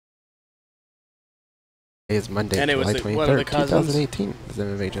is Monday, And it was July one of the 23rd, cousins. 2018. This is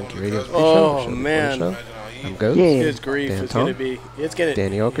MMA Junkie Radio. Oh, man. I'm Ghost. His grief Dan is going to Tom, be. It's going to.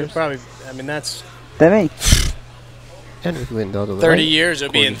 Danny Okers. Probably. I mean, that's. That me. And Ricky Lundell to the 30 right. years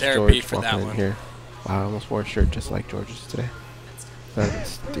of being in therapy George for that walking in one. Here. Wow, I almost wore a shirt just like George's today. That is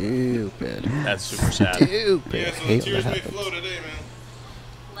stupid. That's super sad. Stupid. I hate when that happens.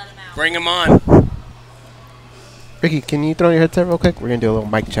 Bring him on. Ricky, can you throw your headset real quick? We're going to do a little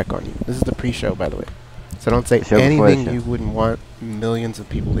mic check on you. This is the pre-show, by the way. So don't say anything you wouldn't want millions of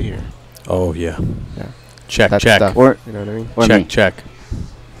people to hear. Oh, yeah. Yeah. Check, that check. Stuff, or, you know what I mean? Check, check.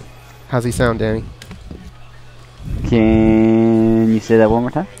 How's he sound, Danny? Can you say that one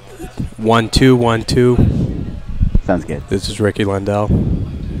more time? 1 2 1 2. Sounds good. This is Ricky Lundell.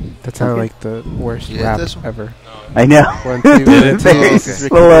 That sounded like the worst rap ever. I know. 1 2 1 2.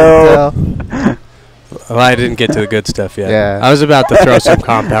 Slow. Well, I didn't get to the good stuff yet. Yeah. I was about to throw some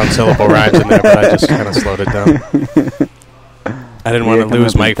compound syllable rhymes in there, but I just kind of slowed it down. I didn't want to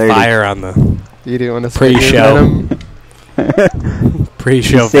lose my fire on the you didn't want to pre-show.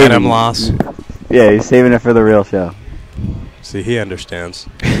 Pre-show Venom loss. Yeah, he's saving it for the real show. See, he understands.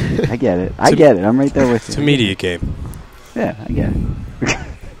 I get it. I get it. I'm right there with you. It's a media game. Yeah, I get it.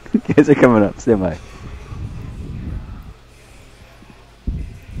 You guys are coming up. Stand by.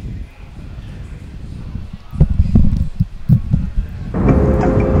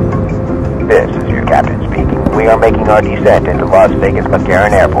 This is your captain speaking. We are making our descent into Las Vegas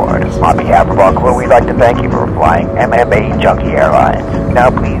McCarran Airport. On behalf of our crew, we'd like to thank you for flying MMAjunkie Airlines. Now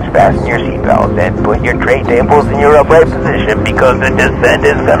please fasten your seatbelts and put your tray tables in your upright position because the descent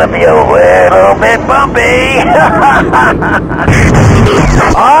is going to be a little bit bumpy.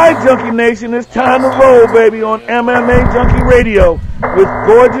 Alright, Junkie Nation, it's time to roll, baby, on MMAjunkie Radio with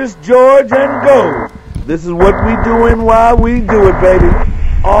Gorgeous George and Go. This is what we doing while we do it, baby.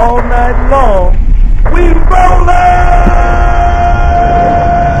 All night long, we rollin'!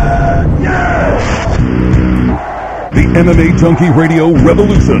 Yeah! The MMAjunkie Radio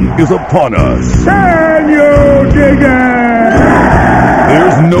revolution is upon us. Can you dig it?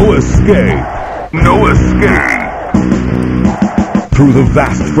 There's no escape. No escape. Through the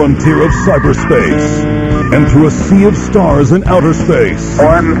vast frontier of cyberspace and through a sea of stars in outer space.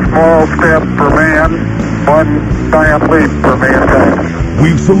 One small step for man, one giant leap for mankind.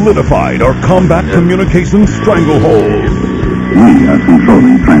 We've solidified our combat communications stranglehold. We are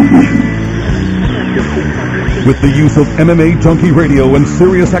controlling transmission. With the use of MMAjunkie Radio and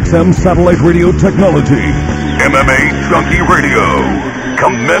SiriusXM satellite radio technology. MMAjunkie Radio.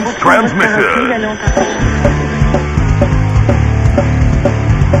 Commence transmission.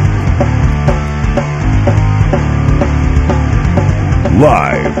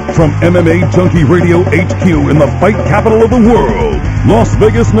 Live from MMAjunkie Radio HQ in the fight capital of the world, Las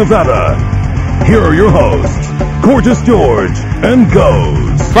Vegas, Nevada. Here are your hosts, Gorgeous George and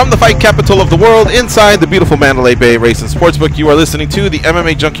Goes. From the fight capital of the world, inside the beautiful Mandalay Bay Race and Sportsbook, you are listening to the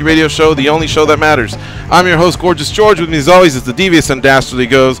MMAjunkie Radio Show, the only show that matters. I'm your host, Gorgeous George. With me as always is the devious and dastardly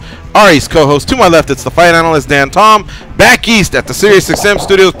Goes, our East co-host. To my left, it's the fight analyst, Dan Tom. Back east at the SiriusXM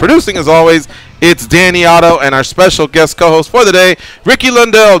studios, producing as always, it's Danny Otto, and our special guest co-host for the day, Ricky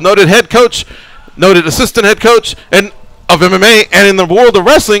Lundell, noted head coach, noted assistant head coach, and of MMA, and in the world of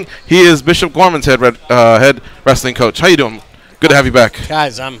wrestling, he is Bishop Gorman's head wrestling coach. How you doing? Good to have you back,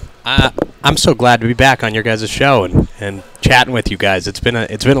 guys. I'm so glad to be back on your guys' show and chatting with you guys. It's been a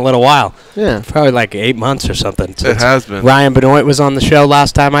little while. Yeah, probably like 8 months or something. It has been. Ryan Benoit was on the show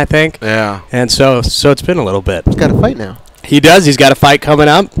last time, I think. Yeah, and so it's been a little bit. He's got a fight now. He does. He's got a fight coming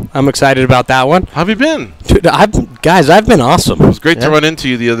up. I'm excited about that one. How have you been? Dude, I've been awesome. It was great to run into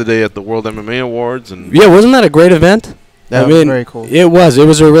you the other day at the World MMA Awards. And yeah, wasn't that a great event? That was very cool. It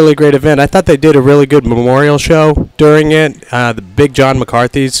was a really great event. I thought they did a really good memorial show during it. The Big John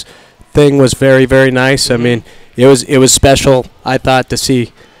McCarthy's thing was very, very nice. I mean, it was special, I thought, to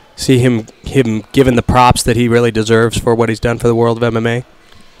see him given the props that he really deserves for what he's done for the world of MMA.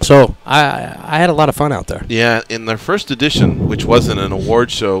 So I had a lot of fun out there. Yeah, in their first edition, which wasn't an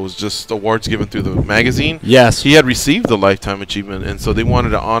award show, it was just awards given through the magazine. Yes. He had received the Lifetime Achievement, and so they wanted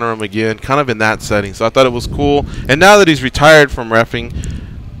to honor him again, kind of in that setting. So I thought it was cool. And now that he's retired from reffing,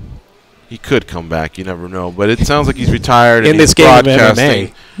 he could come back. You never know. But it sounds like he's retired. In and this he's game of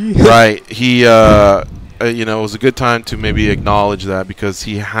broadcasting. MMA. Right. He, it was a good time to maybe acknowledge that because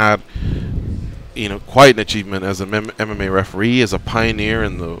he had quite an achievement as an MMA referee, as a pioneer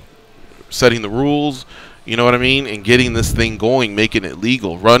in the setting the rules, you know what I mean, and getting this thing going, making it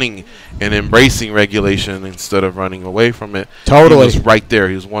legal, running and embracing regulation instead of running away from it. Totally. He was right there.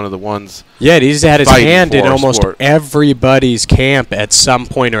 He was one of the ones. Yeah, he's had his hand in almost sport. everybody's camp at some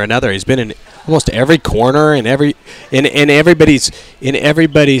point or another. He's been in almost every corner and in everybody's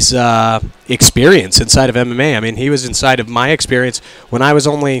experience inside of MMA. I mean, he was inside of my experience when I was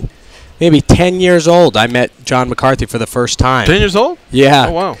only maybe 10 years old. I met John McCarthy for the first time. 10 years old? Yeah.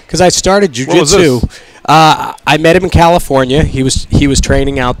 Oh, wow. Because I started jiu-jitsu. I met him in California. He was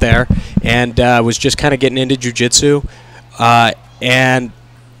training out there and was just kind of getting into jiu-jitsu. And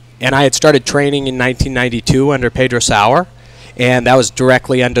I had started training in 1992 under Pedro Sauer, and that was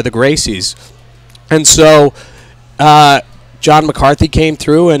directly under the Gracies. And so John McCarthy came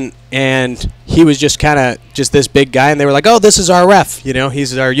through, and he was just kind of just this big guy, and they were like, oh, this is our ref. You know,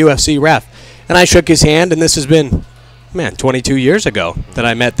 he's our UFC ref. And I shook his hand, and this has been, 22 years ago that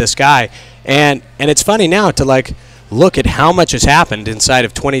I met this guy. And it's funny now to, like, look at how much has happened inside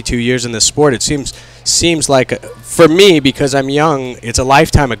of 22 years in this sport. It seems like, for me, because I'm young, it's a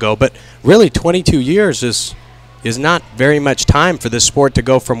lifetime ago, but really 22 years is not very much time for this sport to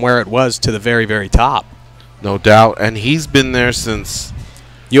go from where it was to the very, very top. No doubt. And he's been there since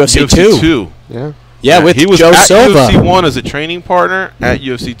UFC 2. Yeah. Yeah, with he was Joe at Silva. UFC 1 as a training partner, at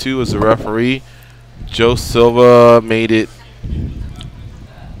UFC 2 as a referee. Joe Silva made it,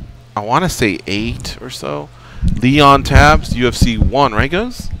 I want to say 8 or so. Leon Tabs, UFC 1, right,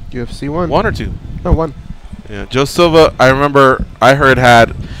 guys? UFC 1. 1 or 2? No, 1. Yeah, Joe Silva, I remember, I heard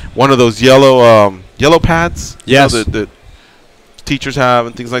had one of those yellow pads. Yes. You know, that teachers have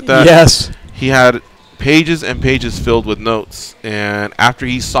and things like that. Yes. He had pages and pages filled with notes. And after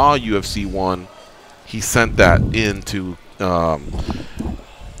he saw UFC 1, he sent that in to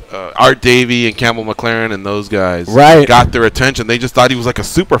Art Davey and Campbell McLaren and those guys. Right. Got their attention. They just thought he was like a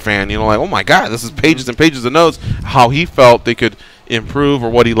super fan. You know, like, oh, my God, this is pages and pages of notes. How he felt they could improve or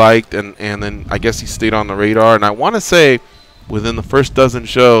what he liked. And then I guess he stayed on the radar. And I want to say within the first dozen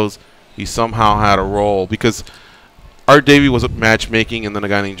shows, he somehow had a role. Because Art Davey was matchmaking, and then a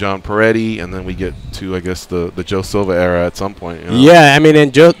guy named John Peretti, and then we get to, I guess, the Joe Silva era at some point. You know? Yeah, I mean,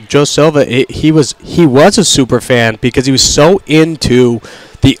 and Joe Silva, he was a super fan because he was so into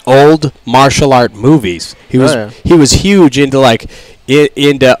the old martial art movies. He was huge into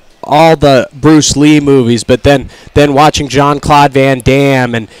into all the Bruce Lee movies, but then watching Jean-Claude Van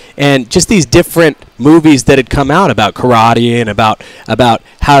Damme and just these different movies that had come out about karate and about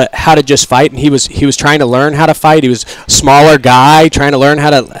how to just fight. And he was trying to learn how to fight. He was a smaller guy trying to learn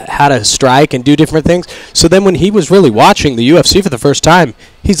how to strike and do different things. So then when he was really watching the UFC for the first time,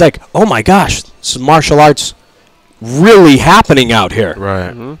 he's like, oh my gosh, some martial arts really happening out here.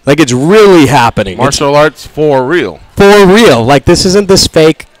 Right. Mm-hmm. Like, it's really happening. Martial arts for real. For real. Like, this isn't this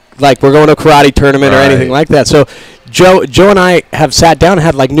fake, like, we're going to a karate tournament or anything like that. So Joe and I have sat down and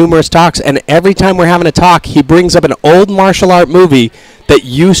had, like, numerous talks, and every time we're having a talk, he brings up an old martial art movie that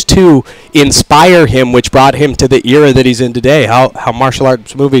used to inspire him, which brought him to the era that he's in today. How martial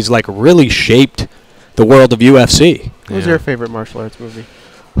arts movies, like, really shaped the world of UFC. What was your favorite martial arts movie?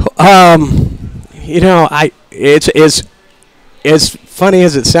 You know, it's as funny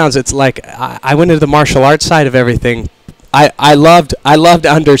as it sounds. It's like I went into the martial arts side of everything. I loved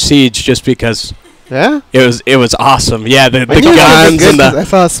Under Siege just because. Yeah. It was awesome. Yeah, the guns and I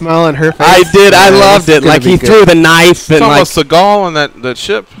saw a smile on her face. I did. I loved it. Like, he threw the knife and like Seagal on that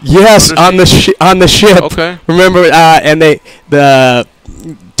ship. Yes, on the ship. Okay. Remember, and the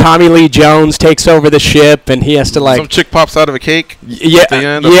Tommy Lee Jones takes over the ship, and he has to, like, some chick pops out of a cake. Yeah, at the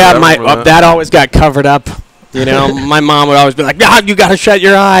end. That always got covered up. You know, my mom would always be like, "Ah, you got to shut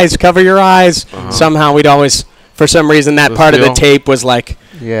your eyes, cover your eyes." Somehow we'd always, for some reason, that part of the tape was like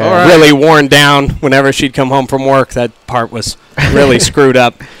really worn down. Whenever she'd come home from work, that part was really screwed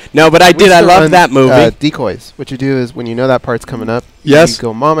up. No, but I love that movie. Decoys. What you do is when you know that part's coming up, you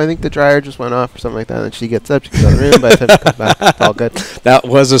go, Mom, I think the dryer just went off or something like that. And she gets up, she goes out of the room, by the time she comes back, it's all good. That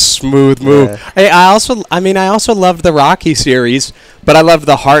was a smooth move. Yeah. Hey, I also loved the Rocky series, but I loved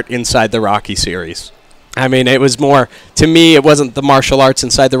the heart inside the Rocky series. I mean, it was more, to me, it wasn't the martial arts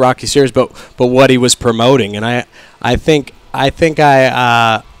inside the Rocky series, but what he was promoting. And I think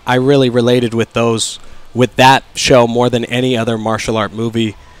I really related with that show more than any other martial art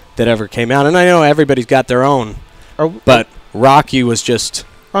movie that ever came out. And I know everybody's got their own, but Rocky was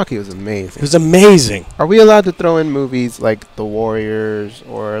amazing. It was amazing. Are we allowed to throw in movies like The Warriors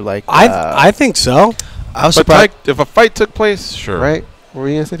or like? I think so. I was surprised if a fight took place. Sure. Right. What were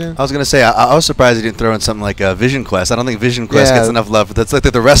you gonna say, Dan? I was gonna say I was surprised he didn't throw in something like Vision Quest. I don't think Vision Quest gets enough love. That's like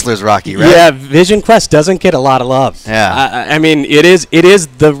the wrestler's Rocky, right? Yeah, Vision Quest doesn't get a lot of love. Yeah. I mean, it is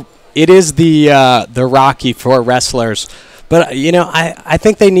the Rocky for wrestlers. But, you know, I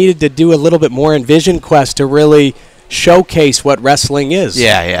think they needed to do a little bit more in Vision Quest to really showcase what wrestling is.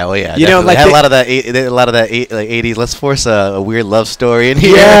 Yeah, well, yeah. You know, like they had a lot of that. They had a lot of that 80s. Let's force a weird love story in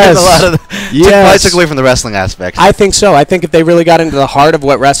here. Yes. A lot of probably took away from the wrestling aspect. I think so. I think if they really got into the heart of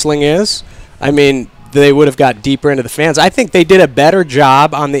what wrestling is, I mean, they would have got deeper into the fans. I think they did a better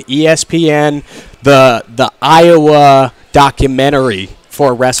job on the ESPN, the Iowa documentary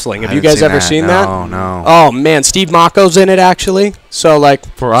for wrestling. Have you guys ever seen that? No. Oh man, Steve Mako's in it actually. So like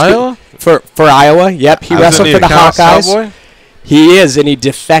for Iowa. For Iowa, yep. He wrestled for the Hawkeyes. Cowboy? He is, and he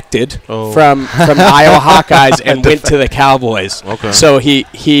defected from Iowa Hawkeyes and went to the Cowboys. Okay. So he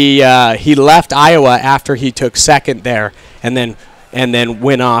left Iowa after he took second there, and then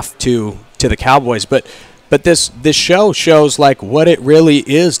went off to the Cowboys. But this show shows like what it really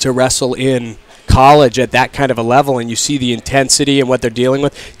is to wrestle in college at that kind of a level, and you see the intensity and what they're dealing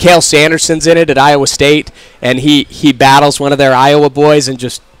with. Cale Sanderson's in it at Iowa State, and he battles one of their Iowa boys and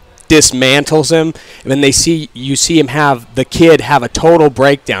just dismantles him. And you see him have the kid have a total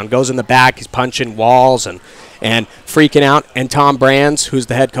breakdown, goes in the back, he's punching walls and freaking out. And Tom Brands, who's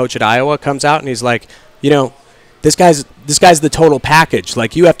the head coach at Iowa, comes out and he's like, you know, this guy's the total package.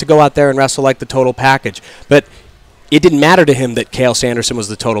 Like, you have to go out there and wrestle like the total package. But it didn't matter to him that Cale Sanderson was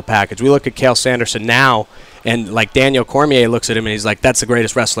the total package. We look at Cale Sanderson now, and like Daniel Cormier looks at him and he's like, that's the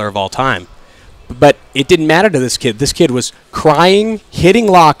greatest wrestler of all time. But it didn't matter to this kid. This kid was crying, hitting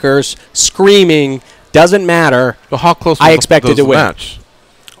lockers, screaming. Doesn't matter. Well, how close I expected to win. Match?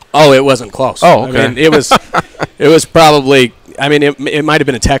 Oh, it wasn't close. Oh, okay. I mean, it was probably. I mean, it might have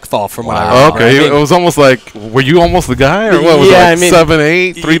been a tech fall from what I remember. Okay, I mean, it was almost like, were you almost the guy, or what was it? Like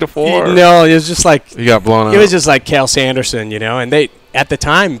 7-8, 3-4? No, it was just like you got blown out. It was just like Cale Sanderson, you know. And they at the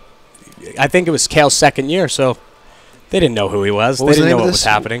time, I think it was Cale's second year, so. They didn't know who he was. They didn't know what was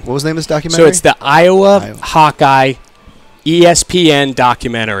happening. What was the name of this documentary? So it's the Iowa Hawkeye ESPN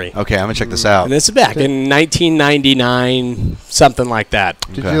documentary. Okay, I'm going to check this out. And this is back in 1999, something like that.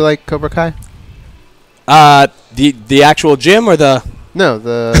 Did you like Cobra Kai? The actual gym or the... No,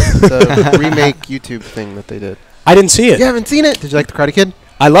 the remake YouTube thing that they did. I didn't see it. You haven't seen it? Did you like The Karate Kid?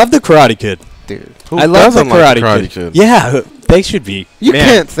 I love The Karate Kid. Dude. I love The Karate Kid. Yeah, they should be. You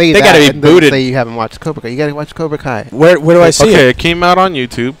can't say they that. They got to be booted. Say you haven't watched Cobra Kai. You got to watch Cobra Kai. Where do I see it? Okay, it came out on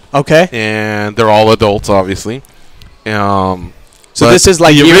YouTube. Okay. And they're all adults, obviously. So this is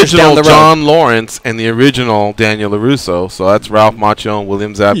like the original down the John Lawrence and the original Daniel LaRusso. So that's Ralph Macchio and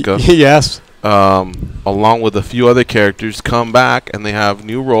William Zabka. Yes. Along with a few other characters, come back and they have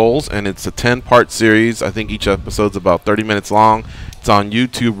new roles, and it's a 10-part series. I think each episode's about 30 minutes long. It's on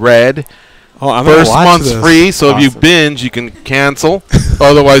YouTube Red. Oh, I'm First month's this. free, so if you binge, you can cancel.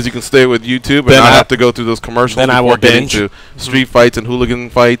 Otherwise, you can stay with YouTube and not have to go through those commercials. Then I will binge. Into street fights and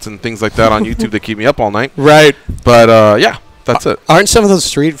hooligan fights and things like that on YouTube that keep me up all night. Right. But yeah, that's it. Aren't some of those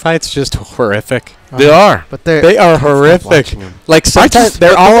street fights just horrific? They are. But they are horrific. Like sometimes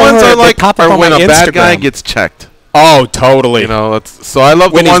they're all ones are like pop up on when my a bad Instagram. guy gets checked. Oh, totally. You know, that's so I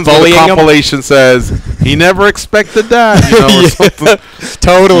love when the ones where the compilation says he never expected that. You know, or something.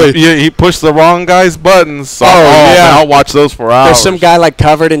 Totally. He pushed the wrong guy's buttons. So yeah, man, I'll watch those for hours. There's some guy like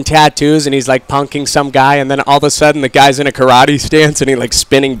covered in tattoos, and he's like punking some guy, and then all of a sudden the guy's in a karate stance, and he like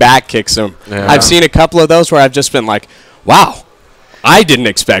spinning back kicks him. Yeah. I've seen a couple of those where I've just been like, wow. I didn't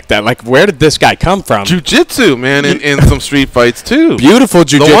expect that. Like, where did this guy come from? Jiu-jitsu, man, in some street fights, too. Beautiful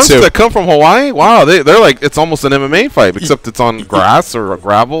jiu-jitsu. The ones that come from Hawaii, wow, they're like, it's almost an MMA fight, except it's on grass or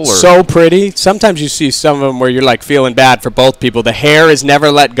gravel. Or so pretty. Sometimes you see some of them where you're, like, feeling bad for both people. The hair is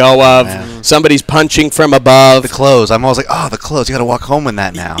never let go of. Man. Somebody's punching from above. The clothes. I'm always like, oh, the clothes. You got to walk home in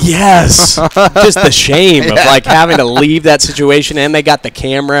that now. Yes. Just the shame of, like, having to leave that situation, and they got the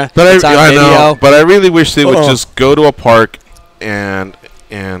camera. But I know. But I really wish they would just go to a park and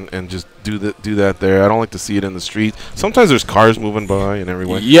just do that there. I don't like to see it in the street. Sometimes there's cars moving by and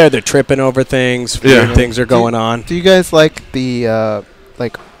everywhere. Yeah, they're tripping over things. Weird things are going on. Do you guys like the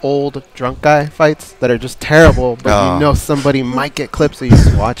like old drunk guy fights that are just terrible, but you know somebody might get clipped, so you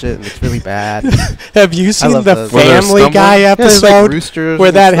just watch it and it's really bad? Have you seen the Family Guy episode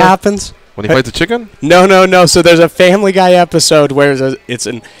where that happens? When he fights a chicken? No. So there's a Family Guy episode where it's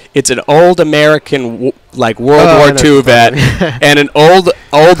an old American like World War II vet and an old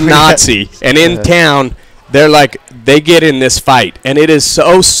Nazi, and in town they get in this fight, and it is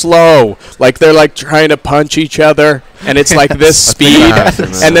so slow. Like they're like trying to punch each other, and it's like this speed,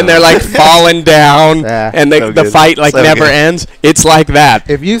 and then they're like falling down, and the fight like never ends. It's like that.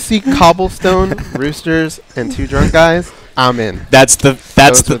 If you see cobblestone roosters and two drunk guys, I'm in. That's going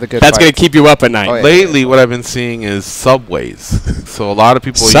to keep you up at night. Oh, yeah. Lately, what I've been seeing is subways. So a lot of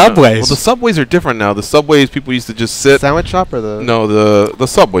people. Subways. Well, the subways are different now. The subways, people used to just sit. Sandwich shop or the? No, the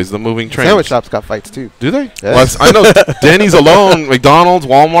subways, the moving trains. Sandwich shops got fights too. Do they? Yeah. Well, I know Denny's alone, McDonald's,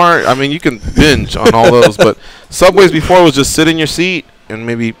 Walmart. I mean, you can binge on all those. But subways before was just sit in your seat and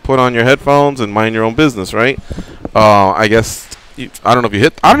maybe put on your headphones and mind your own business, right? I guess. I don't know if you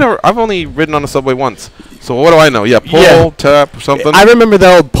hit. I've only ridden on a subway once. So what do I know? Yeah, pull, tap, or something. I remember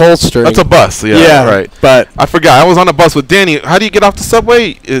the old pull string. That's a bus. Yeah, right. But I forgot. I was on a bus with Danny. How do you get off the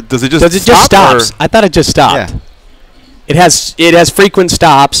subway? Does it just stops? I thought it just stopped. Yeah. It has frequent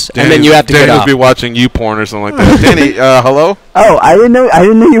stops, and then you have to get off. Danny would be watching YouPorn or something like that. Danny, hello. Oh, I didn't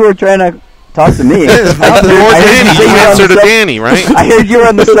know you were trying to talk to me. You answer to Danny, right? I heard you were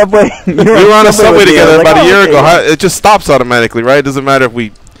on the subway. We were on a subway together about a year ago. It just stops automatically, right? It doesn't matter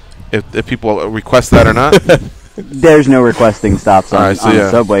if people request that or not. There's no requesting stops on the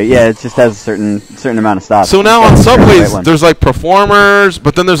subway. Yeah, it just has a certain amount of stops. So now on subways, there's like performers,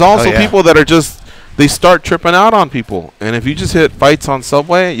 but then there's also people that are just they start tripping out on people. And if you just hit fights on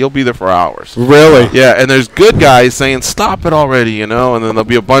subway, you'll be there for hours. Really? Yeah, and there's good guys saying stop it already, and then there'll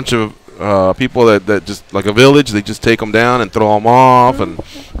be a bunch of people that just like a village, they just take them down and throw them off, and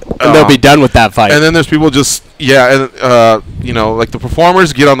they'll be done with that fight. And then there's people just like the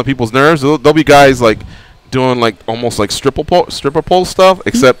performers get on the people's nerves. There'll be guys like doing like almost like stripper pole stuff,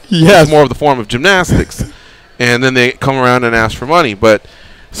 except it's more of the form of gymnastics. And then they come around and ask for money, but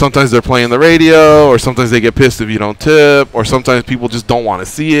sometimes they're playing the radio, or sometimes they get pissed if you don't tip, or sometimes people just don't want to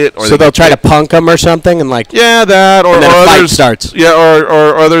see it. Or so they'll try to punk them or something, and that, or and then a fight others starts. Yeah,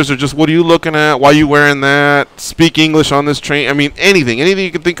 or others are just, what are you looking at? Why are you wearing that? Speak English on this train. I mean, anything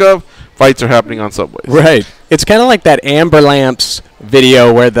you can think of. Fights are happening on subways. Right. It's kind of like that Amber Lamps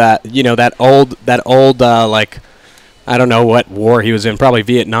video where that old I don't know what war he was in, probably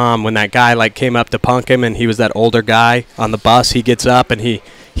Vietnam, when that guy came up to punk him, and he was that older guy on the bus. He gets up and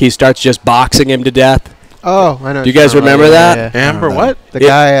he starts just boxing him to death. Oh, I know. Do you guys remember that? Yeah. Amber what? The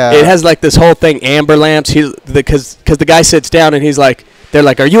guy. It has this whole thing, Amber Lamps. Because the guy sits down and he's like, they're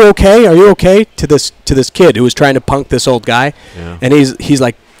like, "Are you okay? Are you okay?" To this kid who was trying to punk this old guy, and he's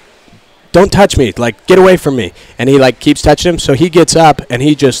like, "Don't touch me! Get away from me!" And he keeps touching him. So he gets up and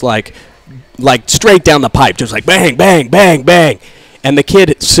he just like straight down the pipe, just bang, bang, bang, bang. And the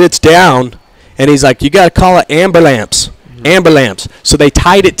kid sits down and he's like, "You got to call it Amber Lamps. Amber Lamps." So they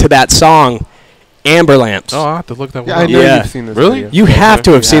tied it to that song, Amber Lamps. Oh, I have to look that one up. I know you've seen this video. You have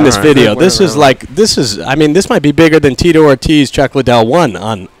to have seen this video. This might be bigger than Tito Ortiz Chuck Liddell 1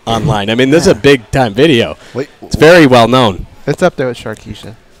 online. I mean, this is a big time video. It's very well known. It's up there with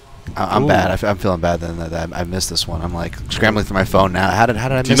Sharkeisha. I'm bad. I'm feeling bad then that I missed this one. I'm scrambling through my phone now. How did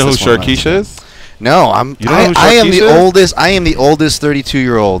I miss this one? Do you know who Sharkeisha is? No, I am the oldest. I am the oldest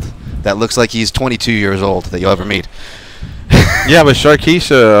 32-year-old that looks like he's 22 years old that you'll ever meet. Yeah, but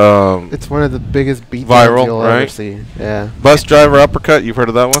Sharkeisha. It's one of the biggest beat viral, you'll right? ever see. Yeah. Bus driver uppercut. You've heard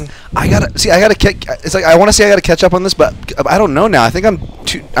of that one? I gotta It's I want to say I gotta catch up on this, but I don't know now. I think I'm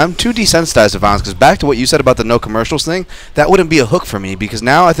too desensitized to violence. Because back to what you said about the no commercials thing, that wouldn't be a hook for me. Because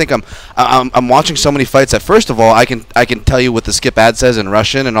now I think I'm watching so many fights that first of all I can tell you what the skip ad says in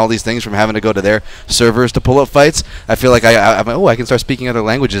Russian and all these things from having to go to their servers to pull up fights. I feel like I can start speaking other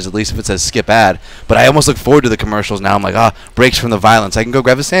languages at least if it says skip ad. But I almost look forward to the commercials now. I'm like, breaks from the violence. I can go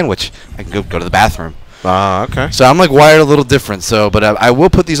grab a sandwich. I can go to the bathroom. Okay. So I'm wired a little different. So, but I will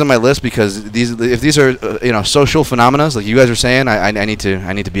put these on my list because if these are social phenomena, like you guys are saying, I need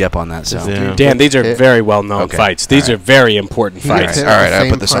to be up on that. So, Dan, these are very well known fights. These are very important fights. All right, I'll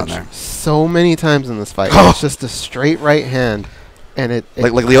put this on there. So many times in this fight, it's just a straight right hand, and it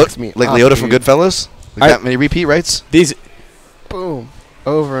like Leota from Goodfellas. That many repeat rights. These, boom,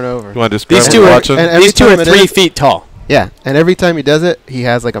 over and over. You want to describe these two are 3 feet tall. Yeah, and every time he does it, he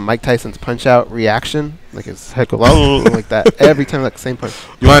has a Mike Tyson's punch-out reaction, his head goes like that. Every time, same punch.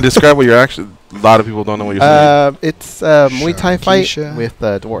 You want to describe what you're actually? A lot of people don't know what you're saying. It's a Muay Thai fight with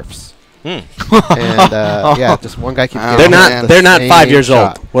dwarfs. And just one guy keeps getting They're not 5 years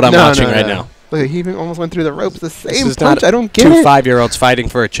old. What I'm watching right now. Look, he even almost went through the ropes. The same this punch. I don't get it. 2 5-year-olds fighting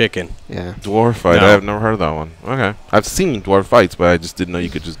for a chicken. Yeah. Dwarf fight. No. I have never heard of that one. Okay. I've seen dwarf fights, but I just didn't know you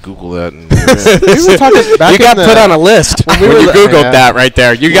could just Google that. And we were talking back you got put on a list. When you Googled that right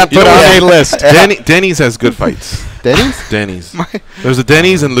there. You got put on a list. Denny's has good fights. Denny's? Denny's. There's a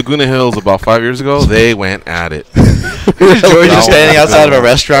Denny's in Laguna Hills about 5 years ago. They went at it. George is standing outside of a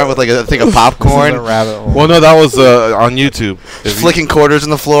restaurant with a thing of popcorn. Well, no, that was on YouTube. Flicking quarters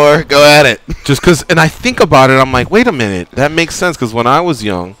on the floor. Go at it. Just because, and I think about it, I'm like, wait a minute. That makes sense because when I was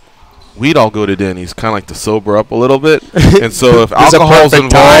young, we'd all go to Denny's, kind of like to sober up a little bit. And so if alcohol's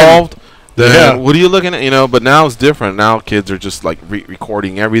involved, then what are you looking at? But now it's different. Now kids are just like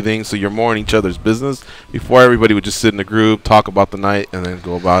recording everything, so you're more in each other's business. Before, everybody would just sit in a group, talk about the night, and then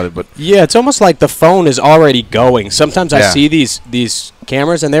go about it. But yeah, it's almost like the phone is already going. Sometimes I see these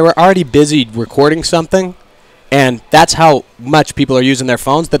cameras, and they were already busy recording something, and that's how much people are using their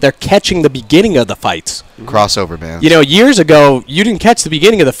phones, that they're catching the beginning of the fights. Crossover, man. Years ago, you didn't catch the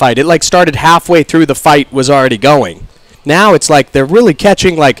beginning of the fight. It like started halfway through the fight was already going. Now it's like they're really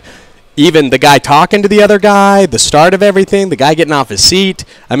catching like even the guy talking to the other guy, the start of everything, the guy getting off his seat.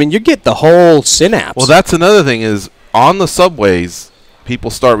 I mean, you get the whole synapse. Well, that's another thing is on the subways,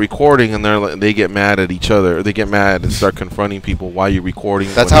 people start recording and they get mad at each other. They get mad and start confronting people. Why are you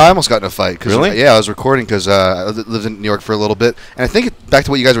recording? That's how I almost got in a fight. Really? Yeah, I was recording because I lived in New York for a little bit. And I think, back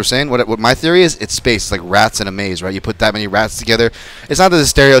to what you guys were saying, what my theory is, it's space. It's like rats in a maze, right? You put that many rats together. It's not the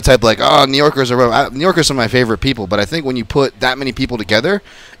stereotype like, oh, New Yorkers are New Yorkers are some of my favorite people. But I think when you put that many people together,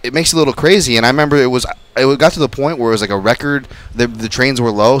 it makes it a little crazy. And I remember it got to the point where it was like a record. The trains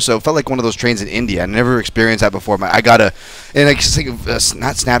were low, so it felt like one of those trains in India. I never experienced that before. And I just think of,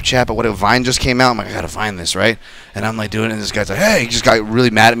 not Snapchat, but Vine just came out. I'm like, I gotta find this, right? And I'm like doing it, and this guy's like, hey, he just got really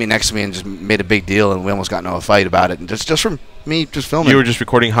mad at me next to me and just made a big deal, and we almost got into a fight about it. And just from me just filming. You were just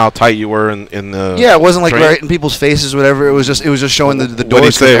recording how tight you were in the. Yeah, it wasn't like right in people's faces, or whatever. It was just showing the doors. What did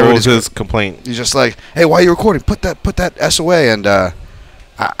he say? What was his complaint? He's just like, hey, why are you recording? Put that S away. And I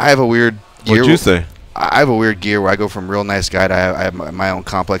have a weird gear. What'd you say? I have a weird gear where I go from real nice guy to I have my own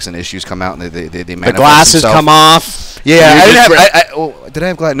complex and issues come out, and they manifest the glasses themselves. come off. Yeah, I didn't have. Did I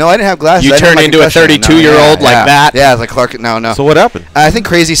have glasses? No, I didn't have glasses. You turn into a 32-year-old like that. Yeah, it's like Clark. No. So what happened? I think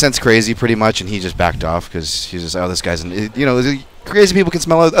crazy sense crazy pretty much, and he just backed off because he's just this guy's crazy people can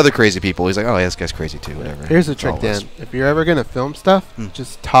smell other crazy people. He's like, oh, yeah, this guy's crazy too. Whatever. Here's the trick, Dan. If you're ever gonna film stuff,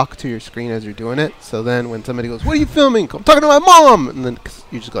 just talk to your screen as you're doing it. So then when somebody goes, "What are you filming?" I'm talking to my mom, and then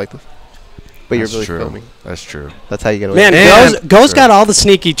you just go like this. But you're really filming. That's true. That's how you get away. Man, Go's got all the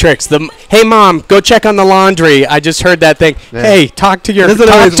sneaky tricks. Hey, Mom, go check on the laundry. I just heard that thing. Yeah. Hey, talk to your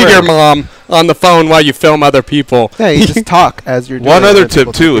mom on the phone while you film other people. Yeah, you just talk as you're doing it. One other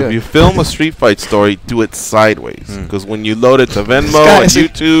tip, too. If you film a street fight story, do it sideways. Because when you load it to Venmo and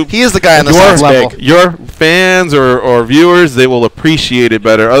YouTube, he is the guy on the side level. Your fans or viewers, they will appreciate it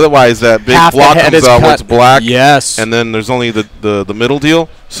better. Otherwise, that big block comes out where it's black. Yes. And then there's only the middle deal.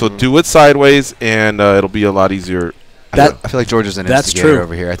 So do it sideways, and it'll be a lot easier. I feel like George is an instigator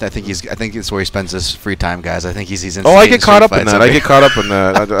over here. I think it's where he spends his free time, guys. I think he's instigating. Oh, I get caught up in that. I get caught up in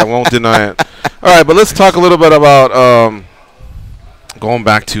that. I won't deny it. All right, but let's talk a little bit about going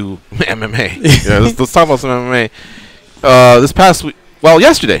back to MMA. Yeah, let's talk about some MMA. This past week,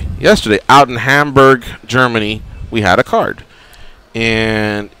 yesterday, out in Hamburg, Germany, we had a card,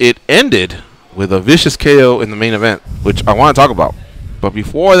 and it ended with a vicious KO in the main event, which I want to talk about. But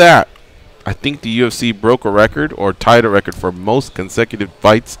before that, I think the UFC broke a record or tied a record for most consecutive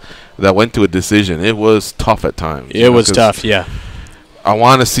fights that went to a decision. It was tough at times. It was tough, yeah. I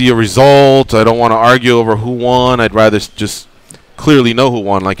want to see a result. I don't want to argue over who won. I'd rather just clearly know who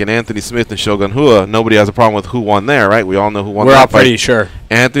won. Like in Anthony Smith and Shogun Rua, nobody has a problem with who won there, right? We all know who won that fight. We're all pretty sure.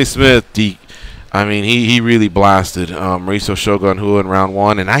 Anthony Smith, he really blasted Mauricio Shogun Rua in round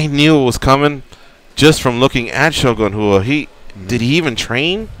 1, and I knew it was coming just from looking at Shogun Rua. Did he even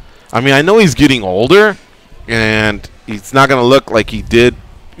train? I mean, I know he's getting older, and he's not going to look like he did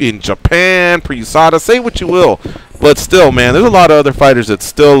in Japan, pre-USADA. Say what you will, but still, man, there's a lot of other fighters that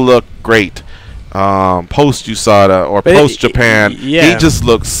still look great post-USADA or post-Japan. Yeah. He just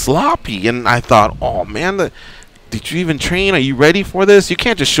looked sloppy, and I thought, oh, man, did you even train? Are you ready for this? You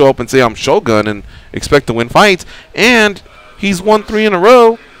can't just show up and say, I'm Shogun, and expect to win fights. And he's won 3 in a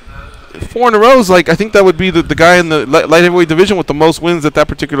row. 4 in a row is like, I think that would be the guy in the light heavyweight division with the most wins at that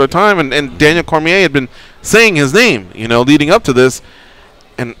particular time, and Daniel Cormier had been saying his name, leading up to this,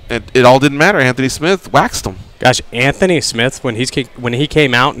 and it all didn't matter. Anthony Smith waxed him. Gosh, Anthony Smith, when he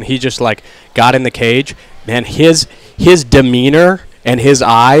came out and he just like got in the cage, man, his demeanor and his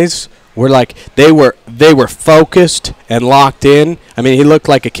eyes were like they were focused and locked in. I mean, he looked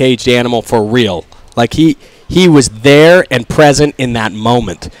like a caged animal for real. Like he was there and present in that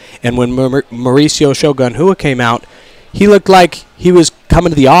moment. And when Mauricio Shogun Rua came out, he looked like he was coming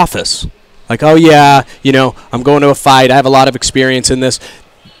to the office. Like, oh, yeah, I'm going to a fight. I have a lot of experience in this.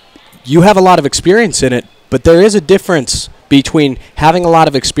 You have a lot of experience in it, but there is a difference between having a lot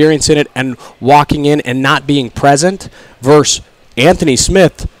of experience in it and walking in and not being present versus Anthony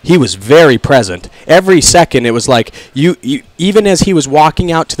Smith. He was very present. Every second it was like you even as he was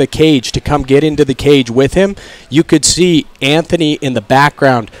walking out to the cage to come get into the cage with him, you could see Anthony in the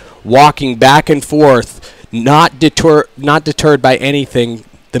background walking back and forth, not deterred by anything.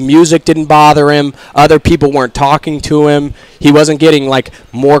 The music didn't bother him. Other people weren't talking to him. He wasn't getting, like,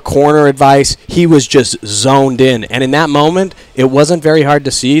 more corner advice. He was just zoned in. And in that moment, it wasn't very hard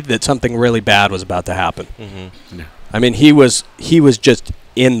to see that something really bad was about to happen. Mm-hmm. Yeah. I mean, he was just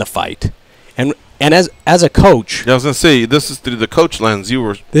in the fight. And as a coach, I was gonna say, this is through the coach lens. You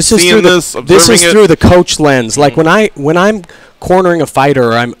were this seeing is through the coach lens. Like when I'm cornering a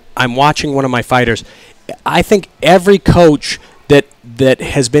fighter, or I'm watching one of my fighters, I think every coach that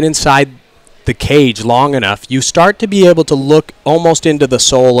has been inside the cage long enough, you start to be able to look almost into the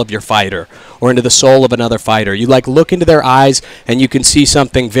soul of your fighter or into the soul of another fighter. You like look into their eyes and you can see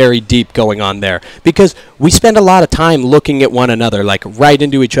something very deep going on there, because we spend a lot of time looking at one another, like right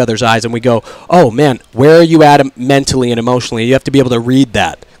into each other's eyes, and we go, oh man, where are you at mentally and emotionally? You have to be able to read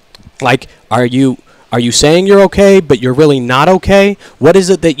that. Like, are you saying you're okay, but you're really not okay? What is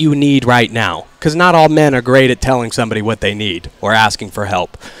it that you need right now? Because not all men are great at telling somebody what they need or asking for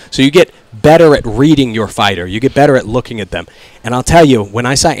help. So you get better at reading your fighter. You get better at looking at them. And I'll tell you, when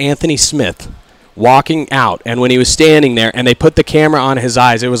I saw Anthony Smith walking out, and when he was standing there and they put the camera on his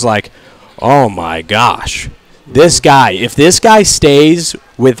eyes, it was like, oh my gosh. This guy, if this guy stays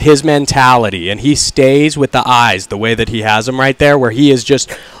with his mentality and he stays with the eyes the way that he has them right there, where he is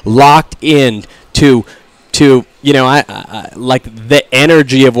just locked in to you know, I like the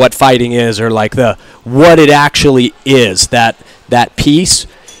energy of what fighting is, or like what it actually is, that piece,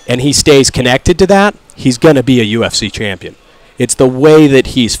 and he stays connected to that, he's going to be a UFC champion. It's the way that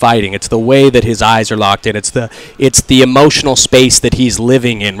he's fighting. It's the way that his eyes are locked in. It's the emotional space that he's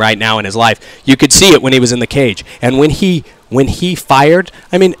living in right now in his life. You could see it when he was in the cage. And when he fired,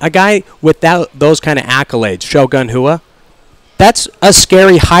 I mean, a guy without those kind of accolades, Shogun Rua, that's a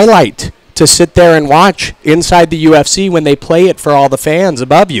scary highlight to sit there and watch inside the UFC when they play it for all the fans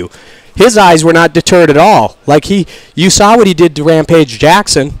above you. His eyes were not deterred at all. Like you saw what he did to Rampage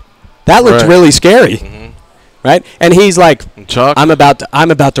Jackson. That looked really scary. Mm-hmm. Right? And he's like, Chuck, I'm about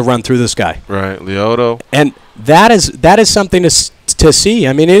to run through this guy. Right, Lyoto. And that is something to see.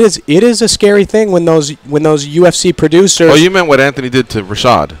 I mean, it is a scary thing when those UFC producers. Oh, you meant what Anthony did to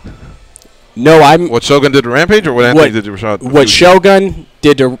Rashad? No, what Shogun did to Rampage, or what Anthony did to Rashad? What Shogun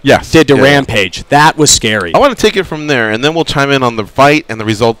did to Rampage. That was scary. I want to take it from there, and then we'll chime in on the fight and the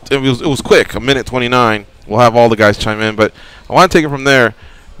result. It was quick, 1:29. We'll have all the guys chime in, but I want to take it from there.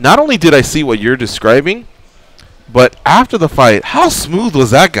 Not only did I see what you're describing, but after the fight, how smooth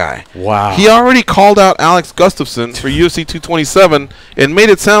was that guy? Wow. He already called out Alex Gustafsson for UFC 227 and made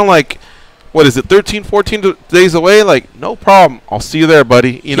it sound like, what is it, 13, 14 days away? Like, no problem. I'll see you there,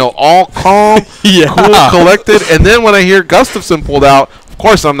 buddy. You know, all calm, cool, collected. And then when I hear Gustafsson pulled out, of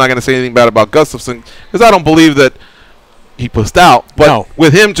course I'm not going to say anything bad about Gustafsson because I don't believe that he pussed out. But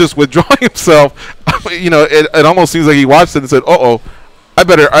with him just withdrawing himself, you know, it almost seems like he watched it and said, uh-oh, I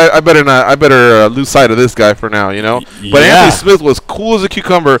better lose sight of this guy for now, you know. But Anthony Smith was cool as a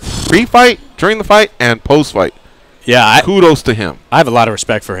cucumber pre-fight, during the fight, and post-fight. Yeah, kudos to him. I have a lot of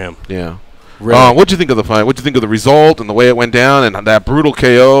respect for him. Yeah. Really? What'd you think of the fight? What'd you think of the result and the way it went down and that brutal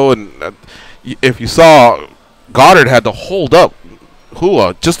KO? And if you saw, Goddard had to hold up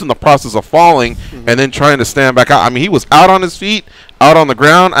Rua just in the process of falling and then trying to stand back out. I mean, he was out on his feet, out on the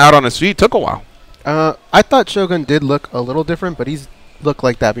ground, out on his feet. Took a while. I thought Shogun did look a little different, but he's looked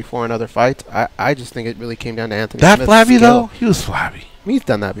like that before in other fights. I just think it really came down to Anthony Smith. That flabby, though? He was flabby. He's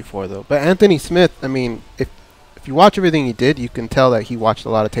done that before, though. But Anthony Smith, I mean, if you watch everything he did, you can tell that he watched a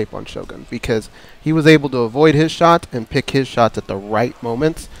lot of tape on Shogun because he was able to avoid his shot and pick his shots at the right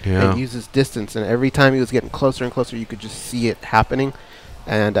moments and use his distance. And every time he was getting closer and closer, you could just see it happening.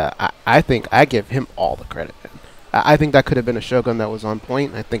 And I think I give him all the credit. I think that could have been a Shogun that was on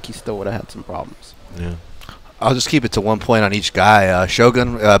point. I think he still would have had some problems. Yeah. I'll just keep it to 1 point on each guy.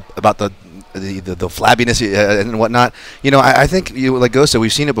 Shogun, about the flabbiness and whatnot. You know, I think, like Go said,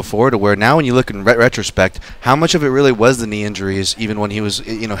 we've seen it before to where now when you look in retrospect, how much of it really was the knee injuries, even when he was,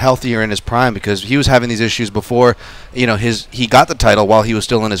 healthier in his prime, because he was having these issues before, he got the title while he was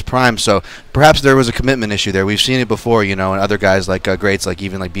still in his prime. So perhaps there was a commitment issue there. We've seen it before, and other guys like greats like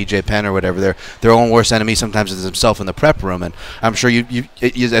even like BJ Penn or whatever. Their own worst enemy sometimes is himself in the prep room, and I'm sure you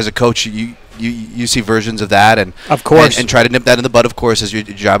as a coach you see versions of that, and of course, and try to nip that in the bud, of course, as your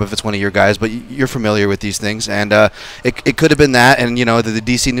job if it's one of your guys. But you're familiar with these things, and it could have been that. And the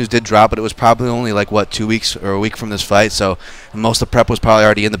DC news did drop, but it was probably only like 2 weeks or a week from this fight, so most of the prep was probably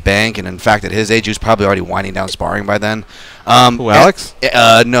already in the bank. And in fact, at his age, he was probably already winding down sparring by then. Who, Alex?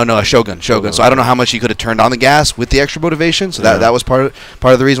 No, Shogun. So I don't know how much he could have turned on the gas with the extra motivation. So that was part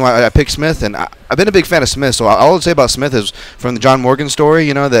of the reason why I picked Smith. And I've been a big fan of Smith. So all I'll say about Smith is from the John Morgan story.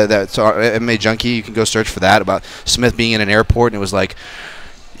 You know, that's MMA Junkie. You can go search for that about Smith being in an airport and it was like,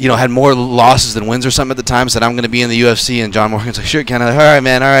 you know, had more losses than wins or something at the time, said, I'm going to be in the UFC, and John Morgan's like, sure, kind of, all right,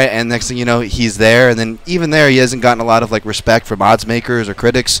 man, all right, and next thing you know, he's there, and then even there, he hasn't gotten a lot of, like, respect from odds makers or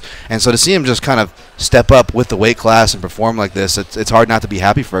critics, and so to see him just kind of step up with the weight class and perform like this, it's hard not to be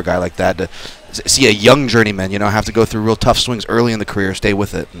happy for a guy like that, to see a young journeyman, you know, have to go through real tough swings early in the career, stay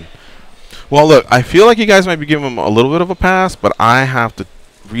with it. Well, look, I feel like you guys might be giving him a little bit of a pass, but I have to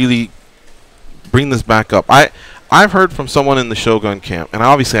really bring this back up. I've heard from someone in the Shogun camp, and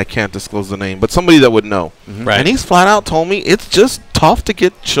obviously I can't disclose the name, but somebody that would know. Right. And he's flat out told me it's just tough to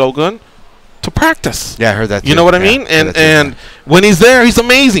get Shogun to practice. Yeah, I heard that too. You know what I mean? And when he's there, he's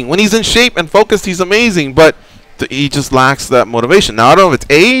amazing. When he's in shape and focused, he's amazing, but he just lacks that motivation. Now, I don't know if it's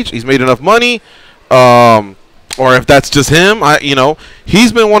age, he's made enough money, or if that's just him.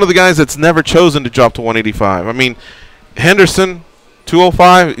 He's been one of the guys that's never chosen to drop to 185. I mean, Henderson,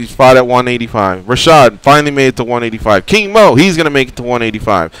 205, he's fought at 185. Rashad finally made it to 185. King Mo, he's going to make it to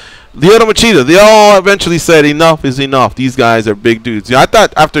 185. Lyoto Machida, they all eventually said enough is enough. These guys are big dudes. I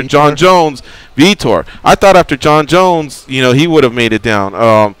thought after John Jones, Vitor, he would have made it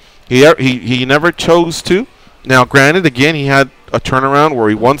down. He never chose to. Now, granted, again, he had a turnaround where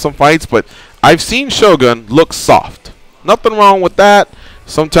he won some fights, but I've seen Shogun look soft. Nothing wrong with that.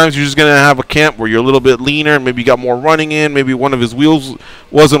 Sometimes you're just going to have a camp where you're a little bit leaner, maybe you got more running in, maybe one of his wheels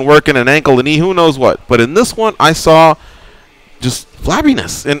wasn't working, an ankle, a knee, who knows what. But in this one, I saw just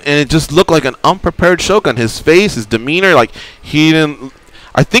flabbiness, and it just looked like an unprepared Shogun. His face, his demeanor, like he didn't...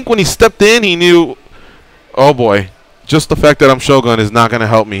 I think when he stepped in, he knew, oh boy, just the fact that I'm Shogun is not going to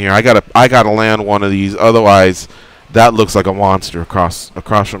help me here. I gotta land one of these, otherwise that looks like a monster across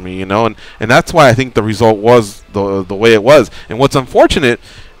from me, and that's why I think the result was the way it was. And what's unfortunate,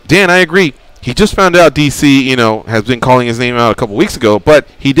 Dan, I agree, he just found out DC, has been calling his name out a couple weeks ago, but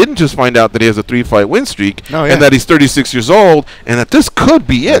he didn't just find out that he has a 3-fight win streak and that he's 36 years old and that this could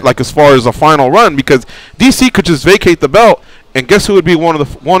be it, like as far as a final run, because DC could just vacate the belt, and guess who would be one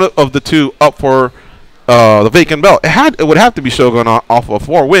of the two up for the vacant belt? It would have to be Shogun off of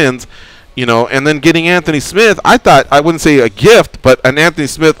 4 wins. And then getting Anthony Smith, I thought, I wouldn't say a gift, but an Anthony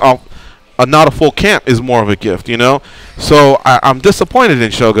Smith off not a full camp is more of a gift, So I'm disappointed in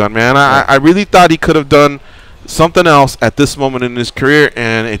Shogun, man. I really thought he could have done something else at this moment in his career,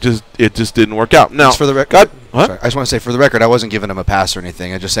 and it just didn't work out. Now, for the record, I just want to say, for the record, I wasn't giving him a pass or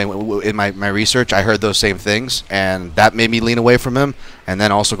anything. I'm just saying, in my research, I heard those same things, and that made me lean away from him. And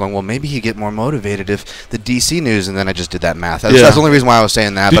then also going, well, maybe he'd get more motivated if the DC news, and then I just did that math. That's the only reason why I was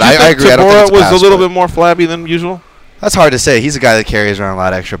saying that. But I agree. I don't think it's was a little bit more flabby than usual. That's hard to say. He's a guy that carries around a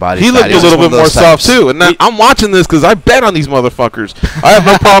lot of extra body. He looked a little bit more soft, too. And I'm watching this because I bet on these motherfuckers. I have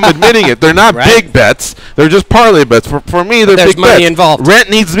no problem admitting it. They're not big bets. They're just parlay bets. For me, they're big bets. There's money involved. Rent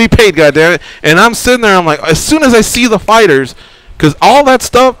needs to be paid, goddammit. And I'm sitting there, I'm like, as soon as I see the fighters, because all that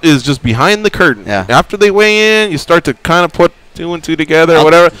stuff is just behind the curtain. Yeah. After they weigh in, you start to kind of put 2 and 2 together or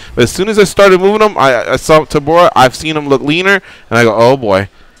whatever. But as soon as I started moving them, I saw Tabora. I've seen him look leaner. And I go, oh, boy.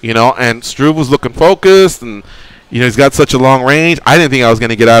 And Struve was looking focused, and he's got such a long range. I didn't think I was going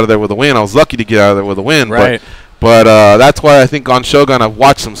to get out of there with a win. I was lucky to get out of there with a win. Right. But that's why I think on Shogun, I've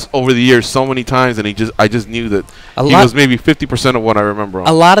watched him over the years so many times, and I just knew that he was maybe 50% of what I remember.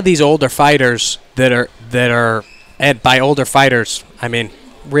 A lot of these older fighters that are, and by older fighters, I mean,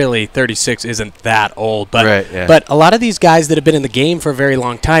 really 36 isn't that old. But, but a lot of these guys that have been in the game for a very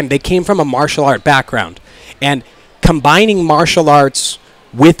long time, they came from a martial art background. And combining martial arts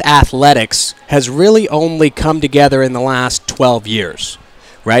with athletics has really only come together in the last 12 years,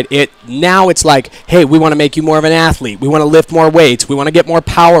 right? Now it's like, hey, we want to make you more of an athlete. We want to lift more weights. We want to get more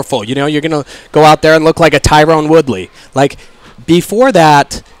powerful. You're going to go out there and look like a Tyrone Woodley. Like, before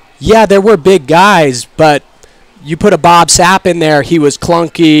that, yeah, there were big guys, but you put a Bob Sapp in there, he was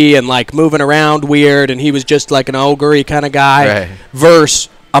clunky and, like, moving around weird, and he was just like an ogre kind of guy, versus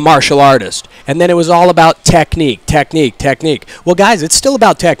a martial artist. And then it was all about technique. Well, guys, it's still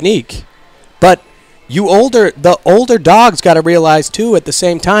about technique. But the older dogs got to realize, too, at the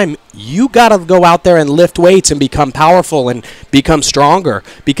same time, you got to go out there and lift weights and become powerful and become stronger.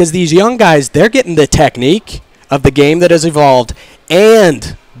 Because these young guys, they're getting the technique of the game that has evolved,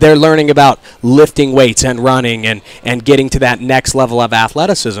 and they're learning about lifting weights and running and getting to that next level of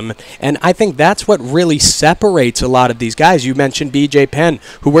athleticism. And I think that's what really separates a lot of these guys. You mentioned BJ Penn,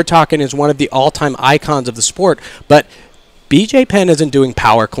 who we're talking is one of the all-time icons of the sport. But BJ Penn isn't doing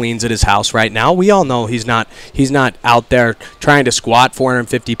power cleans at his house right now. We all know he's not out there trying to squat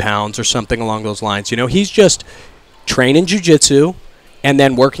 450 pounds or something along those lines. You know, he's just training jiu-jitsu and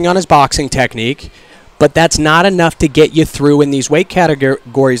then working on his boxing technique. But that's not enough to get you through in these weight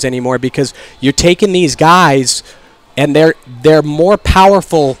categories anymore, because you're taking these guys and they're more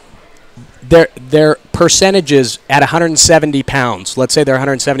powerful. Their percentages at 170 pounds, let's say they're a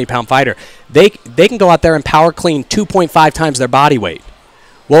 170-pound fighter, they can go out there and power clean 2.5 times their body weight.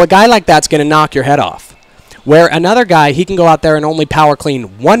 Well, a guy like that's going to knock your head off. Where another guy, he can go out there and only power clean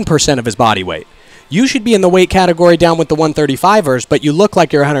 1% of his body weight. You should be in the weight category down with the 135ers, but you look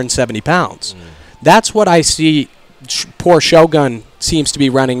like you're 170 pounds. That's what I see poor Shogun seems to be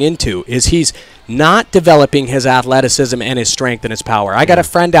running into, is he's not developing his athleticism and his strength and his power. I got a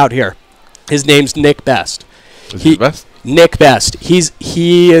friend out here. His name's Nick Best. Is he the best? Nick Best.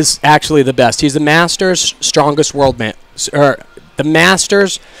 He is actually the best. He's the Masters strongest world man, or the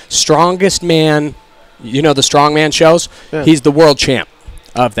Masters strongest man. You know the strongman shows. Yeah. He's the world champ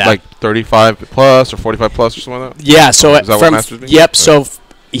of that. Like 35 plus or 45 plus or something like that. Yeah. So is that what Masters means? Yep. So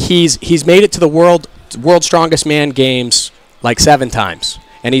he's made it to the world strongest man games like 7 times,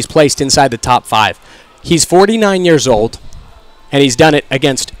 and he's placed inside the top 5. He's 49 years old. And he's done it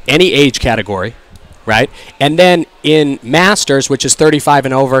against any age category, right? And then in Masters, which is 35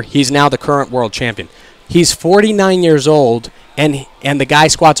 and over, he's now the current world champion. He's 49 years old, and the guy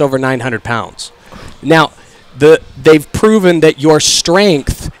squats over 900 pounds. Now, they've proven that your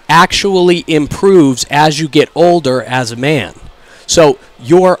strength actually improves as you get older as a man. So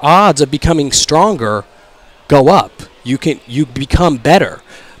your odds of becoming stronger go up. You become better.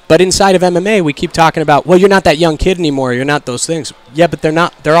 But inside of MMA, we keep talking about, well, you're not that young kid anymore. You're not those things. Yeah, but they're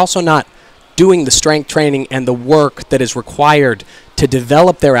not. They're also not doing the strength training and the work that is required to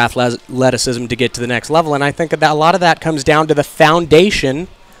develop their athleticism to get to the next level. And I think that a lot of that comes down to the foundation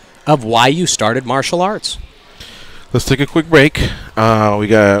of why you started martial arts. Let's take a quick break.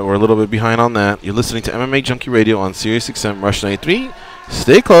 We're a little bit behind on that. You're listening to MMA Junkie Radio on Sirius XM Rush 93.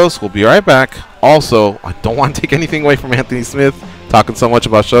 Stay close. We'll be right back. Also, I don't want to take anything away from Anthony Smith. Talking so much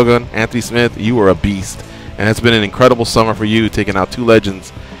about Shogun. Anthony Smith, you were a beast. And it's been an incredible summer for you, taking out 2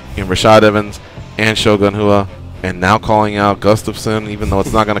 legends in Rashad Evans and Shogun Rua. And now calling out Gustafsson, even though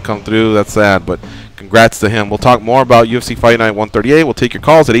it's not going to come through. That's sad, but congrats to him. We'll talk more about UFC Fight Night 138. We'll take your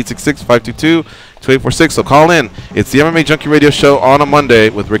calls at 866-522-2846. So call in. It's the MMA Junkie Radio Show on a Monday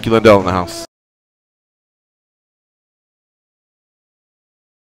with Ricky Lundell in the house.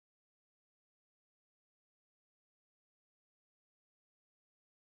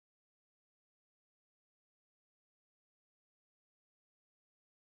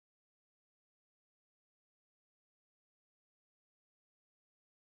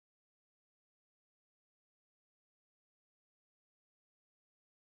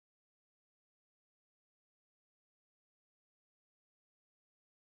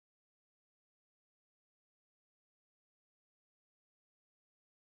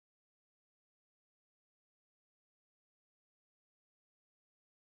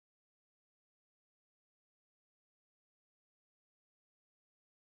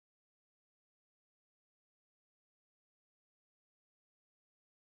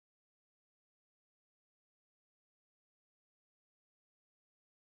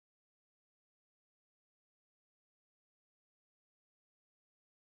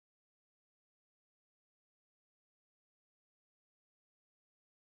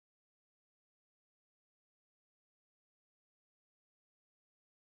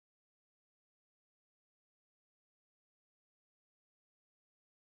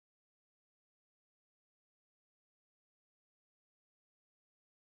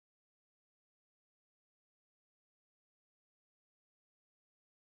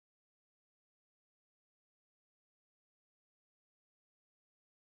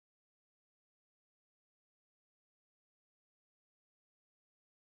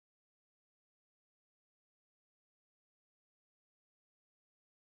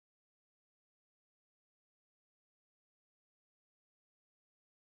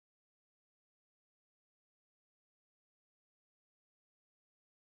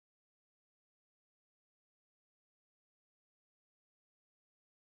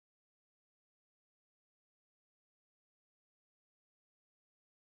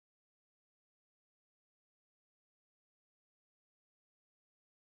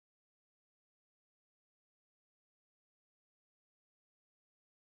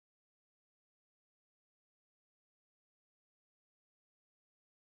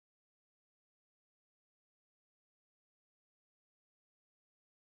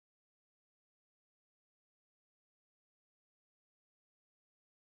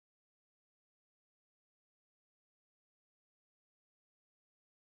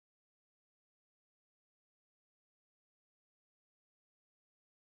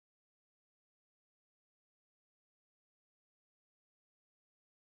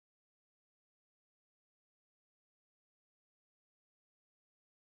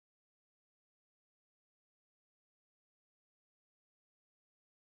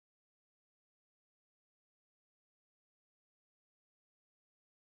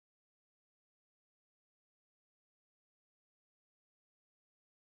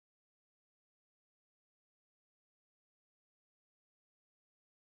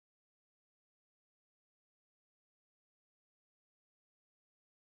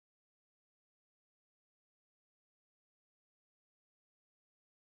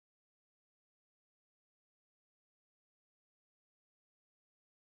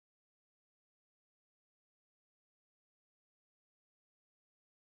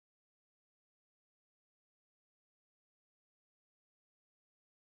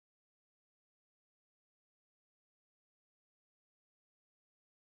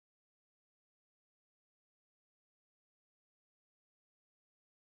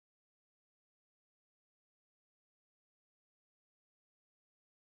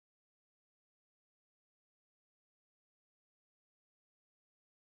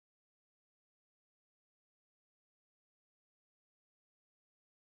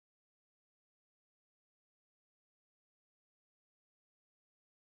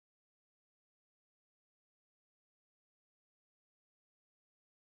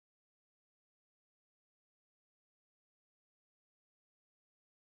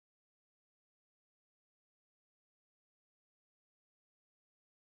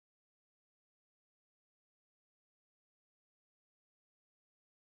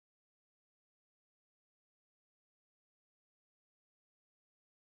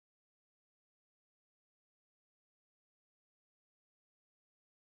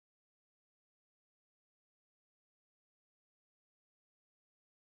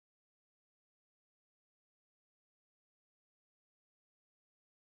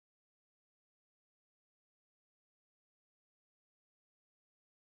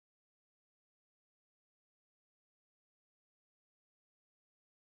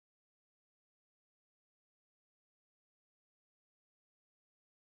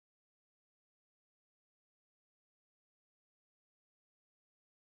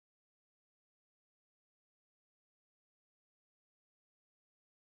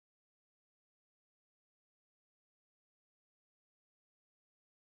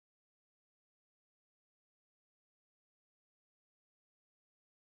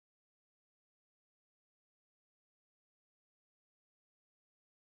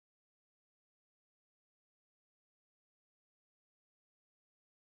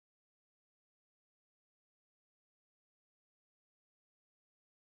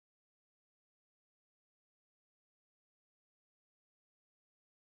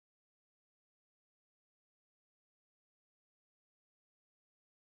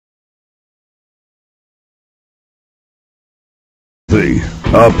 C.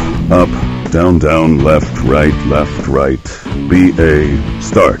 Up, up, down, down, left, right, B-A,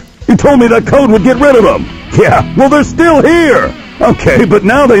 start. You told me that code would get rid of them. Yeah, well, they're still here. Okay, but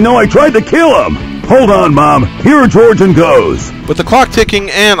now they know I tried to kill them. Hold on, Mom. Here are George and Goes. With the clock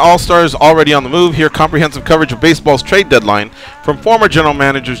ticking and All-Stars already on the move, here comprehensive coverage of baseball's trade deadline from former general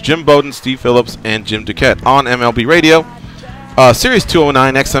managers Jim Bowden, Steve Phillips, and Jim Duquette on MLB Radio. Sirius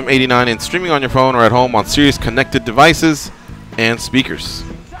 209, XM 89, and streaming on your phone or at home on Sirius connected devices and speakers.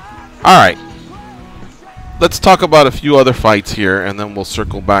 All right. Let's talk about a few other fights here, and then we'll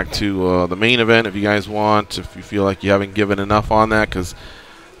circle back to the main event if you guys want, if you feel like you haven't given enough on that, because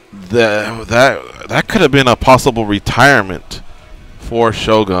that could have been a possible retirement for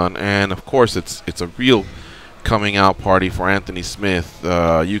Shogun, and of course it's a real coming out party for Anthony Smith.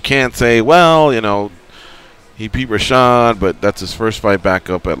 You can't say, well, you know, he beat Rashad, but that's his first fight back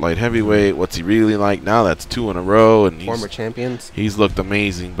up at light heavyweight. What's he really like now? That's 2 in a row, and former champions. He's looked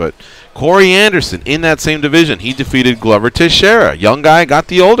amazing. But Corey Anderson in that same division, he defeated Glover Teixeira. Young guy got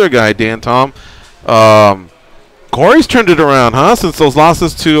the older guy, Dan Tom. Corey's turned it around, huh? Since those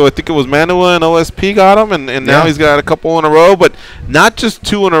losses to, I think it was Manua and OSP got him, and now he's got a couple in a row. But not just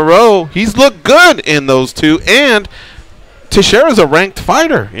 2 in a row. He's looked good in those 2, and Teixeira's a ranked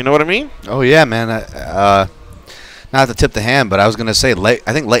fighter. You know what I mean? Oh, yeah, man. Not to tip the hand, but I was going to say,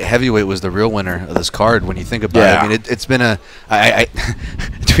 I think light heavyweight was the real winner of this card when you think about it. I mean, it's been I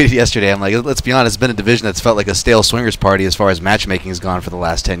tweeted yesterday, I'm like, let's be honest, it's been a division that's felt like a stale swingers party as far as matchmaking has gone for the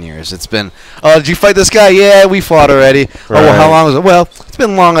last 10 years. It's been, oh, did you fight this guy? Yeah, we fought already. Right. Oh, well, how long was it? Well, it's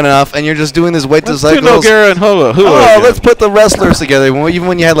been long enough, and you're just doing this weight to cycles. Nogueira and Hula. Let's put the wrestlers together. Even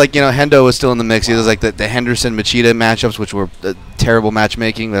when you had, like, you know, Hendo was still in the mix. There's like the Henderson-Machida matchups, which were terrible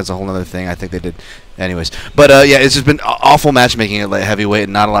matchmaking. That's a whole other thing. I think they did. Anyways, but yeah, it's just been awful matchmaking at light heavyweight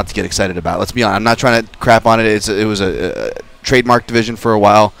and not a lot to get excited about. Let's be honest. I'm not trying to crap on it. It was a trademark division for a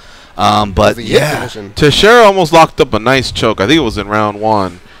while, but yeah, Teixeira almost locked up a nice choke. I think it was in round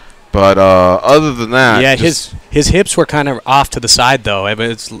 1, but other than that, yeah, his hips were kind of off to the side though. I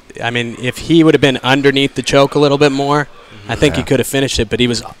mean, if he would have been underneath the choke a little bit more, I think he could have finished it. But he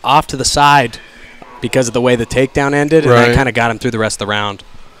was off to the side because of the way the takedown ended, and that kind of got him through the rest of the round.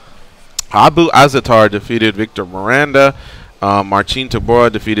 Abu Azatar defeated Victor Miranda. Marcin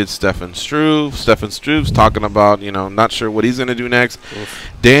Tabora defeated Stefan Struve. Stefan Struve's talking about, you know, not sure what he's going to do next.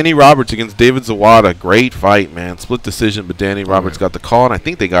 Danny Roberts against David Zawada. Great fight, man. Split decision, but Danny Roberts got the call, and I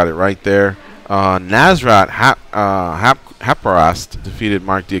think they got it right there. Nasrat Haparast defeated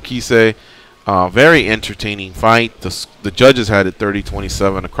Mark Diakise. Very entertaining fight. The judges had it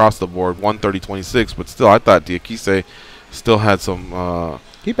 30-27 across the board, 130-26, but still, I thought Diakise still had some...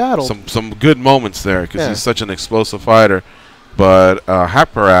 he battled some good moments there because he's such an explosive fighter. But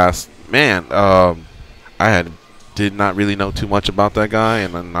Haparast, man, did not really know too much about that guy,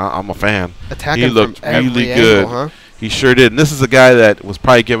 and I'm a fan. Attacking he looked from really every good. Angle, huh? He sure did. And this is a guy that was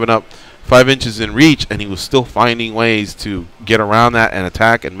probably giving up 5 inches in reach, and he was still finding ways to get around that and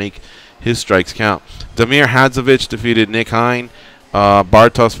attack and make his strikes count. Damir Hadzovic defeated Nick Hine.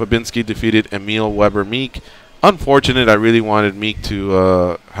 Bartosz Fabinski defeated Emil Weber-Meek. Unfortunate. I really wanted Meek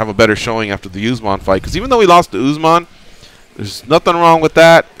to have a better showing after the Usman fight, because even though he lost to Usman, there's nothing wrong with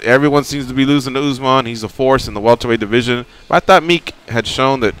that. Everyone seems to be losing to Usman. He's a force in the welterweight division. But I thought Meek had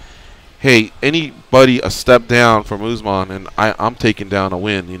shown that, hey, anybody a step down from Usman, and I'm taking down a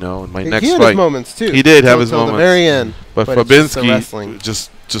win, you know, in my next fight. He had his moments, too. He did have his moments. Until the very end. But Fabinski,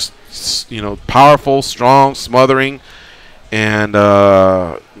 just you know, powerful, strong, smothering, and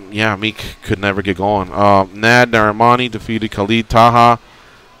yeah, Meek could never get going. Nad Narimani defeated Khalid Taha.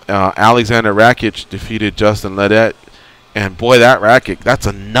 Alexander Rakic defeated Justin Ledet. And boy, that Rakic, that's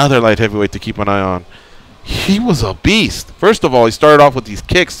another light heavyweight to keep an eye on. He was a beast. First of all, he started off with these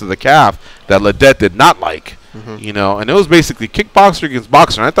kicks to the calf that Ledet did not like. You know, and it was basically kickboxer against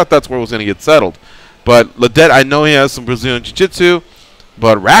boxer. And I thought that's where it was going to get settled. But Ledet, I know he has some Brazilian jiu-jitsu,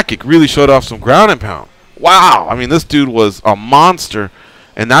 but Rakic really showed off some ground and pound. Wow. I mean, this dude was a monster.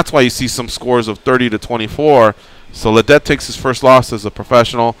 And that's why you see some scores of 30-24. So Ledet takes his first loss as a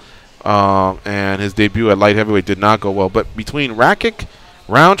professional, and his debut at light heavyweight did not go well. But between Rakic,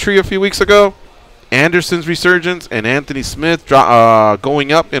 Roundtree a few weeks ago, Anderson's resurgence, and Anthony Smith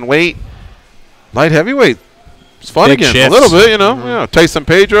going up in weight, light heavyweight, it's fun Big again. shifts. A little bit, you know. Yeah, Tyson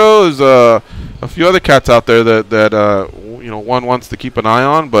Pedro is a few other cats out there that you know, one wants to keep an eye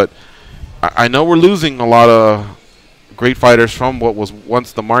on. But I know we're losing a lot of great fighters from what was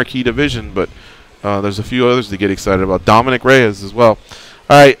once the marquee division, but there's a few others to get excited about. Dominic Reyes as well.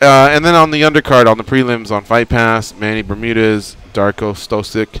 All right, and then on the undercard, on the prelims on Fight Pass, Manny Bermudez, Darko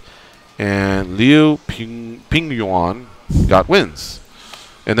Stosic, and Liu Pingyuan got wins.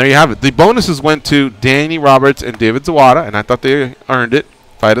 And there you have it. The bonuses went to Danny Roberts and David Zawada, and I thought they earned it.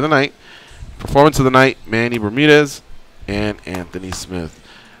 Fight of the night. Performance of the night, Manny Bermudez and Anthony Smith.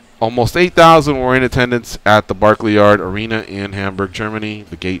 Almost 8,000 were in attendance at the Barclay Yard Arena in Hamburg, Germany.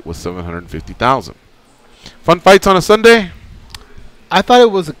 The gate was 750,000. Fun fights on a Sunday? I thought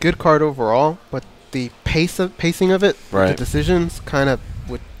it was a good card overall, but the pacing of it, the decisions kind of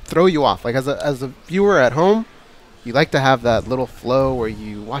would throw you off. Like as a viewer at home, you like to have that little flow where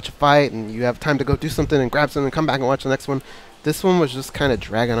you watch a fight and you have time to go do something and grab something and come back and watch the next one. This one was just kind of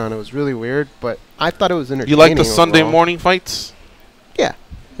dragging on. It was really weird, but I thought it was entertaining. You like the Sunday morning fights? Yeah.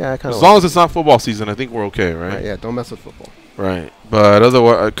 Yeah, I kind of as long as it's not football season, I think we're okay, right? Yeah, don't mess with football. Right. But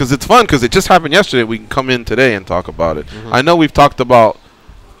otherwise, because it's fun, because it just happened yesterday, we can come in today and talk about it. I know we've talked about,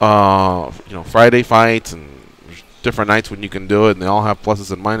 Friday fights and different nights when you can do it, and they all have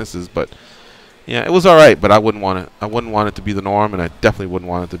pluses and minuses, but yeah, it was all right, but I wouldn't want it to be the norm, and I definitely wouldn't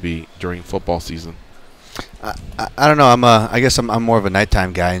want it to be during football season. I don't know. I guess I'm more of a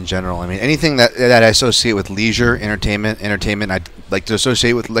nighttime guy in general. I mean, anything that I associate with leisure, entertainment, I'd like to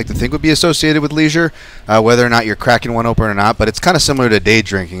think would be associated with leisure, whether or not you're cracking one open or not. But it's kind of similar to day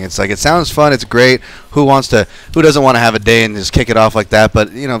drinking. It's like it sounds fun, it's great. Who doesn't want to have a day and just kick it off like that?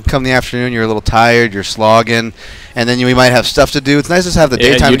 But come the afternoon, you're a little tired, you're slogging, and then we might have stuff to do. It's nice to have the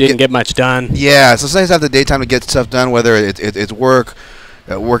daytime. You didn't get much done. Yeah, so it's nice to have the daytime to get stuff done, whether it's work.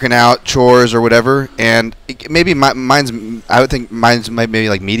 Working out, chores, or whatever, and I would think mine's maybe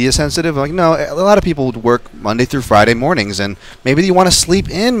like media sensitive. Like, no, a lot of people would work Monday through Friday mornings, and maybe you want to sleep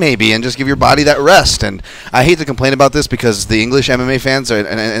in, and just give your body that rest. And I hate to complain about this because the English MMA fans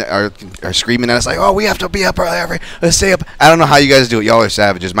are screaming at us like, "Oh, we have to be up early, let's stay up." I don't know how you guys do it. Y'all are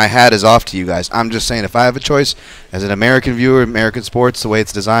savages. My hat is off to you guys. I'm just saying, if I have a choice as an American viewer, American sports, the way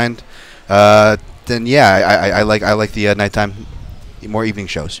it's designed, then yeah, I like the nighttime. More evening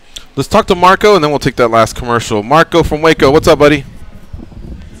shows. Let's talk to Marco, and then we'll take that last commercial. Marco from Waco. What's up, buddy?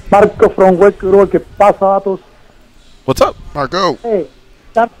 Marco from Waco. ¿Qué pasa, vatos? What's up? Marco. Hey,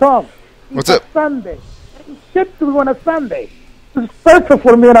 that's Tom. What's up? Sunday. Shit to do on a Sunday. It's perfect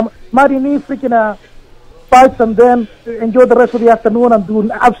for me, and I'm matinee freaking fights and then enjoy the rest of the afternoon and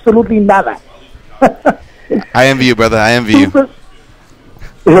do absolutely nada. I envy you, brother. I envy you.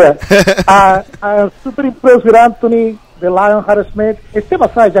 Yeah. I'm super impressed with Anthony, the Lionheart Smith. Step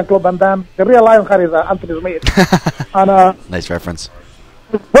aside Jean-Claude Van Damme. The real Lionheart is Anthony Smith. And, nice reference.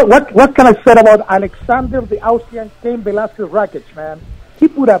 What can I say about Alexander the Austrian Cain Velasquez Rakic, man? He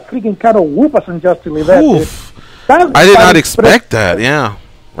put a freaking kind of whoop us in just to leave that. I did not expect that, yeah.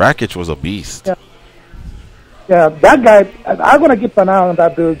 Rakic was a beast. Yeah, that guy, I'm going to keep an eye on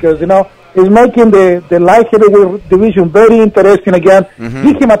that dude because, he's making the light heavyweight division very interesting again.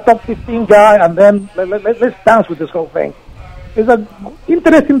 Give him a top 15 guy, and then let's dance with this whole thing. It's an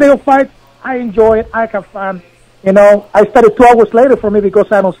interesting day of fight. I enjoy it. I have fun. I started 2 hours later for me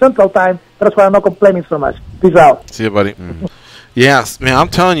because I'm on Central Time. That's why I'm not complaining so much. Peace out. See you, buddy. Yes, man, I'm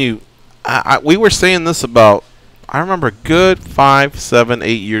telling you, we were saying this about, I remember a good 5, 7,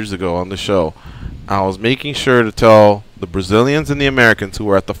 8 years ago on the show. I was making sure to tell the Brazilians and the Americans who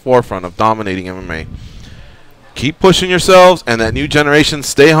are at the forefront of dominating MMA, keep pushing yourselves, and that new generation,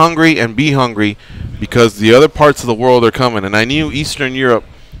 stay hungry and be hungry, because the other parts of the world are coming. And I knew Eastern Europe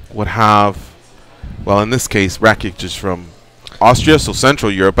would have, well, in this case, Rakic is from Austria, so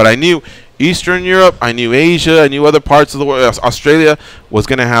Central Europe, but I knew Eastern Europe, I knew Asia, I knew other parts of the world. Australia was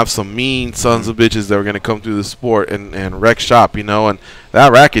going to have some mean sons of bitches that were going to come through the sport and wreck shop, and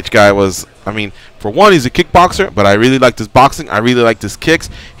that Rakic guy was, for one, he's a kickboxer, but I really liked his boxing. I really liked his kicks.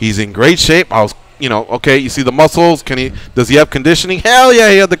 He's in great shape. I was, okay, you see the muscles. Does he have conditioning? Hell yeah,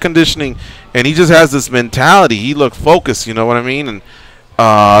 he had the conditioning. And he just has this mentality. He looked focused, you know what I mean? And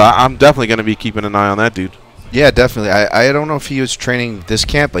I'm definitely going to be keeping an eye on that dude. Yeah, definitely. I don't know if he was training this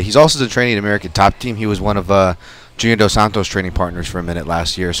camp, but he's also training the American Top Team. He was one of Junior Dos Santos' training partners for a minute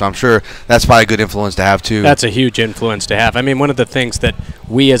last year, so I'm sure that's probably a good influence to have, too. That's a huge influence to have. One of the things that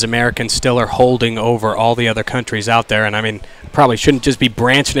we as Americans still are holding over all the other countries out there, and probably shouldn't just be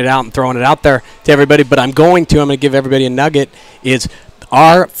branching it out and throwing it out there to everybody, but I'm going to give everybody a nugget, is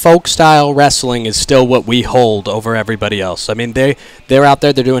our folk style wrestling is still what we hold over everybody else. They're out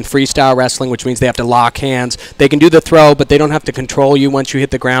there, they're doing freestyle wrestling, which means they have to lock hands. They can do the throw, but they don't have to control you once you hit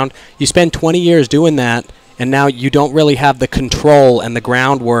the ground. You spend 20 years doing that, and now you don't really have the control and the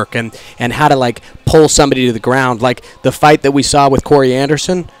groundwork and how to pull somebody to the ground. Like the fight that we saw with Corey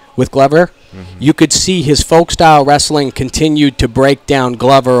Anderson with Glover, you could see his folk style wrestling continued to break down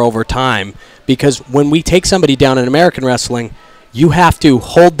Glover over time, because when we take somebody down in American wrestling, you have to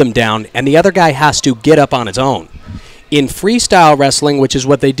hold them down, and the other guy has to get up on his own. In freestyle wrestling, which is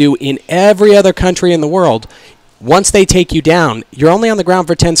what they do in every other country in the world, once they take you down, you're only on the ground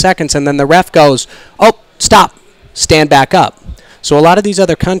for 10 seconds, and then the ref goes, oh, stop, stand back up. So a lot of these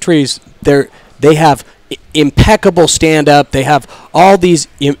other countries, they have impeccable stand-up. They have all these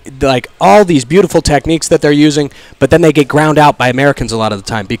beautiful techniques that they're using, but then they get ground out by Americans a lot of the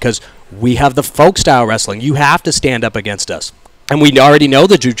time because we have the folk style wrestling. You have to stand up against us, and we already know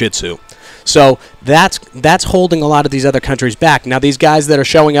the jiu-jitsu. So that's holding a lot of these other countries back. Now, these guys that are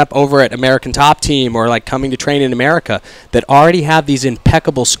showing up over at American Top Team or like coming to train in America that already have these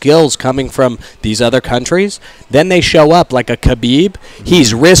impeccable skills coming from these other countries, then they show up like a Khabib.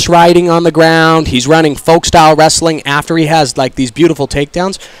 He's wrist riding on the ground. He's running folk style wrestling after he has like these beautiful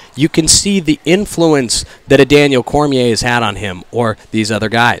takedowns. You can see the influence that a Daniel Cormier has had on him or these other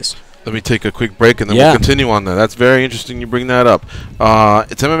guys. Let me take a quick break, and then we'll continue on that. That's very interesting you bring that up.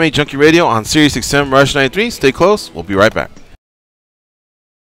 It's MMA Junkie Radio on Sirius XM Rush 93. Stay close. We'll be right back.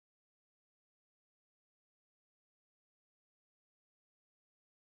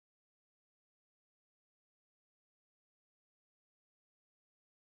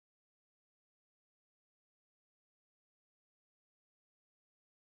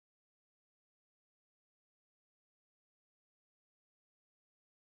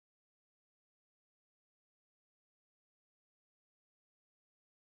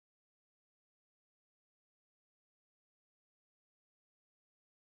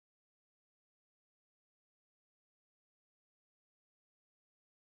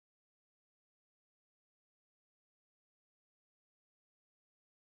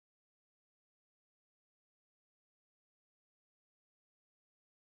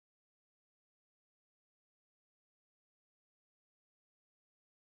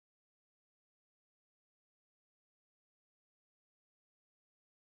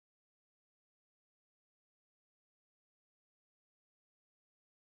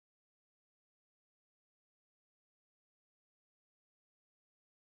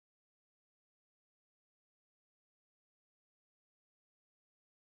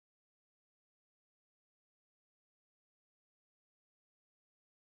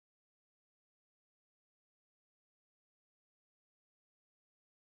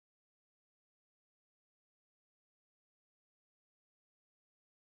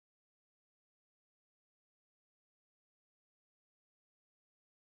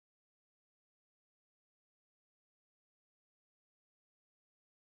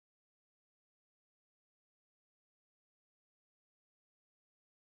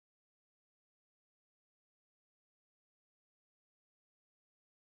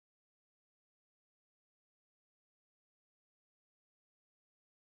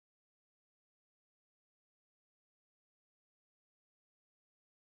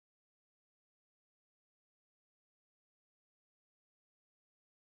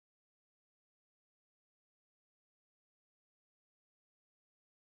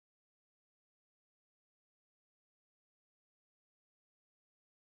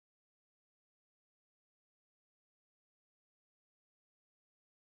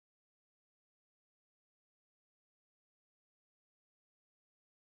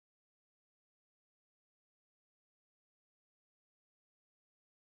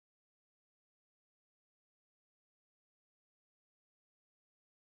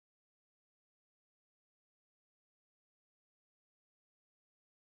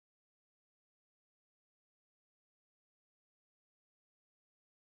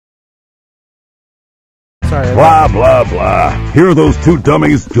 Sorry. Blah, blah, blah. Here are those two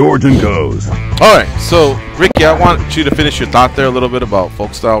dummies, George and Goes. All right, so, Ricky, I want you to finish your thought there a little bit about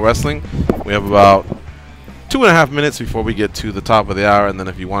folk style wrestling. We have about 2.5 minutes before we get to the top of the hour, and then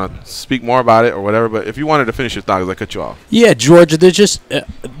if you want to speak more about it or whatever, but if you wanted to finish your thought, because I cut you off. Yeah, George,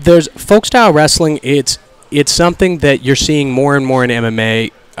 there's folk style wrestling. It's something that you're seeing more and more in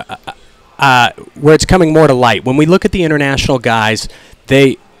MMA, where it's coming more to light. When we look at the international guys,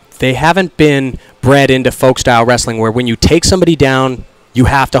 they haven't been bred into folk style wrestling, where when you take somebody down, you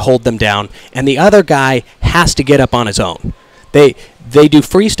have to hold them down, and the other guy has to get up on his own. They do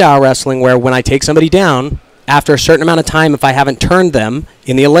freestyle wrestling, where when I take somebody down, after a certain amount of time, if I haven't turned them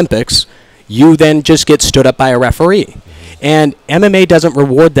in the Olympics, you then just get stood up by a referee. And MMA doesn't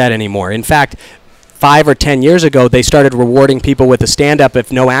reward that anymore. In fact, 5 or 10 years ago, they started rewarding people with a stand-up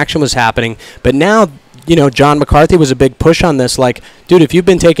if no action was happening. But now, you know, John McCarthy was a big push on this. Like, dude, if you've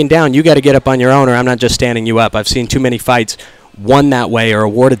been taken down, you got to get up on your own, or I'm not just standing you up. I've seen too many fights won that way or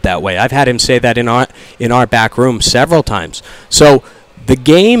awarded that way. I've had him say that in our back room several times. So the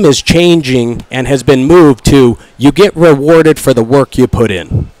game is changing and has been moved to you get rewarded for the work you put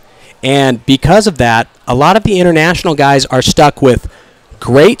in. And because of that, a lot of the international guys are stuck with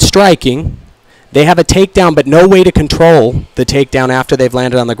great striking. They have a takedown, but no way to control the takedown after they've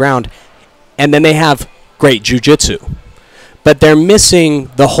landed on the ground. And then they have great jiu-jitsu. But they're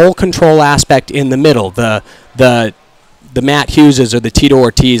missing the whole control aspect in the middle, the Matt Hugheses or the Tito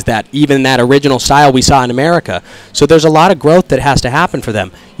Ortiz, that even that original style we saw in America. So there's a lot of growth that has to happen for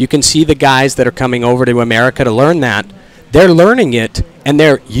them. You can see the guys that are coming over to America to learn that. They're learning it, and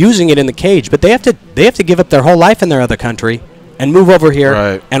they're using it in the cage, but they have to give up their whole life in their other country and move over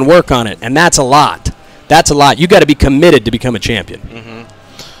here and work on it, and that's a lot. That's a lot. You got to be committed to become a champion.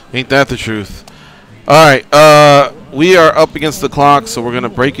 Mm-hmm. Ain't that the truth? All right, we are up against the clock, so we're going to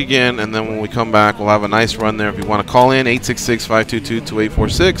break again, and then when we come back, we'll have a nice run there. If you want to call in,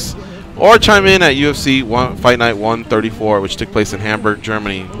 866-522-2846, or chime in at UFC Fight Night 134, which took place in Hamburg,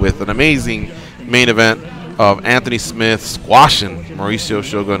 Germany, with an amazing main event of Anthony Smith squashing Mauricio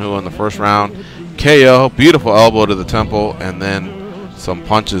Shogun in the first round. KO, beautiful elbow to the temple, and then some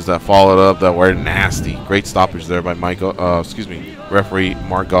punches that followed up that were nasty. Great stoppage there by referee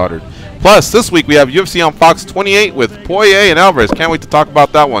Mark Goddard. Plus, this week we have UFC on Fox 28 with Poirier and Alvarez. Can't wait to talk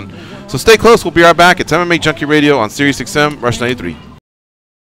about that one. So stay close. We'll be right back. It's MMA Junkie Radio on Sirius XM, Rush 93.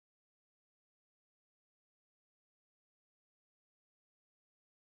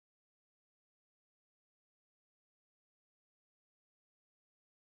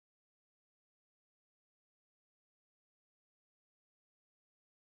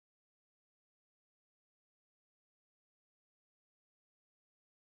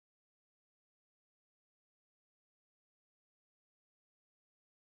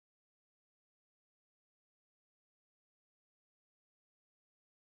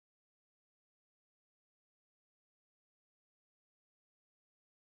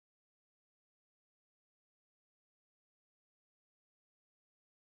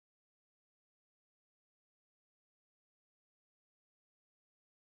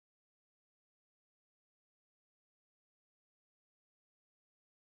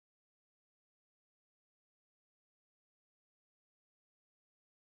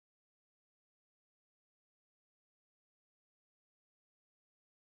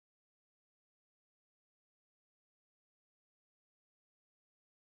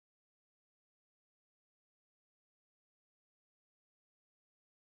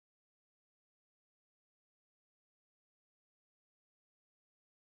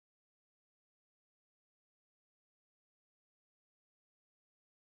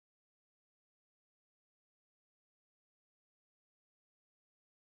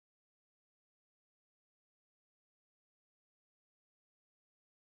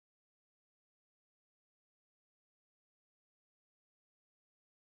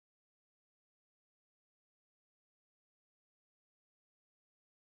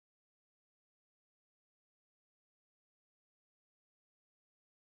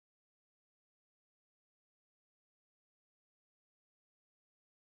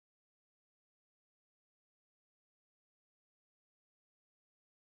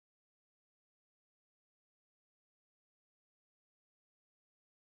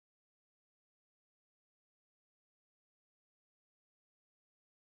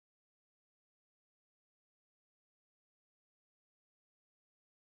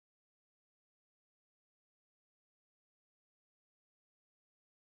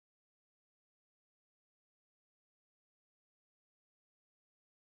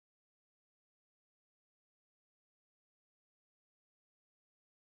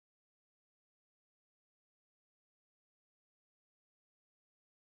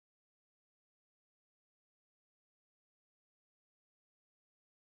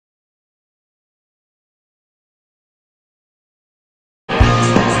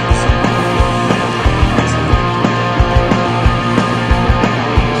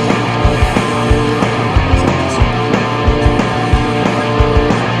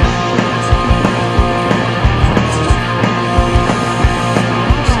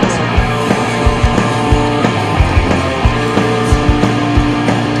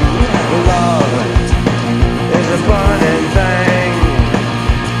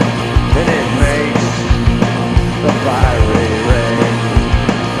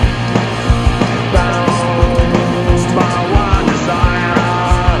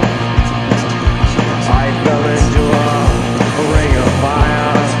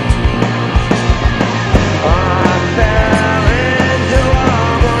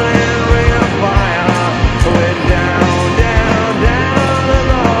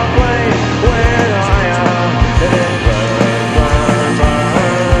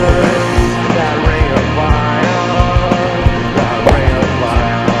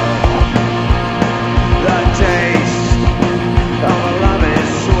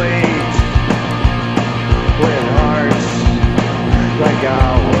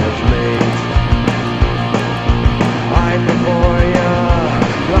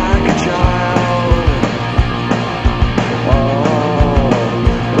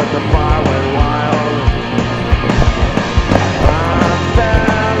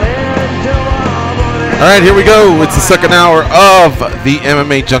 All right, here we go. It's the second hour of the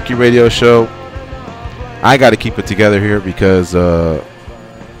MMA Junkie Radio Show. I got to keep it together here because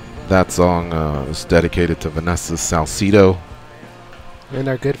that song is dedicated to Vanessa Salcido. And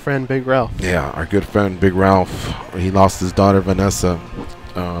our good friend Big Ralph. Yeah, our good friend Big Ralph. He lost his daughter Vanessa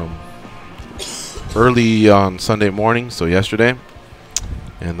early on Sunday morning, so yesterday.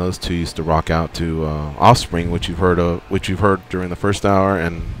 And those two used to rock out to Offspring, which you've heard during the first hour,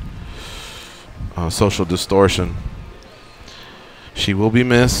 and Social Distortion. She will be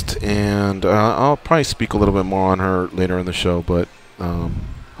missed, and I'll probably speak a little bit more on her later in the show. But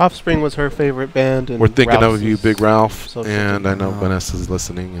Offspring was her favorite band, and we're thinking Ralph's of you, Big Ralph, and I know Oh. Vanessa's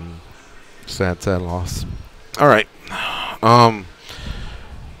listening, and sad loss. All right,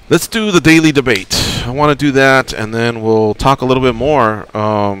 let's do the daily debate. I want to do that, and then we'll talk a little bit more.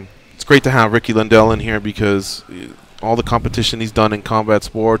 It's great to have Ricky Lundell in here because all the competition he's done in combat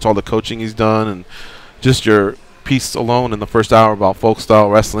sports, all the coaching he's done, and just your piece alone in the first hour about folk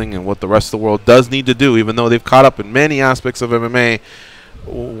style wrestling and what the rest of the world does need to do, even though they've caught up in many aspects of MMA.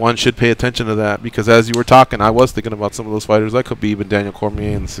 One should pay attention to that because as you were talking, I was thinking about some of those fighters like Khabib and Daniel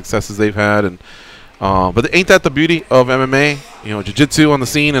Cormier and the successes they've had. And but ain't that the beauty of MMA? You know, jiu-jitsu on the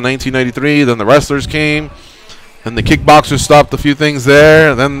scene in 1993, then the wrestlers came, and the kickboxers stopped a few things there,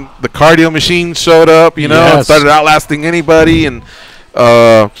 and then the cardio machine showed up, you know, and started outlasting anybody. And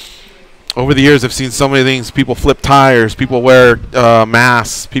over the years, I've seen so many things. People flip tires, people wear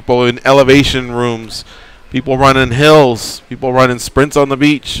masks, people in elevation rooms, people running hills, people running sprints on the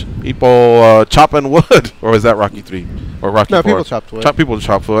beach, people chopping wood. Or was that Rocky 3 or Rocky 4? No, people chopped wood. People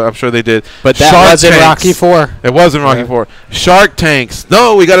chopped wood. I'm sure they did. But that wasn't Rocky 4. It wasn't Rocky 4. Shark tanks.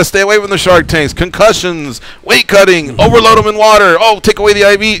 No, we got to stay away from the shark tanks. Concussions, weight cutting, overload them in water. Oh, take away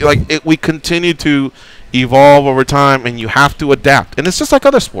the IV. Like we continue to evolve over time, and you have to adapt. And it's just like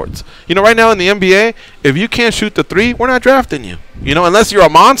other sports. You know, right now in the NBA, if you can't shoot the three, we're not drafting you. You know, unless you're a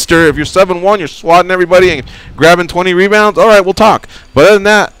monster. If you're 7-1, you're swatting everybody and grabbing 20 rebounds, all right, we'll talk. But other than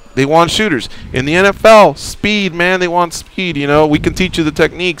that, they want shooters. In the NFL, speed, man, they want speed. You know, we can teach you the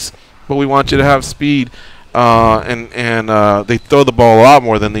techniques, but we want you to have speed. And they throw the ball a lot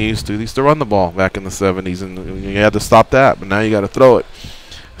more than they used to. They used to run the ball back in the 70s, and you had to stop that, but now you got to throw it.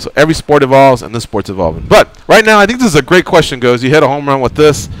 So every sport evolves, and this sport's evolving. But right now, I think this is a great question, Goes. You hit a home run with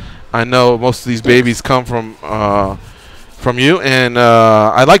this. I know most of these babies come from you, and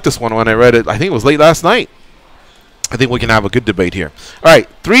I like this one when I read it. I think it was late last night. I think we can have a good debate here. All right,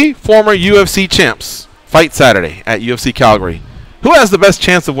 3 former UFC champs fight Saturday at UFC Calgary. Who has the best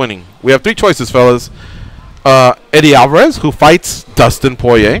chance of winning? We have 3 choices, fellas. Eddie Alvarez, who fights Dustin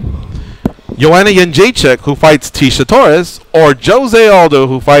Poirier. Joanna Jędrzejczyk, who fights Tisha Torres, or Jose Aldo,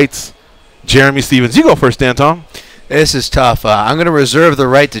 who fights Jeremy Stevens. You go first, Anton. This is tough. I'm going to reserve the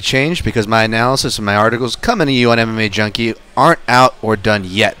right to change because my analysis and my articles coming to you on MMA Junkie aren't out or done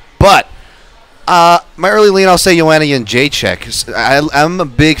yet. But my early lean, I'll say Joanna Jędrzejczyk. I'm a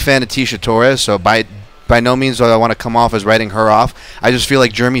big fan of Tisha Torres, so by no means do I want to come off as writing her off. I just feel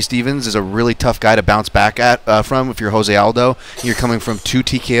like Jeremy Stevens is a really tough guy to bounce back from if you're Jose Aldo. You're coming from 2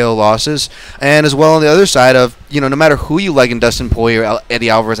 TKO losses. And as well on the other side of, you know, no matter who you like in Dustin Poirier or Eddie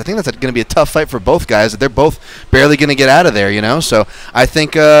Alvarez, I think that's going to be a tough fight for both guys. They're both barely going to get out of there, you know. So I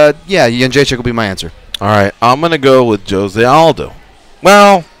think, Jędrzejczyk will be my answer. All right, I'm going to go with Jose Aldo.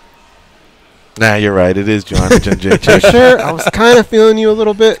 Well, nah, you're right. It is Joanna Jędrzejczyk. Sure, I was kind of feeling you a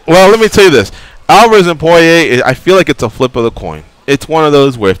little bit. Well, let me tell you this. Alvarez and Poirier, I feel like it's a flip of the coin. It's one of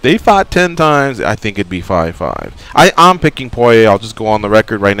those where if they fought 10 times, I think it'd be 5-5. I'm picking Poirier. I'll just go on the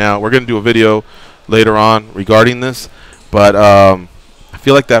record right now. We're going to do a video later on regarding this. But I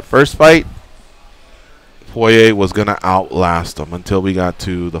feel like that first fight, Poirier was going to outlast him until we got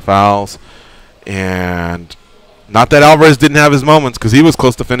to the fouls. And not that Alvarez didn't have his moments because he was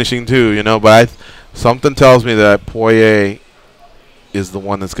close to finishing too, you know. But something tells me that Poirier is the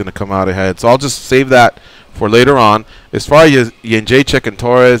one that's going to come out ahead. So I'll just save that for later on. As far as Jędrzejczyk and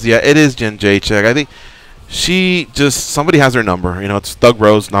Torres, yeah, it is Jędrzejczyk. I think somebody has her number. You know, it's Doug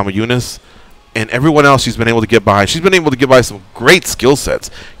Rose, Namajunas, and everyone else she's been able to get by. She's been able to get by some great skill sets.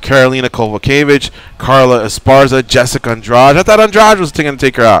 Karolina Kowalkiewicz, Carla Esparza, Jessica Andrade. I thought Andrade was going to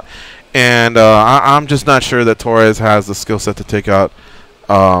take her out. And I'm just not sure that Torres has the skill set to take out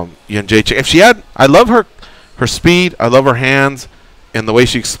Jędrzejczyk. If she had, I love her speed. I love her hands and the way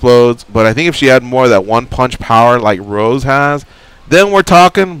she explodes. But I think if she had more of that one-punch power like Rose has, then we're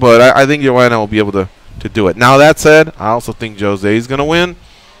talking. But I think Joanna will be able to do it. Now, that said, I also think Jose is going to win.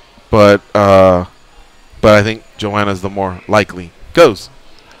 But I think Joanna's the more likely. Goes.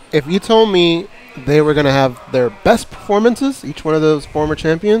 If you told me they were going to have their best performances, each one of those former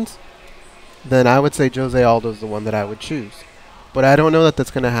champions, then I would say Jose Aldo's the one that I would choose. But I don't know that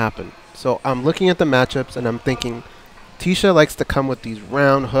that's going to happen. So I'm looking at the matchups, and I'm thinking Tisha likes to come with these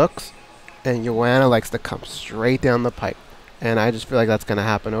round hooks, and Joanna likes to come straight down the pipe. And I just feel like that's going to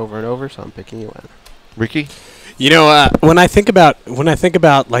happen over and over, so I'm picking Joanna. Ricky? You know, when I think about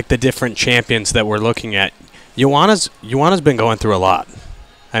like the different champions that we're looking at, Joanna's been going through a lot.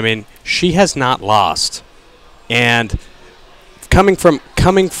 I mean, she has not lost, and coming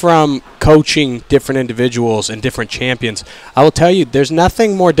from coaching different individuals and different champions, I will tell you, there's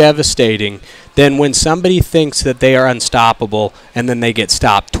nothing more devastating than when somebody thinks that they are unstoppable and then they get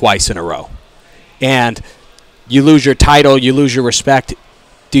stopped twice in a row, and you lose your title, you lose your respect.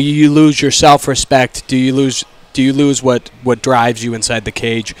 Do you lose your self-respect? Do you lose what drives you inside the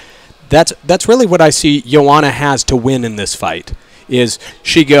cage? That's really what I see Joanna has to win in this fight. Is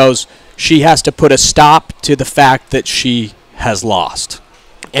she has to put a stop to the fact that she has lost.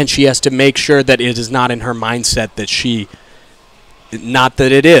 And she has to make sure that it is not in her mindset that not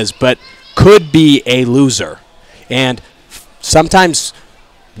that it is, but could be a loser. And sometimes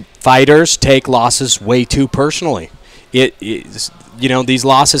fighters take losses way too personally. These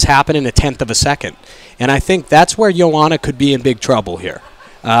losses happen in a tenth of a second. And I think that's where Joanna could be in big trouble here.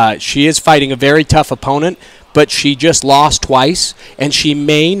 She is fighting a very tough opponent, but she just lost twice, and she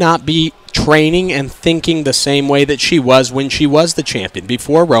may not be training and thinking the same way that she was when she was the champion,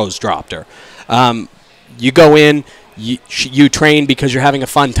 before Rose dropped her. You go in, you train because you're having a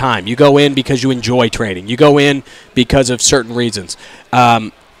fun time. You go in because you enjoy training. You go in because of certain reasons.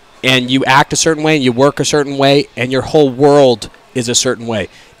 And you act a certain way, and you work a certain way, and your whole world is a certain way.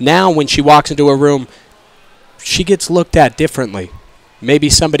 Now, when she walks into a room, she gets looked at differently.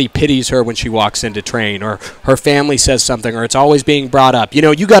 Maybe somebody pities her when she walks in to train, or her family says something, or it's always being brought up.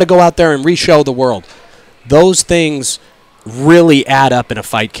 You got to go out there and re-show the world. Those things really add up in a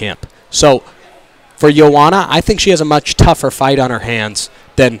fight camp. So for Joanna, I think she has a much tougher fight on her hands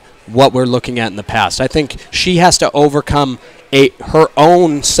than what we're looking at in the past. I think she has to overcome her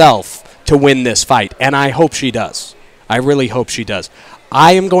own self to win this fight, and I hope she does. I really hope she does.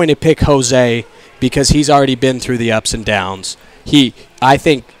 I am going to pick Jose because he's already been through the ups and downs. I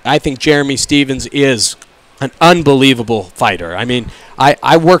think Jeremy Stevens is an unbelievable fighter. I mean,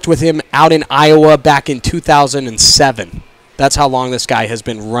 I worked with him out in Iowa back in 2007. That's how long this guy has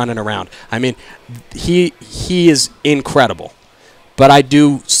been running around. I mean, he is incredible. But I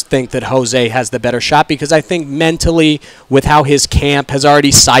do think that Jose has the better shot because I think mentally, with how his camp has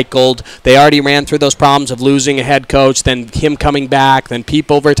already cycled, they already ran through those problems of losing a head coach, then him coming back, then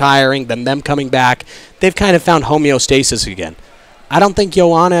people retiring, then them coming back. They've kind of found homeostasis again. I don't think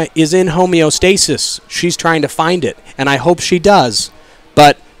Joanna is in homeostasis. She's trying to find it, and I hope she does.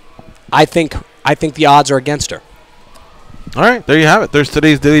 But I think the odds are against her. All right, there you have it. There's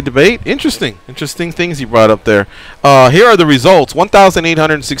today's daily debate. Interesting things you brought up there. Here are the results.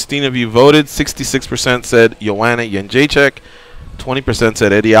 1,816 of you voted. 66% said Joanna Jędrzejczyk. 20%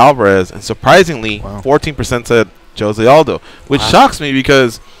 said Eddie Alvarez. And surprisingly, 14% said Jose Aldo, which shocks me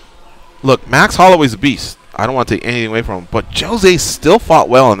because, look, Max Holloway's a beast. I don't want to take anything away from him. But Jose still fought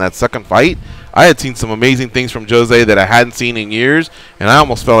well in that second fight. I had seen some amazing things from Jose that I hadn't seen in years, and I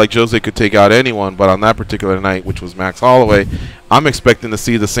almost felt like Jose could take out anyone. But on that particular night, which was Max Holloway, I'm expecting to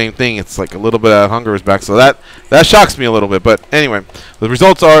see the same thing. It's like a little bit of hunger is back, so that shocks me a little bit. But anyway, the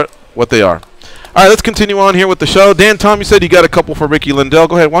results are what they are. All right, let's continue on here with the show. Dan, Tom, you said you got a couple for Ricky Lundell.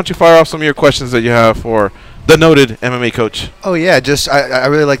 Go ahead. Why don't you fire off some of your questions that you have for the noted MMA coach? Oh, yeah, just I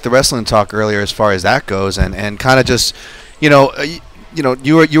really liked the wrestling talk earlier as far as that goes, and kind of just, you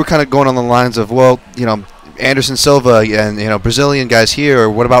were kind of going on the lines of, well, Anderson Silva and Brazilian guys here, or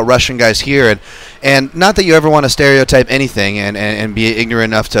what about Russian guys here, and not that you ever want to stereotype anything and be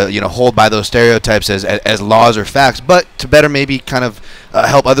ignorant enough to hold by those stereotypes as laws or facts, but to better maybe kind of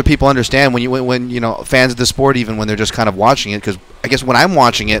help other people understand when fans of the sport, even when they're just kind of watching it, because I guess when I'm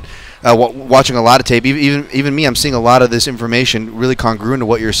watching it, watching a lot of tape, even me, I'm seeing a lot of this information really congruent to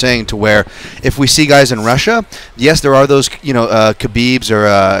what you're saying, to where if we see guys in Russia, yes, there are those, Khabibs, or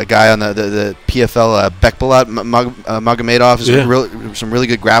a guy on the PFL, Bekbalat Magomedov, is some really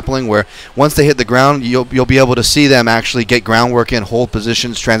good grappling, where once they hit the ground, you'll be able to see them actually get groundwork in, hold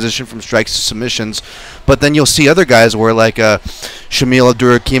positions, transition from strikes to submissions. But then you'll see other guys where, like Shamil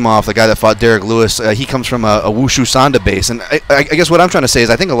Abdurakhimov, the guy that fought Derek Lewis, he comes from a Wushu Sanda base. And I guess what I'm trying to say is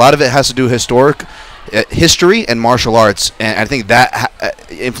I think a lot of it has to do history and martial arts, and I think that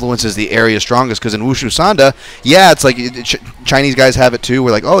influences the area strongest. Because in Wushu Sanda, yeah, it's like Chinese guys have it too.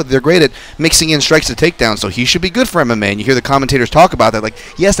 We're like, oh, they're great at mixing in strikes to takedowns, so he should be good for MMA. And you hear the commentators talk about that, like,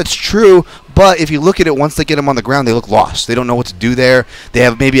 yes, that's true. But if you look at it, once they get them on the ground, they look lost. They don't know what to do there. They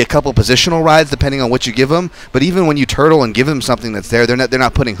have maybe a couple positional rides depending on what you give them. But even when you turtle and give them something that's there, they're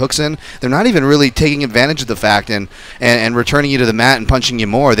not putting hooks in. They're not even really taking advantage of the fact and returning you to the mat and punching you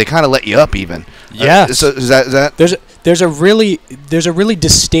more. They kind of let you up even. Yeah. So is that there's a really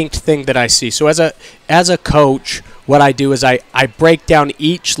distinct thing that I see. So as a coach, what I do is I break down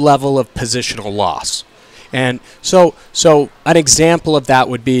each level of positional loss. And so an example of that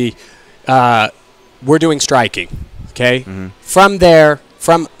would be we're doing striking, okay? Mm-hmm. From there,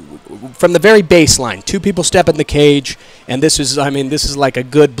 from the very baseline, two people step in the cage, and this is like a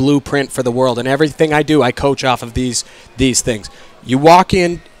good blueprint for the world. And everything I do, I coach off of these things. You walk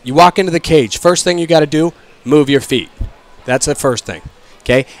into the cage. First thing you got to do, move your feet. That's the first thing.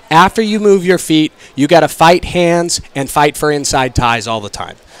 Okay? After you move your feet, you got to fight hands and fight for inside ties all the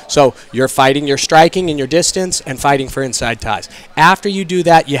time. So you're fighting your striking in your distance and fighting for inside ties. After you do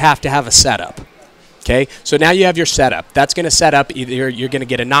that, you have to have a setup. Okay? So now you have your setup. That's going to set up either you're going to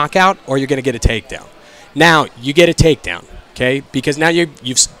get a knockout or you're going to get a takedown. Now you get a takedown. Okay? Because now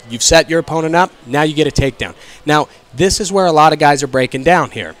you've set your opponent up. Now you get a takedown. Now this is where a lot of guys are breaking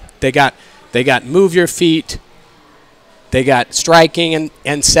down here. They got move your feet. They got striking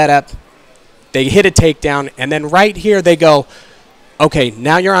and setup. They hit a takedown, and then right here they go, okay,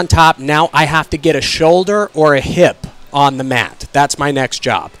 now you're on top. Now I have to get a shoulder or a hip on the mat. That's my next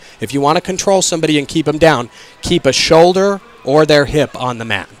job. If you want to control somebody and keep them down, keep a shoulder or their hip on the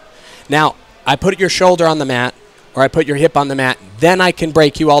mat. Now, I put your shoulder on the mat or I put your hip on the mat, then I can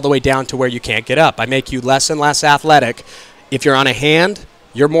break you all the way down to where you can't get up. I make you less and less athletic. If you're on a hand,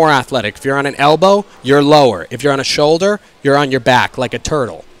 you're more athletic. If you're on an elbow, you're lower. If you're on a shoulder, you're on your back like a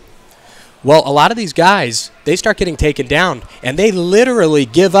turtle. Well, a lot of these guys, they start getting taken down, and they literally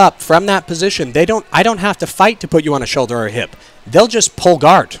give up from that position. I don't have to fight to put you on a shoulder or a hip. They'll just pull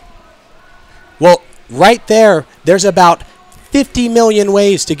guard. Well, right there, there's about 50 million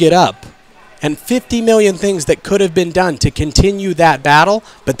ways to get up and 50 million things that could have been done to continue that battle,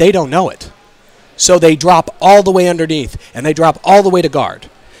 but they don't know it. So they drop all the way underneath, and they drop all the way to guard.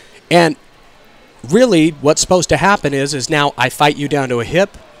 And really, what's supposed to happen is now I fight you down to a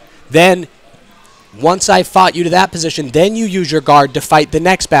hip. Then, once I fought you to that position, then you use your guard to fight the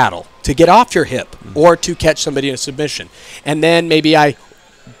next battle, to get off your hip or to catch somebody in a submission. And then maybe I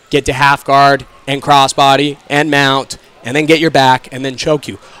get to half guard and crossbody and mount and then get your back and then choke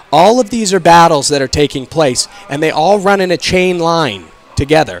you. All of these are battles that are taking place, and they all run in a chain line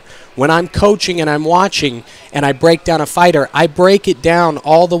together. When I'm coaching and I'm watching and I break down a fighter, I break it down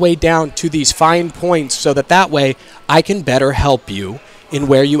all the way down to these fine points so that way I can better help you in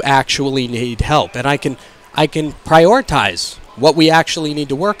where you actually need help. And I can prioritize what we actually need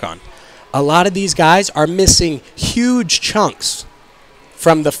to work on. A lot of these guys are missing huge chunks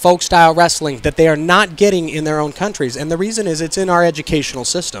from the folk style wrestling that they are not getting in their own countries. And the reason is it's in our educational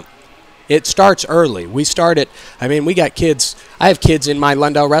system. It starts early. We got kids. I have kids in my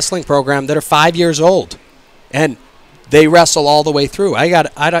Lundell wrestling program that are 5 years old, and they wrestle all the way through. I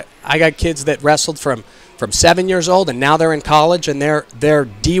got kids that wrestled from 7 years old, and now they're in college, and they're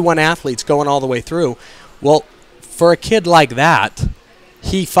D1 athletes going all the way through. Well, for a kid like that,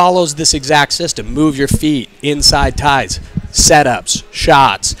 he follows this exact system. Move your feet, inside ties, setups,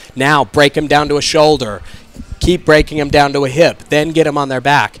 shots. Now break them down to a shoulder. Keep breaking them down to a hip. Then get them on their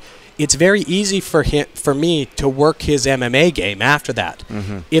back. It's very easy for me to work his MMA game after that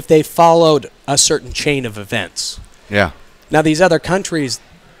if they followed a certain chain of events. Yeah. Now, these other countries,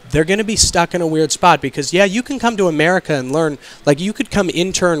 they're going to be stuck in a weird spot because, yeah, you can come to America and learn. Like, you could come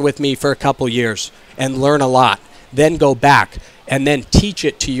intern with me for a couple years and learn a lot, then go back and then teach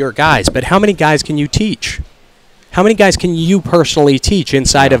it to your guys. But how many guys can you teach? How many guys can you personally teach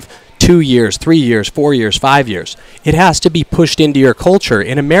inside of 2 years, 3 years, 4 years, 5 years? It has to be pushed into your culture.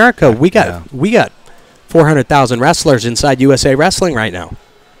 In America, we got 400,000 wrestlers inside USA Wrestling right now,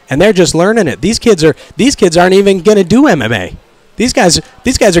 and they're just learning it. These kids aren't even going to do MMA. These guys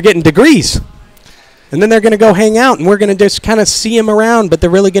are getting degrees, and then they're going to go hang out, and we're going to just kind of see them around, but they're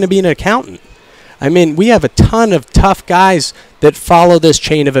really going to be an accountant. I mean, we have a ton of tough guys that follow this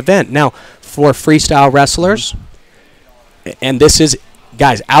chain of event. Now, for freestyle wrestlers, and this is,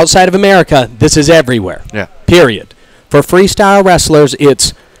 guys, outside of America, this is everywhere. Yeah. Period. For freestyle wrestlers,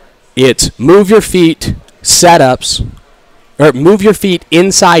 it's move your feet, setups, or move your feet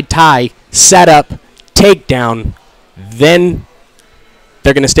inside tie, setup, takedown, then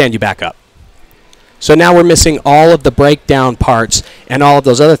they're going to stand you back up. So now we're missing all of the breakdown parts and all of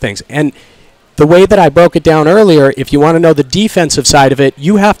those other things. And the way that I broke it down earlier, if you want to know the defensive side of it,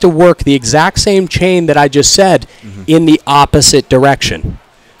 you have to work the exact same chain that I just said in the opposite direction.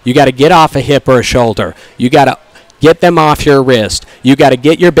 You got to get off a hip or a shoulder. You got to get them off your wrist. You got to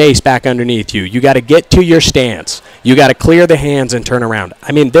get your base back underneath you. You got to get to your stance. You got to clear the hands and turn around.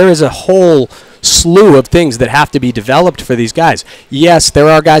 I mean, there is a whole slew of things that have to be developed for these guys. Yes, there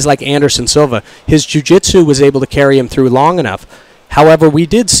are guys like Anderson Silva. His jiu-jitsu was able to carry him through long enough. However, we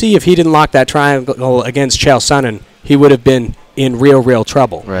did see if he didn't lock that triangle against Chael Sonnen, he would have been in real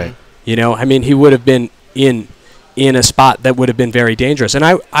trouble. Right. You know, I mean, he would have been in a spot that would have been very dangerous.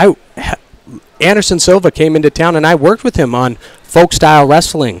 And Anderson Silva came into town, and I worked with him on folk-style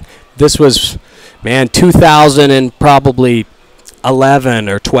wrestling. This was, 2000 and probably 11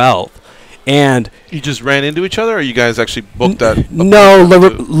 or 12. And you just ran into each other, or you guys actually booked that? No,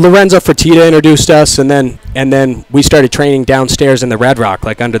 Lorenzo Fertitta introduced us, and then we started training downstairs in the Red Rock,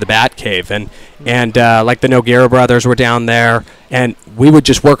 like under the Bat Cave, and like the Nogueira brothers were down there, and we would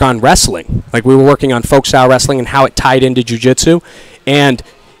just work on wrestling. Like we were working on folk style wrestling and how it tied into jiu-jitsu, and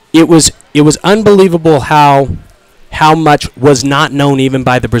it was unbelievable how much was not known even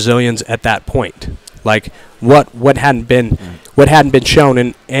by the Brazilians at that point. Like what hadn't been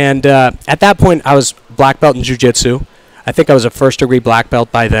shown, and at that point I was black belt in jiu-jitsu. I think I was a first degree black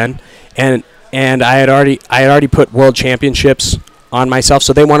belt by then, and I had already put world championships on myself,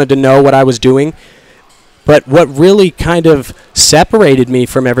 so they wanted to know what I was doing. But what really kind of separated me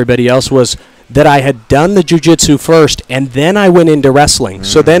from everybody else was that I had done the jiu-jitsu first, and then I went into wrestling.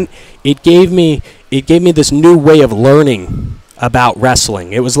 So then it gave me this new way of learning about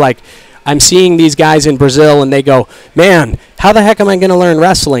wrestling. It was like I'm seeing these guys in Brazil, and they go, man, how the heck am I going to learn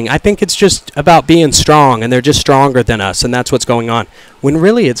wrestling? I think it's just about being strong, and they're just stronger than us, and that's what's going on. When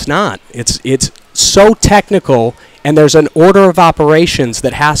really it's not. It's so technical, and there's an order of operations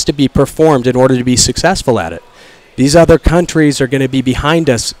that has to be performed in order to be successful at it. These other countries are going to be behind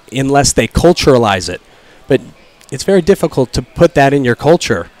us unless they culturalize it. But it's very difficult to put that in your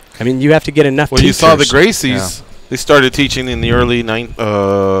culture. I mean, you have to get enough teachers. You saw the Gracies. Yeah. They started teaching in the early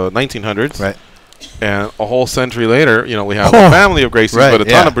 1900s. Right. And a whole century later, we have a family of Gracies, but a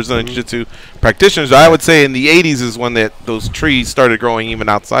ton of Brazilian Jiu-Jitsu practitioners. I would say in the 80s is when those trees started growing even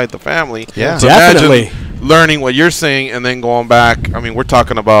outside the family. Yeah, so definitely. Imagine learning what you're saying and then going back. I mean, we're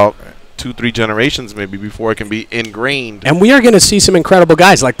talking about 2-3 generations maybe before it can be ingrained. And we are going to see some incredible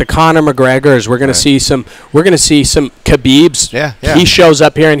guys like the Conor McGregors. We're going to see some. We're going to see some Khabibs. Yeah. He shows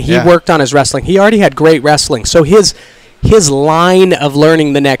up here and he worked on his wrestling. He already had great wrestling, so his line of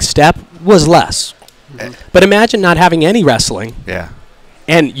learning the next step was less. But imagine not having any wrestling. Yeah.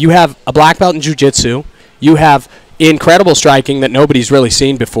 And you have a black belt in jiu-jitsu. You have incredible striking that nobody's really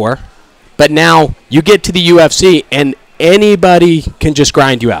seen before. But now you get to the UFC and anybody can just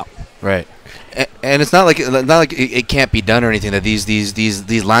grind you out. Right. And it's not like it can't be done or anything. That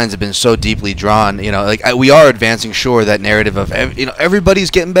these lines have been so deeply drawn. We are advancing. Sure, that narrative of everybody's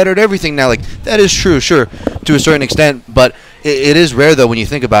getting better at everything now. Like that is true, sure, to a certain extent. But it is rare though when you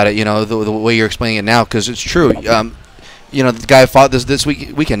think about it. The way you're explaining it now, because it's true. The guy fought this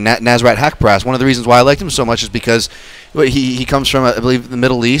weekend, Nasrat Hakparas. One of the reasons why I liked him so much is because he comes from, I believe, the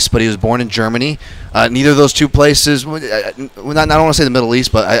Middle East, but he was born in Germany. Neither of those two places, I don't want to say the Middle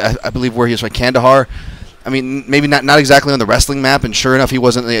East, but I believe where he was from, Kandahar. I mean, maybe not exactly on the wrestling map, and sure enough, he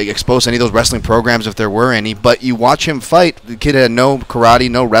wasn't exposed to any of those wrestling programs if there were any. But you watch him fight, the kid had no karate,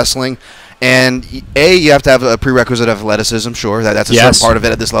 no wrestling. And you have to have a prerequisite of athleticism, sure. That's a certain part of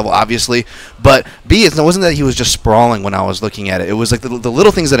it at this level, obviously. But B, it wasn't that he was just sprawling when I was looking at it. It was like the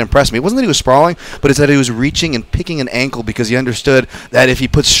little things that impressed me. It wasn't that he was sprawling, but it's that he was reaching and picking an ankle because he understood that if he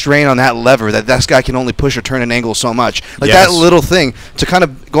puts strain on that lever, that this guy can only push or turn an angle so much. Like that little thing, to kind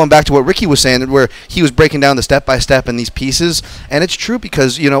of going back to what Ricky was saying, where he was breaking down the step-by-step in these pieces. And it's true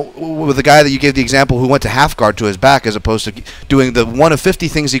because, with the guy that you gave the example who went to half guard to his back as opposed to doing the one of 50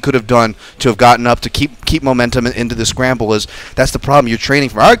 things he could have done to have gotten up to keep momentum into the scramble, that's the problem. You're training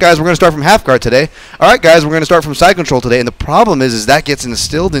from, all right, guys, we're going to start from half guard today. All right, guys, we're going to start from side control today. And the problem is that gets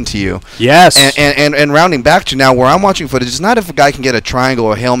instilled into you. Yes. And rounding back to now where I'm watching footage, it's not if a guy can get a triangle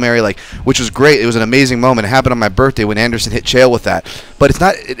or a Hail Mary, which was great. It was an amazing moment. It happened on my birthday when Anderson hit Chael with that. But it's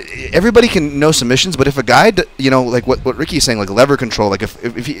not, everybody can know submissions, but if a guy, like what Ricky's saying, like lever control, like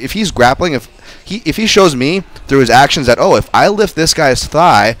if he's grappling, if he shows me through his actions that, if I lift this guy's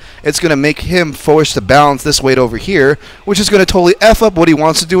thigh, it's going to make him forced to balance this weight over here, which is going to totally F up what he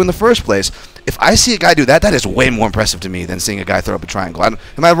wants to do in the first place. if I see a guy do that, that is way more impressive to me than seeing a guy throw up a triangle. Am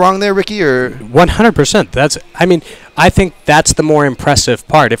I wrong there, Ricky? Or 100%. I think that's the more impressive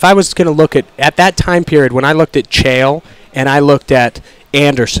part. If I was going to look at that time period when I looked at Chael and I looked at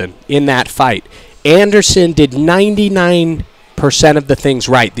Anderson in that fight, Anderson did 99% of the things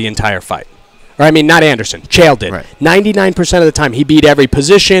right the entire fight. Or, not Anderson. Chael did. Right. 99% of the time. He beat every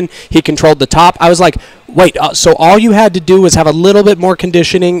position. He controlled the top. I was like, wait, so all you had to do was have a little bit more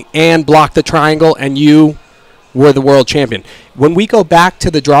conditioning and block the triangle, and you were the world champion. When we go back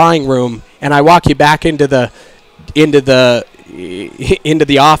to the drawing room and I walk you back into the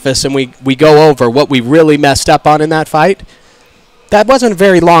office and we go over what we really messed up on in that fight, that wasn't a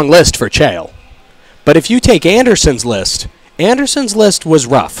very long list for Chael. But if you take Anderson's list was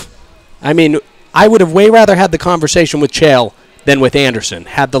rough. I would have way rather had the conversation with Chael than with Anderson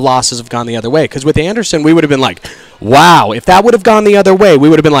had the losses have gone the other way. Because with Anderson, we would have been like, wow, if that would have gone the other way, we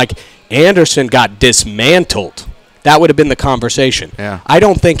would have been like, Anderson got dismantled. That would have been the conversation. Yeah. I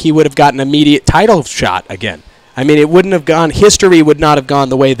don't think he would have gotten an immediate title shot again. It wouldn't have gone, history would not have gone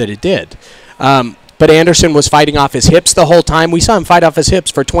the way that it did. But Anderson was fighting off his hips the whole time. We saw him fight off his hips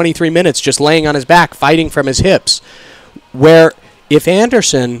for 23 minutes, just laying on his back, fighting from his hips. Where if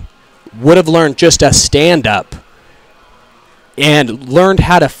Anderson would have learned just a stand-up and learned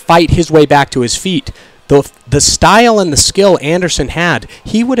how to fight his way back to his feet, the style and the skill Anderson had,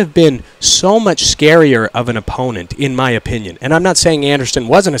 he would have been so much scarier of an opponent, in my opinion. And I'm not saying Anderson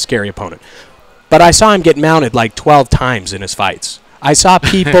wasn't a scary opponent, but I saw him get mounted like 12 times in his fights. I saw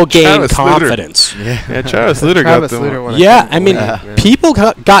people gain confidence. Yeah, Travis Lutter got them. Yeah, people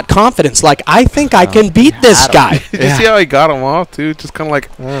got confidence. Like, I think I can beat this guy. Did you see how he got him off, too? Just kind of like,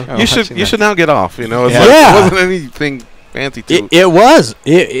 you should now get off. It wasn't anything fancy to it. It was.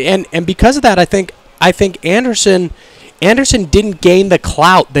 And because of that, I think Anderson didn't gain the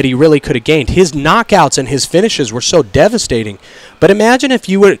clout that he really could have gained. His knockouts and his finishes were so devastating. But imagine if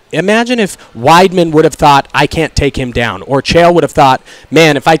Weidman would have thought, I can't take him down, or Chael would have thought,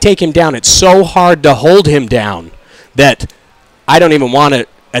 man, if I take him down, it's so hard to hold him down that I don't even want to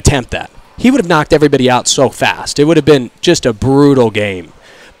attempt that. He would have knocked everybody out so fast. It would have been just a brutal game.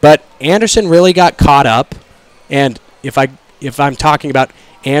 But Anderson really got caught up, and if I'm talking about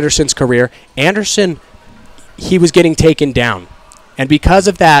Anderson's career, he was getting taken down. And because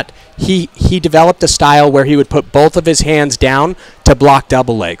of that, he developed a style where he would put both of his hands down to block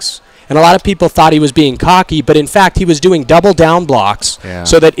double legs. And a lot of people thought he was being cocky, but in fact he was doing double down blocks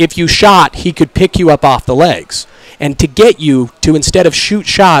so that if you shot, he could pick you up off the legs. And to get you to, instead of shoot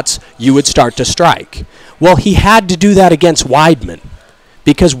shots, you would start to strike. Well, he had to do that against Weidman.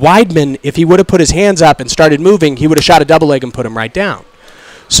 Because Weidman, if he would have put his hands up and started moving, he would have shot a double leg and put him right down.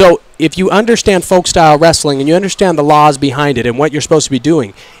 So if you understand folk-style wrestling and you understand the laws behind it and what you're supposed to be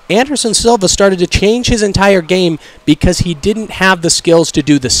doing, Anderson Silva started to change his entire game because he didn't have the skills to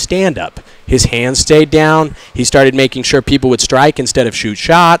do the stand-up. His hands stayed down. He started making sure people would strike instead of shoot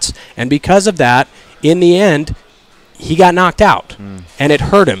shots. And because of that, in the end, he got knocked out. And it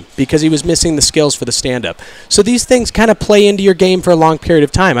hurt him because he was missing the skills for the stand-up. So these things kind of play into your game for a long period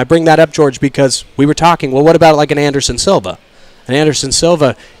of time. I bring that up, George, because we were talking, well, what about like an Anderson Silva? And Anderson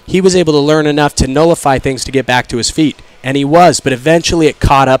Silva, he was able to learn enough to nullify things to get back to his feet. And he was, but eventually it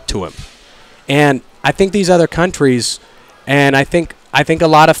caught up to him. And I think these other countries, and I think a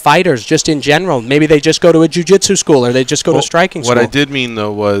lot of fighters just in general, maybe they just go to a jiu-jitsu school or they just go to a striking school. What I did mean,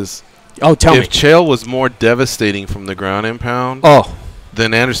 though, was if Chael was more devastating from the ground and pound,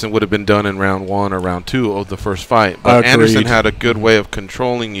 then Anderson would have been done in round 1 or round 2 of the first fight. But Anderson had a good way of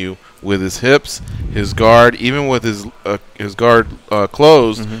controlling you with his hips, his guard, even with his guard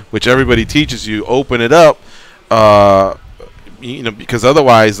closed, which everybody teaches you, open it up, because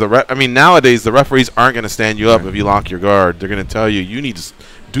otherwise nowadays the referees aren't going to stand you up if you lock your guard. They're going to tell you need to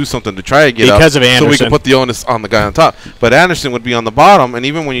do something to try to get because up of Anderson. So we can put the onus on the guy on top. But Anderson would be on the bottom, and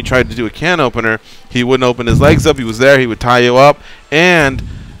even when you tried to do a can opener, he wouldn't open his legs up. He was there. He would tie you up, and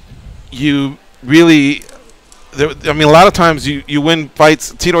you really. A lot of times you win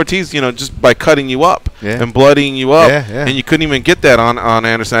fights, Tito Ortiz, just by cutting you up and bloodying you up, and you couldn't even get that on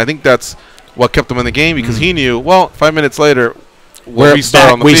Anderson. I think that's what kept him in the game because he knew, well, 5 minutes later, we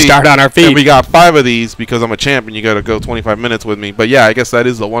start on our feet. And we got 5 of these because I'm a champion. You got to go 25 minutes with me. But yeah, I guess that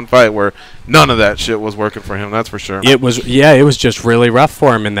is the one fight where none of that shit was working for him. That's for sure. It was just really rough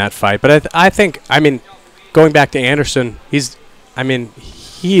for him in that fight. But I think, going back to Anderson, he's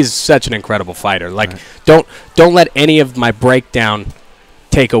such an incredible fighter. Like, don't let any of my breakdown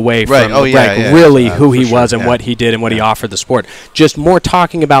take away from who he was and what he did and what he offered the sport. Just more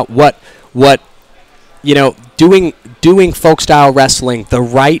talking about what doing folk style wrestling the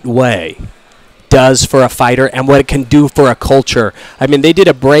right way does for a fighter and what it can do for a culture. I mean, they did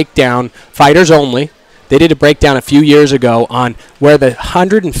a breakdown, fighters only. They did a breakdown a few years ago on where the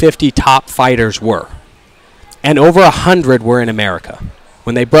 150 top fighters were. And over 100 were in America.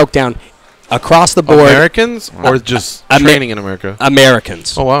 When they broke down across the board. Americans or just training in America?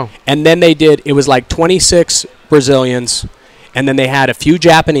 Americans. Oh, wow. And then they did, it was like 26 Brazilians, and then they had a few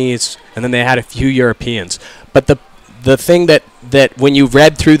Japanese, and then they had a few Europeans. But the thing that when you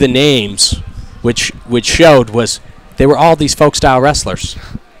read through the names, which showed, was they were all these folk-style wrestlers.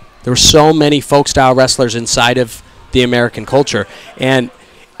 There were so many folk-style wrestlers inside of the American culture. And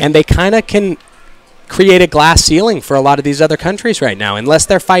they kind of can create a glass ceiling for a lot of these other countries right now, unless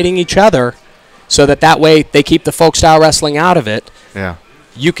they're fighting each other, so that way they keep the folk style wrestling out of it. Yeah.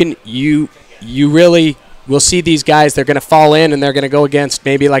 You really will see these guys, they're going to fall in and they're going to go against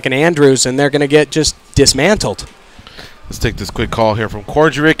maybe like an Andrews, and they're going to get just dismantled. Let's take this quick call here from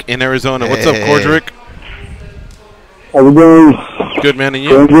Corderick in Arizona. What's up, Corderick? How we doing? Good, man, and you?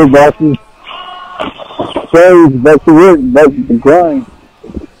 Doing good, bossy. Sorry, back to work, back to the grind.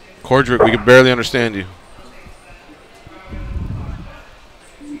 Corderick, we can barely understand you.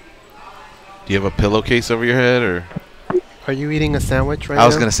 Do you have a pillowcase over your head, or? Are you eating a sandwich right now? I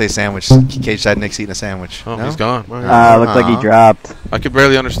was going to say sandwich. Cage side Nick's eating a sandwich. Oh, no? he's gone. Looks like he dropped. I could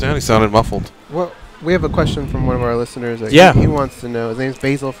barely understand. He sounded muffled. Well, we have a question from one of our listeners. Yeah. He wants to know. His name's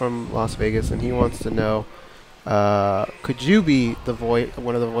Basil from Las Vegas, and he wants to know, could you be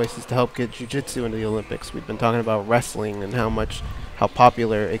one of the voices to help get jiu-jitsu into the Olympics? We've been talking about wrestling and how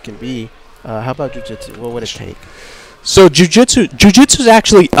popular it can be. How about jiu-jitsu? What would it take? So jiu-jitsu is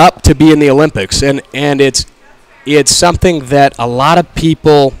actually up to be in the Olympics, and it's something that a lot of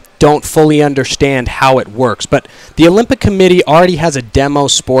people don't fully understand how it works. But the Olympic Committee already has a demo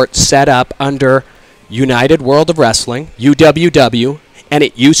sport set up under United World of Wrestling, UWW, and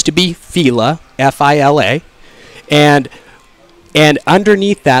it used to be FILA, F-I-L-A, and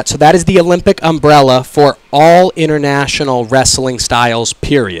underneath that, so that is the Olympic umbrella for all international wrestling styles,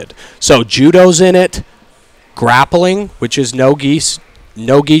 period. So judo's in it, grappling, which is no-gi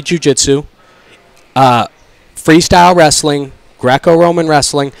jiu-jitsu, freestyle wrestling, Greco-Roman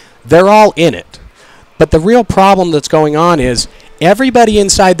wrestling, they're all in it. But the real problem that's going on is everybody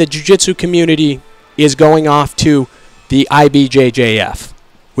inside the jiu-jitsu community is going off to the IBJJF,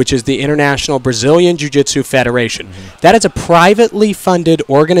 which is the International Brazilian Jiu-Jitsu Federation. Mm-hmm. That is a privately funded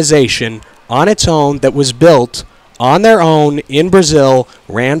organization on its own that was built on their own in Brazil,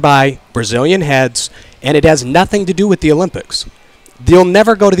 ran by Brazilian heads, and it has nothing to do with the Olympics. They'll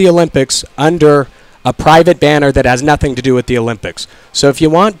never go to the Olympics under a private banner that has nothing to do with the Olympics. So if you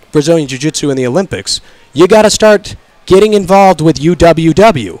want Brazilian Jiu-Jitsu in the Olympics, you got to start getting involved with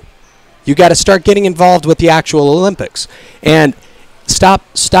UWW. You got to start getting involved with the actual Olympics. And stop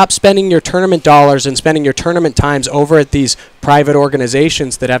spending your tournament dollars and spending your tournament times over at these private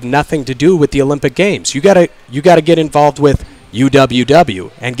organizations that have nothing to do with the Olympic Games. You got to get involved with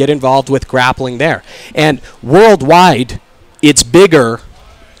UWW and get involved with grappling there. And worldwide, it's bigger.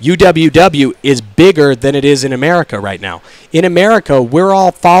 UWW is bigger than it is in America right now. In America, we're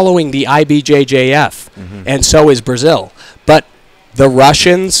all following the IBJJF, and so is Brazil. But the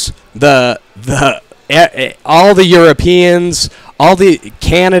Russians, all the Europeans, all the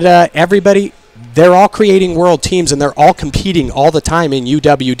Canada, everybody, they're all creating world teams, and they're all competing all the time in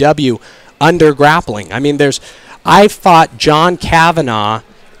UWW under grappling. I mean, I fought John Kavanagh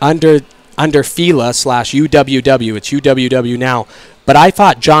under FILA/UWW. It's UWW now. But I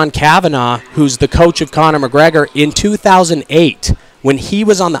fought John Kavanagh, who's the coach of Conor McGregor, in 2008 when he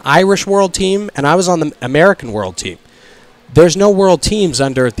was on the Irish world team and I was on the American world team. There's no world teams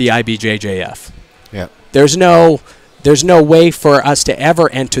under the IBJJF. Yeah. There's no way for us to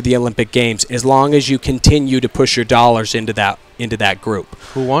ever enter the Olympic Games as long as you continue to push your dollars into that group.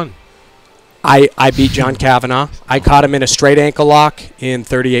 Who won? I beat John Kavanagh. I caught him in a straight ankle lock in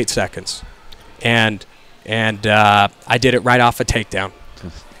 38 seconds. And I did it right off a takedown.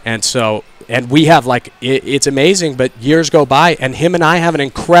 And we have, it's amazing, but years go by, and him and I have an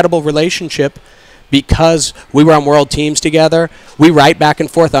incredible relationship because we were on world teams together. We write back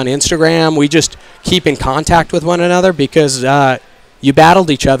and forth on Instagram. We just keep in contact with one another because you battled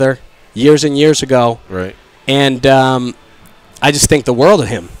each other years and years ago. Right. And I just think the world of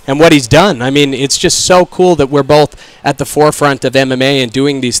him and what he's done. I mean, it's just so cool that we're both at the forefront of MMA and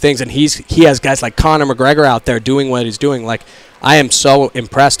doing these things. And he has guys like Conor McGregor out there doing what he's doing. Like, I am so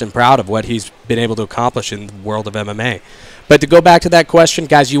impressed and proud of what he's been able to accomplish in the world of MMA. But to go back to that question,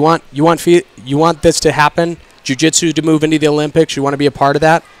 guys, you want this to happen, jiu-jitsu to move into the Olympics, you want to be a part of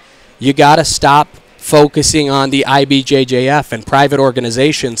that, you got to stop focusing on the IBJJF and private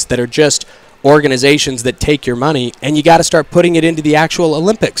organizations that are just organizations that take your money, and you got to start putting it into the actual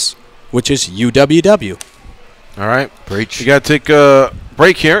Olympics, which is UWW. All right. Preach. You got to take a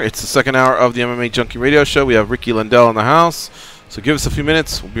break here. It's the second hour of the MMA Junkie Radio Show. We have Ricky Lundell in the house. So give us a few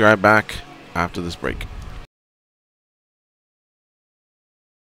minutes. We'll be right back after this break.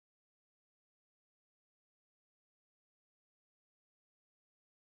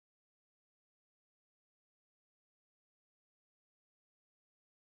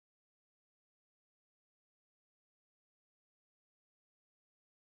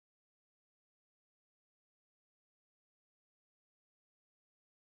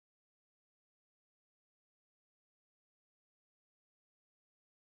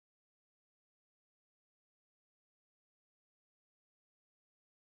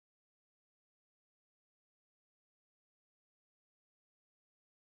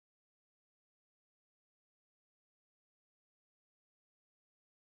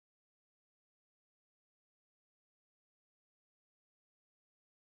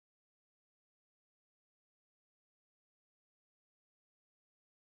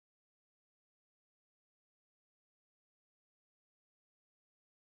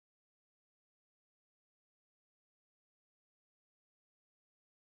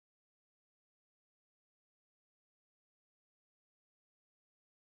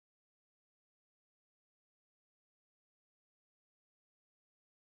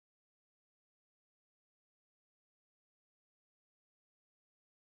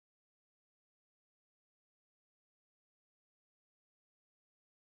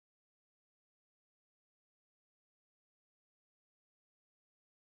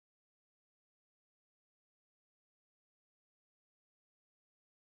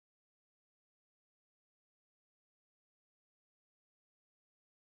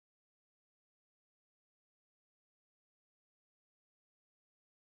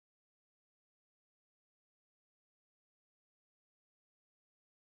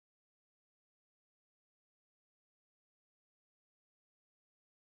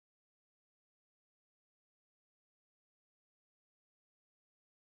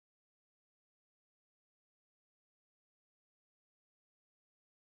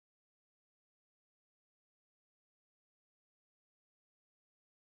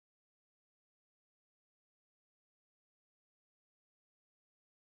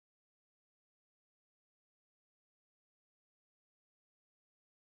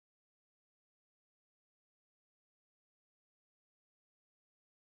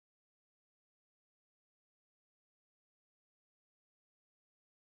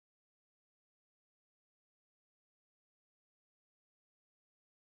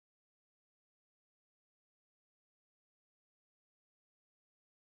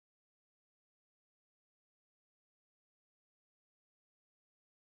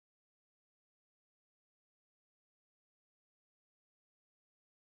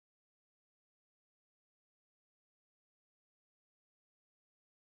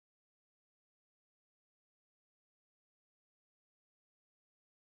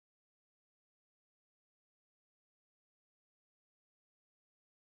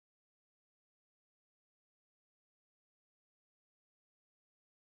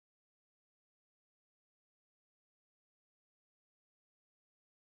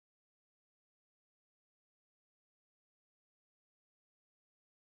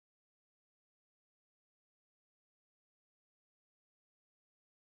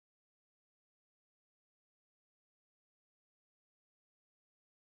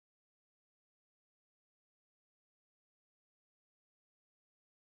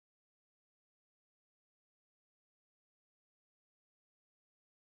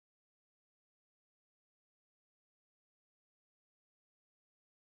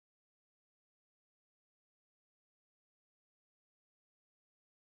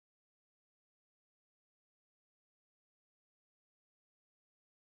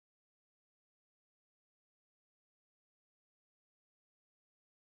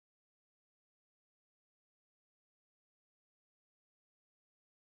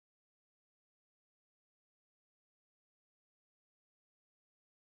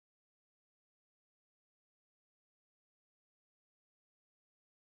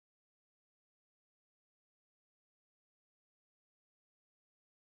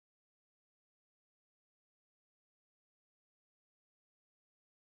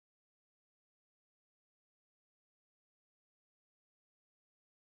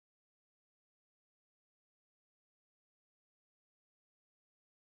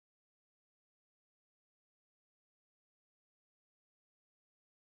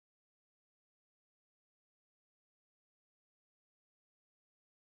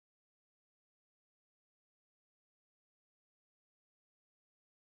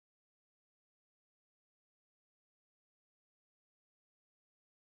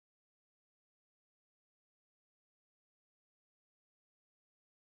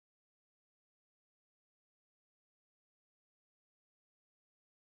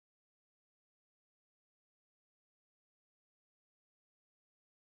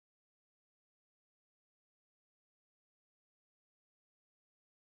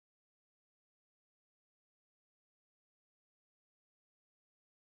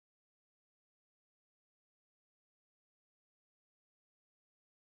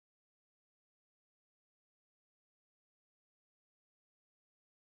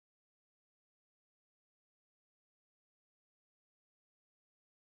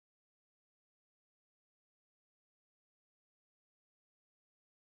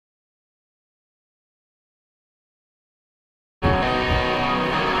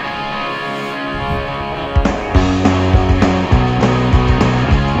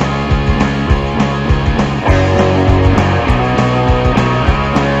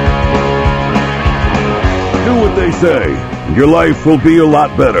 say, and your life will be a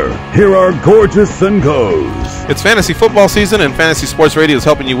lot better. Here are Gorgeous and Goes. It's fantasy football season, and Fantasy Sports Radio is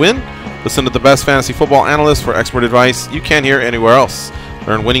helping you win. Listen to the best fantasy football analysts for expert advice you can't hear anywhere else.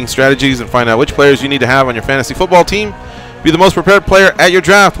 Learn winning strategies and find out which players you need to have on your fantasy football team. Be the most prepared player at your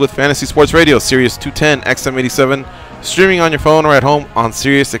draft with Fantasy Sports Radio, Sirius 210 XM87, streaming on your phone or at home on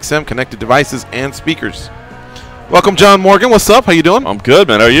Sirius XM connected devices and speakers. Welcome, John Morgan. What's up? How you doing? I'm good,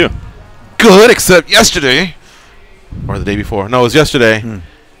 man. How are you? Good, except yesterday, or the day before. No, it was yesterday.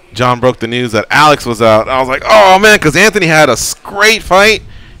 John broke the news that Alex was out. I was like, oh, man, because Anthony had a great fight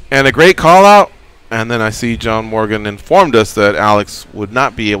and a great call-out. And then I see John Morgan informed us that Alex would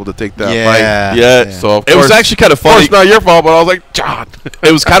not be able to take that fight. Yeah. So of it was actually kind of funny. Of course, not your fault, but I was like, John.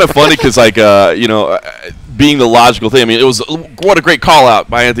 It was kind of funny because, like, being the logical thing. I mean, it was what a great call out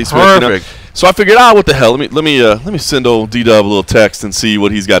by Anthony Smith. Perfect. So I figured, what the hell? Let me send old D-Dub a little text and see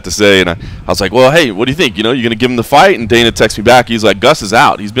what he's got to say. And I was like, well, hey, what do you think? You know, you're gonna give him the fight? And Dana texts me back. He's like, Gus is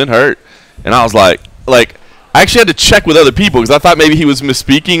out. He's been hurt. And I was like, I actually had to check with other people because I thought maybe he was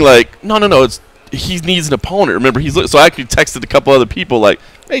misspeaking. Like, no, he needs an opponent. Remember, so I actually texted a couple other people like,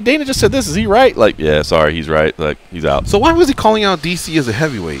 hey, Dana just said this. Is he right? Like, yeah, sorry, he's right. Like, he's out. So why was he calling out DC as a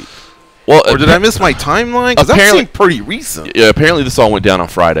heavyweight? Well, or did I miss my timeline? Because that seemed pretty recent. Yeah, apparently this all went down on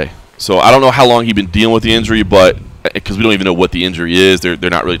Friday. So I don't know how long he's been dealing with the injury, but because we don't even know what the injury is, they're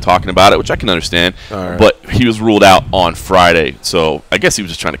not really talking about it, which I can understand. Right. But he was ruled out on Friday, so I guess he was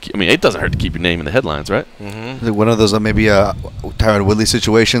just trying to keep. I mean, it doesn't hurt to keep your name in the headlines, right? Mm-hmm. One of those maybe Tyron Woodley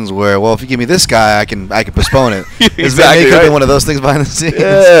situations where, well, if you give me this guy, I can postpone it. Exactly. It could be one of those things behind the scenes.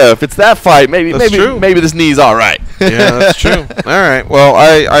 Yeah, if it's that fight, maybe this knee's all right. Yeah, that's true. All right. Well,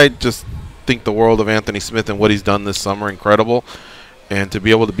 I just think the world of Anthony Smith and what he's done this summer incredible. And to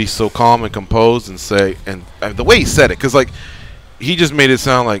be able to be so calm and composed and say, and the way he said it, because like he just made it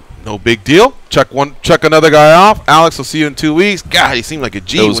sound like no big deal. Check another guy off. Alex will see you in 2 weeks. God, he seemed like a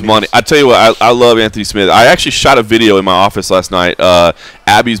G. It was money. I tell you what, I love Anthony Smith. I actually shot a video in my office last night.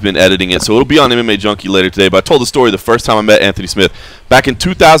 Abby's been editing it, so it'll be on MMAjunkie later today. But I told the story the first time I met Anthony Smith back in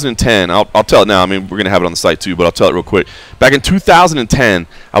 2010. I'll tell it now. I mean, we're gonna have it on the site too, but I'll tell it real quick. Back in 2010,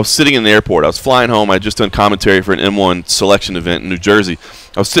 I was sitting in the airport. I was flying home. I had just done commentary for an M1 selection event in New Jersey.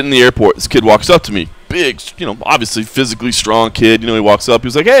 I was sitting in the airport. This kid walks up to me. Big, obviously physically strong kid. He walks up. He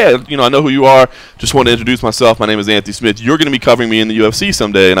was like, hey, I know who you are. Just wanted to introduce myself. My name is Anthony Smith. You're going to be covering me in the UFC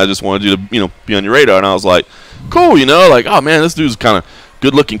someday, and I just wanted you to, be on your radar. And I was like, cool, like, oh, man, this dude's kind of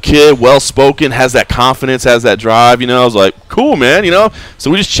good-looking kid, well-spoken, has that confidence, has that drive, I was like, cool, man,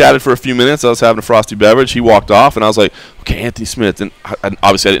 So we just chatted for a few minutes. I was having a frosty beverage. He walked off, and I was like, okay, Anthony Smith. And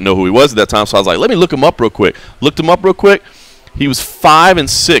obviously I didn't know who he was at that time, so I was like, let me look him up real quick. Looked him up real quick. He was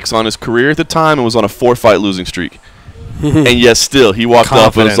 5-6 on his career at the time and was on a 4-fight losing streak. And yet still, he walked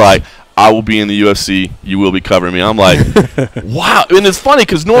up and was like, I will be in the UFC. You will be covering me. I'm like, wow. And it's funny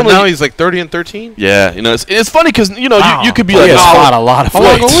because normally. And now he's like 30-13? Yeah. It's funny because, you could be he like, has fought a lot of fights.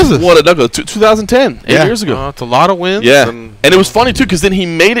 How long was this? What, 2010, 8 years ago. It's a lot of wins. Yeah. And it was funny, too, because then he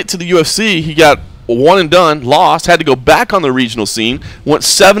made it to the UFC. He got one and done, lost, had to go back on the regional scene, went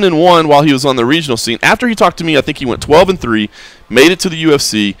 7-1 while he was on the regional scene. After he talked to me, I think he went 12-3, made it to the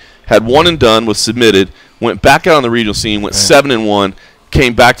UFC, had one and done, was submitted, went back out on the regional scene, went 7-1,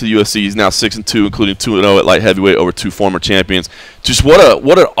 came back to the UFC. He's now 6-2, including 2-0 at light heavyweight over 2 former champions. Just what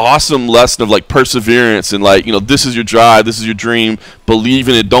an awesome lesson of like perseverance and like, this is your drive, this is your dream, believe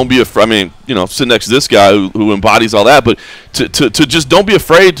in it, don't be afraid. I mean, sit next to this guy who embodies all that, but to just don't be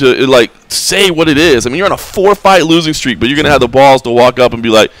afraid to like say what it is. I mean, you're on a 4-fight losing streak, but you're gonna have the balls to walk up and be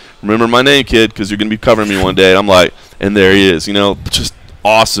like, remember my name, kid, because you're gonna be covering me one day. And I'm like, and there he is. Just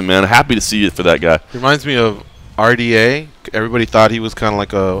awesome, man. Happy to see it for that guy. Reminds me of RDA. Everybody thought he was kind of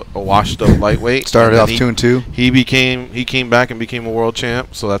like a washed-up lightweight. Started off 2-2. He came back and became a world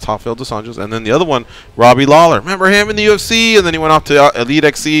champ. So that's Rafael dos Anjos. And then the other one, Robbie Lawler. Remember him in the UFC? And then he went off to Elite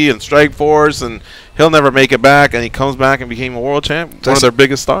XC and Strike Force, and he'll never make it back. And he comes back and became a world champ. One of their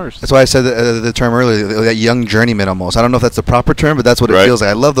biggest stars. That's why I said the term earlier, that young journeyman almost. I don't know if that's the proper term, but that's what it feels like.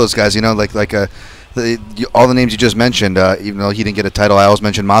 I love those guys. All the names you just mentioned, even though he didn't get a title, I always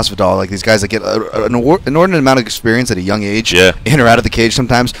mentioned Masvidal. Like these guys that get an inordinate amount of experience at a young age, in or out of the cage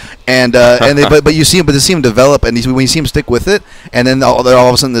sometimes, but you see him develop, and when you see him stick with it, and then all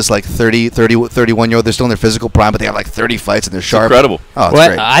of a sudden this like 31-year-old, they're still in their physical prime, but they have like 30 fights and they're sharp. It's incredible. Oh, it's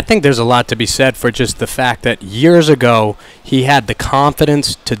great. I think there's a lot to be said for just the fact that years ago he had the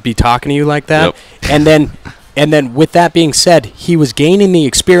confidence to be talking to you like that, and then And then with that being said, he was gaining the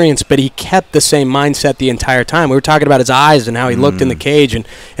experience, but he kept the same mindset the entire time. We were talking about his eyes and how he looked in the cage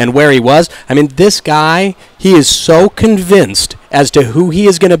and where he was. I mean, this guy, he is so convinced as to who he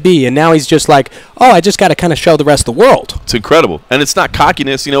is going to be, and now he's just like, oh, I just got to kind of show the rest of the world. It's incredible. And it's not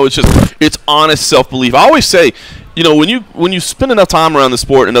cockiness, it's honest self-belief. I always say, when you spend enough time around the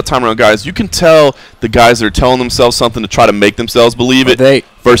sport, enough time around guys, you can tell the guys that are telling themselves something to try to make themselves believe it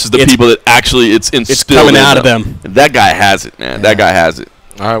versus the people that actually it's coming out of them. And that guy has it, man. Yeah. That guy has it.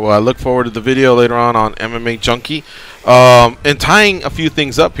 All right, well, I look forward to the video later on MMA Junkie. And tying a few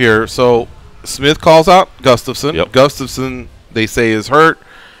things up here, so Smith calls out Gustafsson. Yep. Gustafsson, they say, is hurt.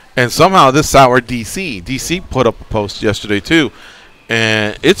 And somehow this soured DC. DC put up a post yesterday, too.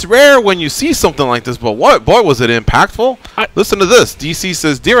 And it's rare when you see something like this, but boy, was it impactful. Listen to this. DC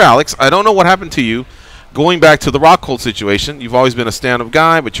says, Dear Alex, I don't know what happened to you. Going back to the Rockhold situation, you've always been a stand-up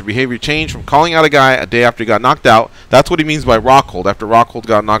guy, but your behavior changed from calling out a guy a day after he got knocked out. That's what he means by Rockhold. After Rockhold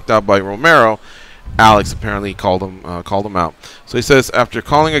got knocked out by Romero, Alex apparently called him out. So he says, after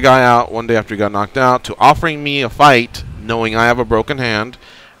calling a guy out one day after he got knocked out, to offering me a fight, knowing I have a broken hand,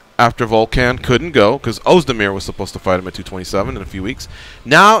 after Volkan couldn't go, because Ozdemir was supposed to fight him at 227 in a few weeks.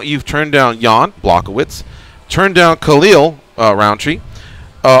 Now you've turned down Jan Blachowicz, turned down Khalil Roundtree,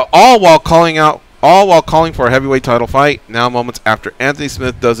 all while calling for a heavyweight title fight. Now, moments after Anthony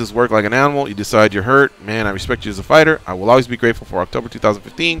Smith does his work like an animal, you decide you're hurt. Man, I respect you as a fighter. I will always be grateful for October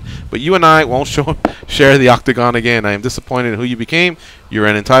 2015, but you and I won't share the octagon again. I am disappointed in who you became. You're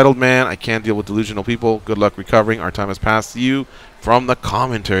an entitled man. I can't deal with delusional people. Good luck recovering. Our time has passed to you. From the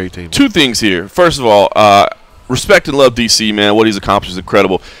commentary table. Two things here. First of all, respect and love DC, man. What he's accomplished is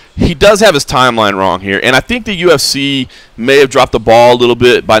incredible. He does have his timeline wrong here, and I think the UFC may have dropped the ball a little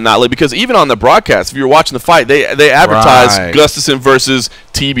bit by not because even on the broadcast, if you were watching the fight, they advertised Gustafsson versus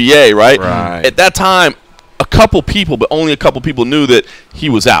TBA, right? At that time, a couple people, but only a couple people knew that he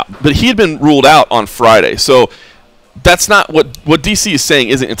was out. But he had been ruled out on Friday, so that's not what DC is saying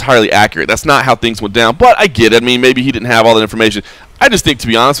isn't entirely accurate. That's not how things went down. But I get it. I mean, maybe he didn't have all that information. I just think, to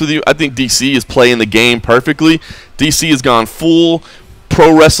be honest with you, I think DC is playing the game perfectly. DC has gone full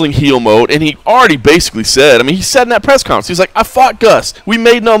pro wrestling heel mode, and he already basically said, I mean, he said in that press conference, he's like, I fought Gus. We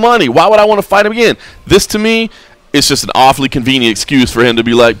made no money. Why would I want to fight him again? This, to me, is just an awfully convenient excuse for him to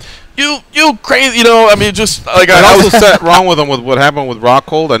be like, you crazy, I mean, just like I also sat wrong with him with what happened with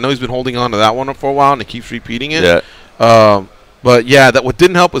Rockhold. I know he's been holding on to that one for a while, and he keeps repeating it. Yeah. But yeah, that what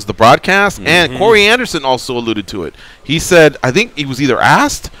didn't help was the broadcast, and Corey Anderson also alluded to it. He said, I think he was either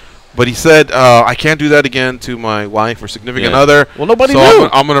asked, but he said, I can't do that again to my wife or significant other. Well, nobody knew.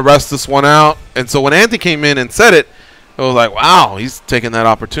 I'm going to rest this one out. And so when Anthony came in and said it, it was like, wow, he's taking that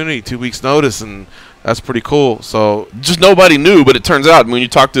opportunity, 2 weeks notice, and that's pretty cool. So just nobody knew, but it turns out when you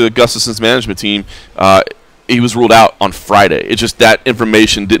talk to Gustafsson's management team, he was ruled out on Friday. It's just that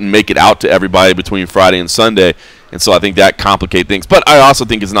information didn't make it out to everybody between Friday and Sunday. And so I think that complicates things. But I also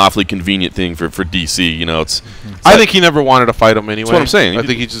think it's an awfully convenient thing for DC. I think he never wanted to fight him anyway. That's what I'm saying. I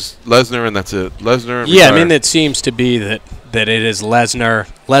think he just Lesnar, and that's it. Lesnar. Yeah, I mean, it seems to be that it is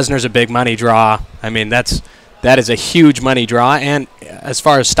Lesnar. Lesnar's a big money draw. I mean, that is a huge money draw. And as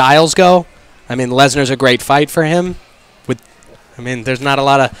far as styles go, I mean, Lesnar's a great fight for him. There's not a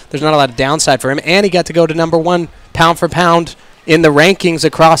lot of downside for him, and he got to go to #1 pound for pound in the rankings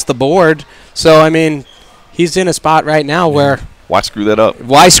across the board. So I mean, he's in a spot right now where why screw that up?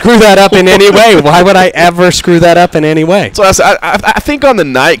 Why screw that up in any way? Why would I ever screw that up in any way? So I think on the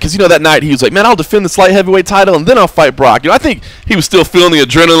night, because that night he was like, man, I'll defend the light heavyweight title and then I'll fight Brock. I think he was still feeling the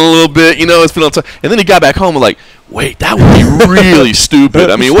adrenaline a little bit. And then he got back home and like, wait, that would be really stupid.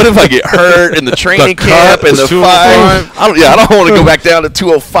 I mean, what if I get hurt in the training camp and the fight? I don't want to go back down to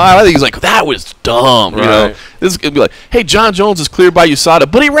 205. I think he's like, that was dumb. This is gonna be like, hey, John Jones is cleared by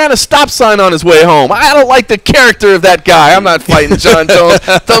USADA, but he ran a stop sign on his way home. I don't like the character of that guy. I'm not fighting John Jones.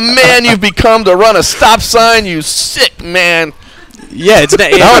 The man you've become to run a stop sign, you sick man. Yeah, that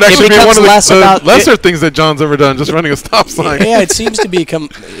would actually be one of the lesser things that John's ever done, just running a stop sign. Yeah, it seems to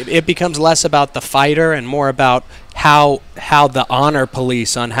it becomes less about the fighter and more about how the honor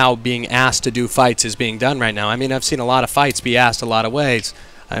police on how being asked to do fights is being done right now. I mean, I've seen a lot of fights be asked a lot of ways.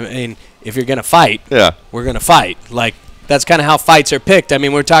 I mean, if you're going to fight, we're going to fight. Like, that's kind of how fights are picked. I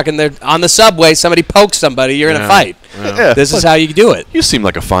mean, we're talking there on the subway, somebody pokes somebody, you're going to fight. Yeah. This is how you do it. You seem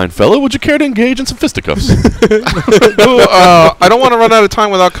like a fine fellow. Would you care to engage in some fisticuffs? I don't want to run out of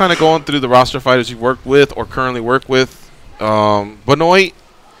time without kind of going through the roster fighters you've worked with or currently work with. Benoit,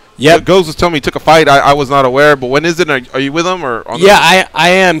 Goes was telling me he took a fight. I was not aware, but when is it? Are you with him? Or I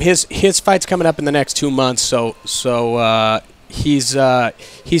am. His fight's coming up in the next 2 months, so he's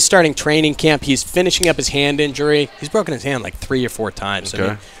starting training camp. He's finishing up his hand injury. He's broken his hand like 3 or 4 times. Okay. I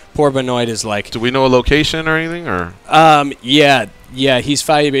mean, poor Benoit is like. Do we know a location or anything, or? Yeah. He's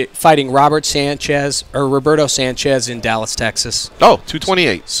fighting Roberto Sanchez in Dallas, Texas. Oh,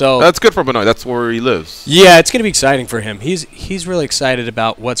 228. So that's good for Benoit. That's where he lives. Yeah, it's going to be exciting for him. He's really excited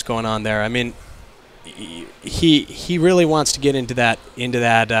about what's going on there. I mean, he really wants to get into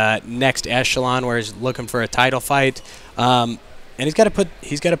that next echelon where he's looking for a title fight. And he's got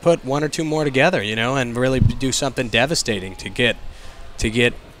to put 1 or 2 more together, and really do something devastating to get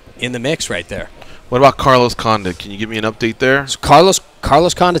in the mix right there. What about Carlos Condit? Can you give me an update there? So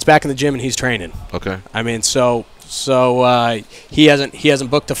Carlos Condit's back in the gym and he's training. Okay. I mean, so he hasn't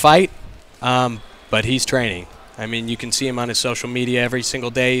booked a fight, but he's training. I mean, you can see him on his social media every single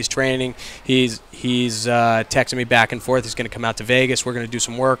day. He's training. He's texting me back and forth. He's going to come out to Vegas. We're going to do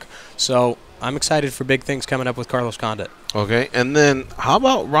some work. So I'm excited for big things coming up with Carlos Condit. Okay. And then how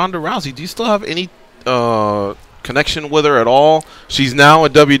about Ronda Rousey? Do you still have any connection with her at all? She's now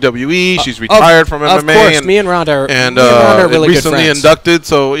at WWE. She's retired from MMA. Of course, me and Ronda are really good recently friends. inducted.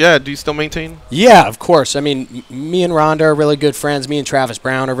 So yeah, do you still maintain? Yeah, of course. I mean, me and Ronda are really good friends. Me and Travis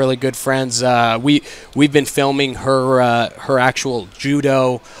Brown are really good friends. We've been filming her actual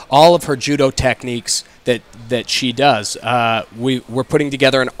judo, all of her judo techniques that she does. We're putting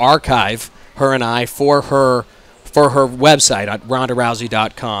together an archive, her and I, for her website at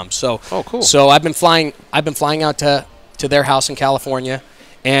rondarousey.com. So, cool. So I've been flying out to their house in California,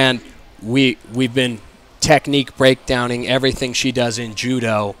 and we've been technique breakdowning everything she does in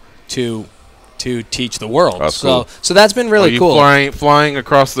judo to teach the world. That's cool. So that's been really cool. Are you flying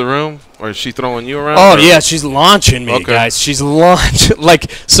across the room, or is she throwing you around? Oh yeah, she's launching me, guys. She's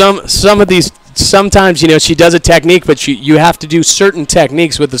like some of these. Sometimes she does a technique, but you have to do certain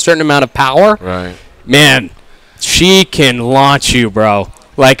techniques with a certain amount of power. Right. Man. She can launch you, bro.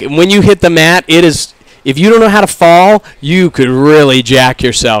 Like, when you hit the mat, it is... If you don't know how to fall, you could really jack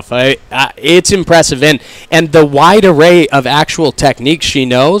yourself. It's impressive. And the wide array of actual techniques she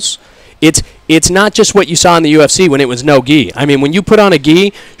knows, it's not just what you saw in the UFC when it was no gi. I mean, when you put on a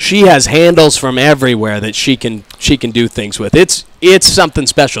gi, she has handles from everywhere that she can do things with. It's something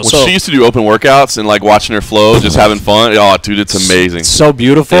special. Well, she used to do open workouts and like watching her flow, just having fun. Oh, dude, it's amazing. So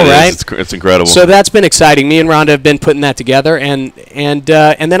beautiful, right? It's incredible. So that's been exciting. Me and Ronda have been putting that together, and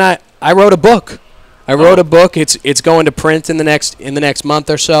then I wrote a book. I wrote a book. It's going to print in the next month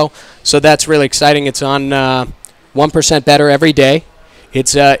or so. So that's really exciting. It's on 1% Better every day.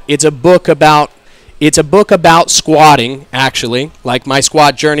 It's a book about squatting, actually, like my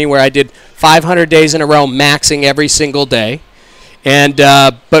squat journey, where I did 500 days in a row, maxing every single day. And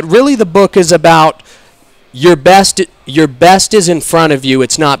but really, the book is about your best is in front of you.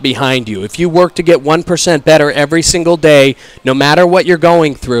 It's not behind you. If you work to get 1% better every single day, no matter what you're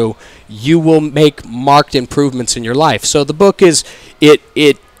going through, you will make marked improvements in your life. So the book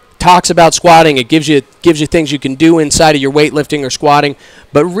it talks about squatting. It gives you things you can do inside of your weightlifting or squatting,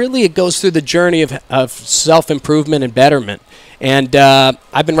 but really it goes through the journey of self-improvement and betterment. And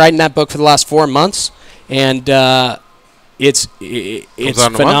I've been writing that book for the last 4 months, and it's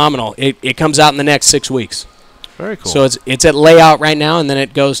phenomenal. It comes out in the next 6 weeks. Very cool. So it's at layout right now, and then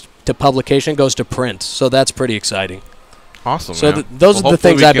it goes to publication, goes to print. So that's pretty exciting. Awesome. So those are the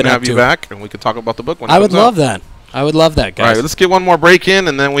things I've been up to. We can have you back, and we can talk about the book when it I comes would love that. I would love that, guys. All right, let's get one more break in,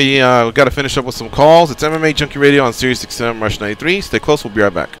 and then we got to finish up with some calls. It's MMA Junkie Radio on Sirius XM Rush 93. Stay close. We'll be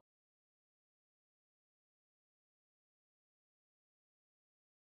right back.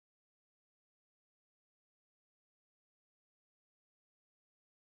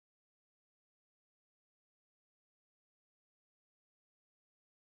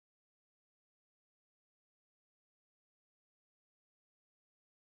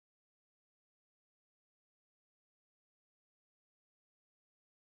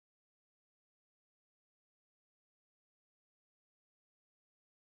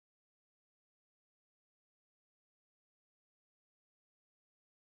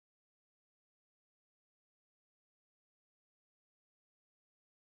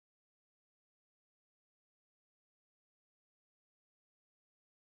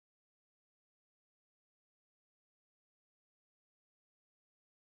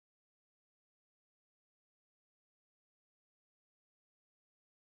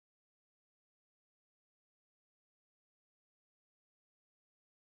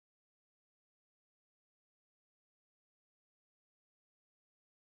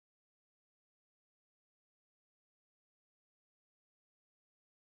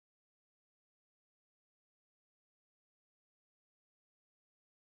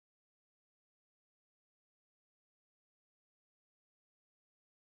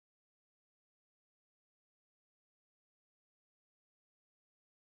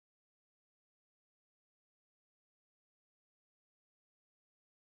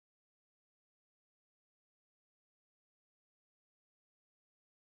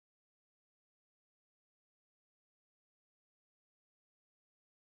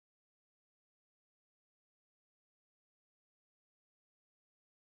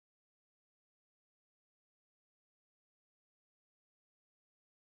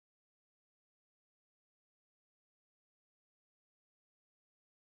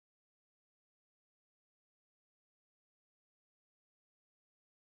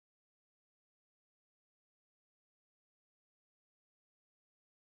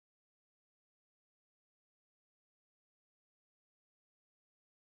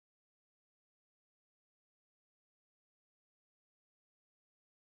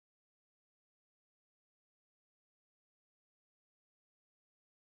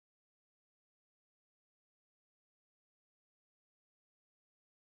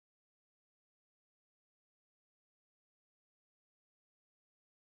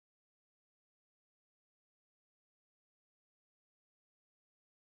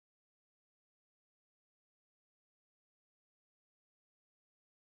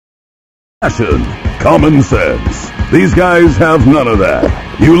 Passion, common sense. These guys have none of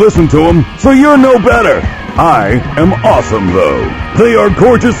that. You listen to them, so you're no better. I am awesome, though. They are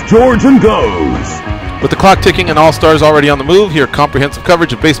Gorgeous George and Goes. With the clock ticking and All-Stars already on the move, here comprehensive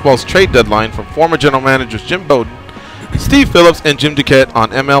coverage of baseball's trade deadline from former general managers Jim Bowden, Steve Phillips, and Jim Duquette on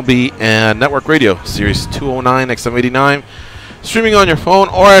MLB and Network Radio, Series 209 XM89, streaming on your phone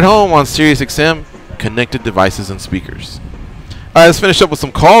or at home on Sirius XM, connected devices and speakers. All right, let's finish up with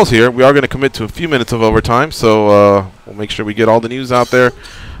some calls here. We are going to commit to a few minutes of overtime, so we'll make sure we get all the news out there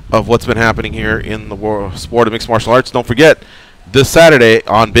of what's been happening here in the world, sport of mixed martial arts. Don't forget, this Saturday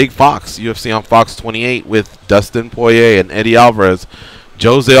on Big Fox, UFC on Fox 28 with Dustin Poirier and Eddie Alvarez.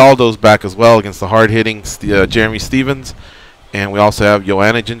 Jose Aldo's back as well against the hard-hitting Jeremy Stevens. And we also have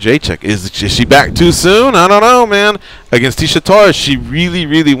Joanna Jędrzejczyk. Is she back too soon? I don't know, man. Against Tisha Torres, she really,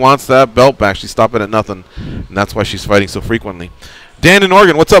 really wants that belt back. She's stopping at nothing, and that's why she's fighting so frequently. Dan in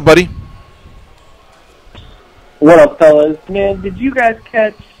Oregon, what's up, buddy? What up, fellas? Man, did you guys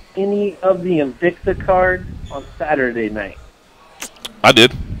catch any of the Invicta card on Saturday night? I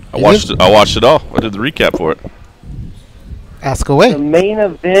did. I watched it. I watched it all. I did the recap for it. Ask away. The main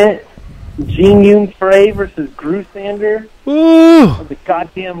event, Jean Yoon Frey versus Grusander. Ooh. The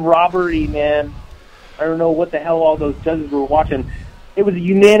goddamn robbery, man. I don't know what the hell all those judges were watching. It was a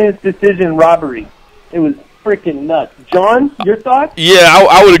unanimous decision robbery. It was freaking nuts. John, your thoughts? Yeah,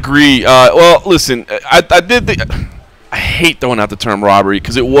 I would agree. Well, listen, I did the... I hate throwing out the term robbery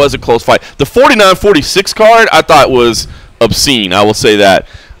because it was a close fight. The 49-46 card I thought was obscene. I will say that.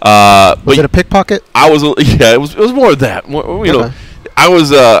 Was it a pickpocket? Yeah, it was more of that. You know, I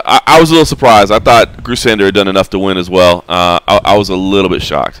was a little surprised. I thought Grusander had done enough to win as well. I was a little bit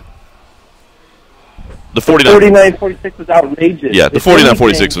shocked. The 49-46 was outrageous. Yeah, the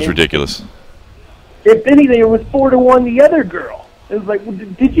 49-46 was ridiculous. If anything, it was 4-1 the other girl. It was like,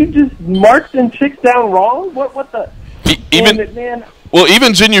 did you just mark them chicks down wrong? What the? Well,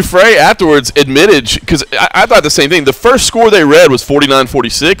 even Jinyu Frey afterwards admitted, because I thought the same thing. The first score they read was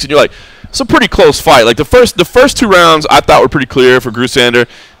 49-46, and you're like, it's a pretty close fight. Like the first two rounds I thought were pretty clear for Grusander.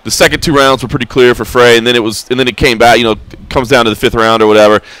 The second two rounds were pretty clear for Frey, and then it came back. You know, comes down to the fifth round or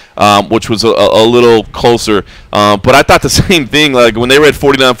whatever, which was a little closer. But I thought the same thing. Like when they read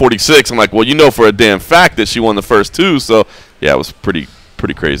 49-46, I'm like, well, you know for a damn fact that she won the first two. So yeah, it was pretty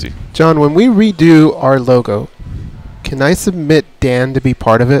crazy. John, when we redo our logo, can I submit Dan to be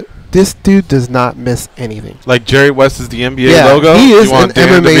part of it? This dude does not miss anything. Like Jerry West is the NBA logo? He is an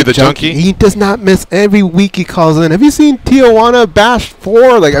Dan MMA to be the junkie. He does not miss every week he calls in. Have you seen Tijuana Bash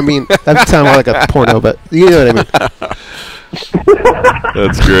 4? Like, I mean, that sounds like a porno, but you know what I mean.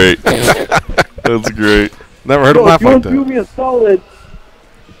 That's great. That's great. Never heard of laugh like that. You want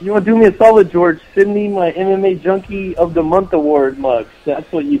to do me a solid, George? Send me my MMA Junkie of the Month award mug.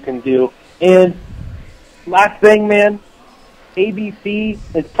 That's what you can do. And last thing, man. ABC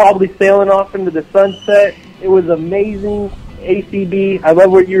is probably sailing off into the sunset. It was amazing, ACB. I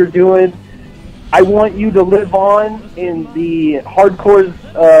love what you're doing. I want you to live on in the hardcore's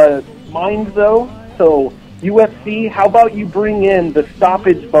mind, though. So, UFC, how about you bring in the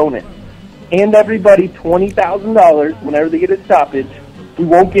stoppage bonus? Hand everybody $20,000 whenever they get a stoppage. We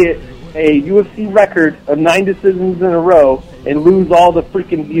won't get a UFC record of 9 decisions in a row and lose all the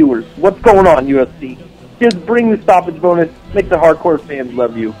freaking viewers. What's going on, UFC? Just bring the stoppage bonus. Make the hardcore fans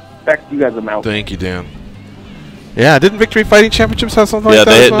love you. Back to you guys. I'm out. Thank you, Dan. Yeah, didn't Victory Fighting Championships have something like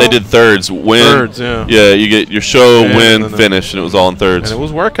that? Yeah, they did thirds. Win. Thirds, yeah. Yeah, you get your show, win, finish, and it was all in thirds. And it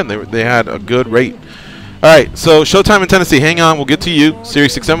was working. They had a good rate. All right, so Showtime in Tennessee. Hang on. We'll get to you.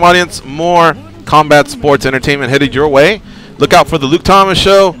 Sirius XM audience. More combat sports entertainment headed your way. Look out for the Luke Thomas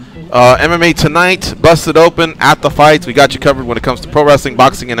Show. MMA Tonight. Busted Open at the fights. We got you covered when it comes to pro wrestling,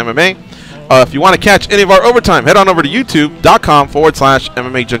 boxing, and MMA. If you want to catch any of our overtime, head on over to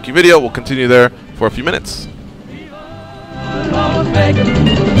youtube.com/MMA Junkie Video. We'll continue there for a few minutes.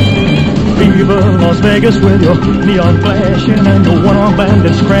 Viva Las Vegas with your neon flashing and your one-armed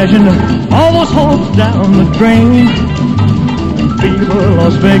bandits crashing all those hopes down the drain. Viva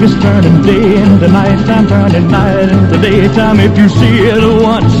Las Vegas turning day into nighttime, turning night into daytime. If you see it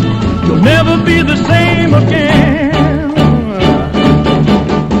once, you'll never be the same again.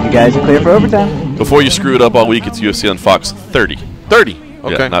 You guys are clear for overtime. Before you screw it up all week, it's UFC on Fox 30. 30.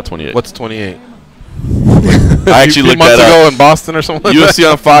 Okay. Yeah, not 28. What's 28? I actually looked that ago up. In Boston or something. UFC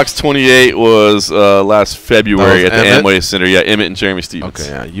on Fox 28 was last February at the Amway Center. Yeah, Emmett and Jeremy Stevens. Okay,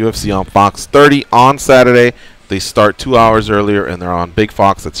 yeah. UFC on Fox 30 on Saturday. They start 2 hours earlier, and they're on Big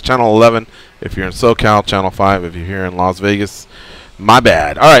Fox. That's Channel 11 if you're in SoCal, Channel 5 if you're here in Las Vegas. My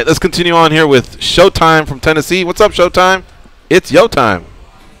bad. All right, let's continue on here with Showtime from Tennessee. What's up, Showtime? It's yo time.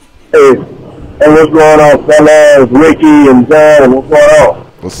 Hey, what's going on, fellas? Ricky and John, what's going on?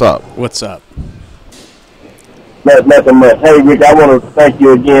 What's up? What's up? Nothing much. Hey, Rick, I want to thank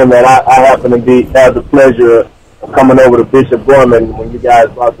you again, man. I happen to have the pleasure of coming over to Bishop Gorman when you guys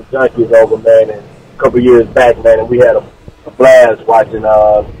brought the Junkies over, man, and a couple years back, man, and we had a blast watching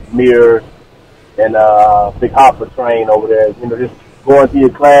Mirror and Big Hopper train over there. You know, just going through your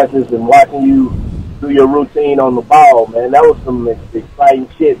classes and watching you do your routine on the ball, man. That was some exciting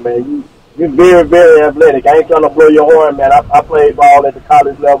shit, man. You're very, very athletic. I ain't trying to blow your horn, man. I played ball at the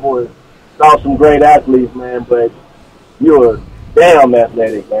college level and saw some great athletes, man, but you're damn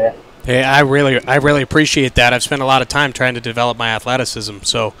athletic, man. Hey, I really appreciate that. I've spent a lot of time trying to develop my athleticism,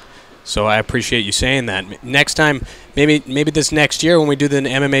 so I appreciate you saying that. Next time, maybe this next year when we do the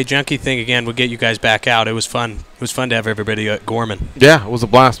MMA Junkie thing again, we'll get you guys back out. It was fun. It was fun to have everybody at Gorman. Yeah, it was a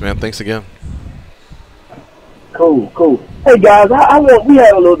blast, man. Thanks again. Cool. Hey, guys, we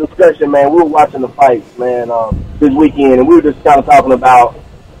had a little discussion, man. We were watching the fights, man, this weekend, and we were just kind of talking about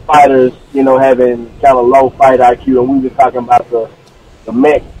fighters, you know, having kind of low fight IQ, and we were talking about the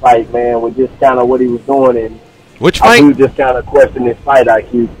Mech fight, man, with just kind of what he was doing, and which fight? We were just kind of questioning his fight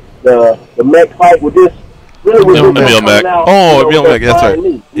IQ. The Mech fight with this really was Emil Mech. Emil Mech, that's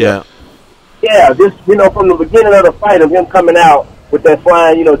right. Yeah. Yeah, just, you know, from the beginning of the fight of him coming out with that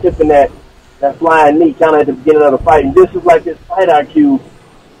flying, you know, tipping that flying knee kind of at the beginning of the fight. And this is like his fight IQ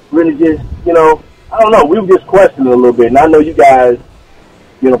really just, you know, I don't know. We were just questioning a little bit. And I know you guys,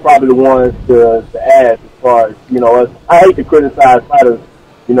 you know, probably the ones to ask as far as, you know, I hate to criticize fighters,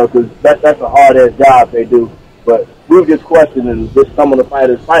 you know, because that's a hard-ass job they do. But we were just questioning just some of the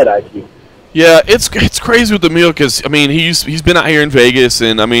fighters' fight IQ. Yeah, it's crazy with Emil because, I mean, he's been out here in Vegas,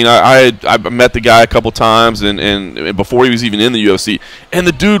 and, I mean, I met the guy a couple times and before he was even in the UFC, and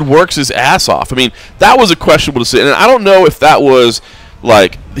the dude works his ass off. I mean, that was a questionable decision, and I don't know if that was,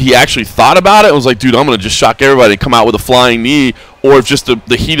 like, he actually thought about it and was like, dude, I'm going to just shock everybody and come out with a flying knee, or if just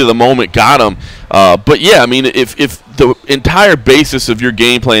the heat of the moment got him. But, yeah, I mean, if the entire basis of your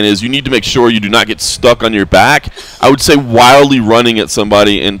game plan is you need to make sure you do not get stuck on your back, I would say wildly running at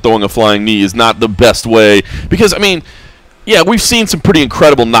somebody and throwing a flying knee is not the best way. Because, I mean, yeah, we've seen some pretty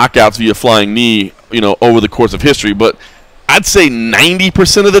incredible knockouts via flying knee, you know, over the course of history, but I'd say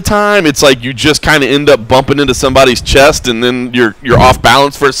 90% of the time it's like you just kind of end up bumping into somebody's chest and then you're off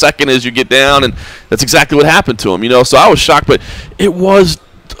balance for a second as you get down, and that's exactly what happened to him, you know. So I was shocked, but it was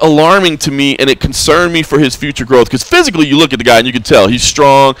alarming to me, and it concerned me for his future growth, because physically you look at the guy and you can tell he's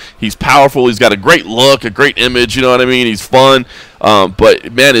strong, he's powerful, he's got a great look, a great image, you know what I mean, he's fun,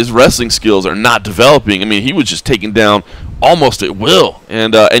 but man, his wrestling skills are not developing. I mean, he was just taken down almost at will,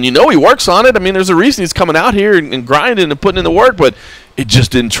 and you know he works on it. I mean, there's a reason he's coming out here and grinding and putting in the work, but it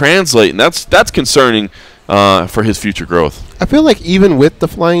just didn't translate, and that's concerning for his future growth. I feel like even with the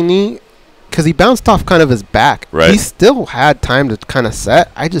flying knee, because he bounced off kind of his back, right, he still had time to kind of set.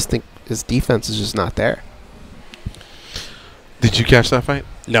 I just think his defense is just not there. Did you catch that fight?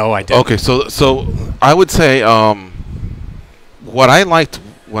 No, I didn't. Okay, so I would say what I liked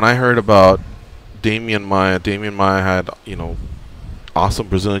when I heard about Damian Maia had, you know, awesome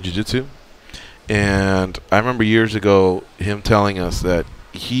Brazilian Jiu-Jitsu, and I remember years ago him telling us that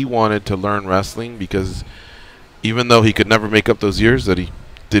he wanted to learn wrestling because even though he could never make up those years that he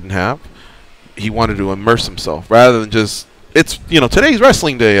didn't have, he wanted to immerse himself rather than just, it's, you know, today's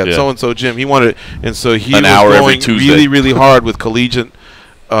wrestling day at so-and-so gym. He wanted, and so he was going really, really hard with collegiate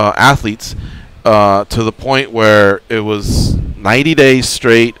athletes to the point where it was 90 days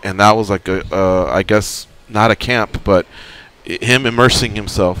straight, and that was like I guess not a camp, but him immersing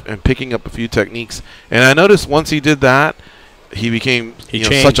himself and picking up a few techniques. And I noticed once he did that, he became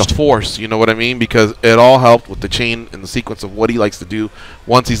such a force, you know what I mean? Because it all helped with the chain and the sequence of what he likes to do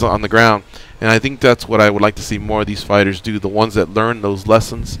once he's on the ground. And I think that's what I would like to see more of these fighters do, the ones that learn those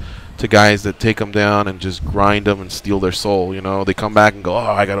lessons to guys that take them down and just grind them and steal their soul. You know, they come back and go,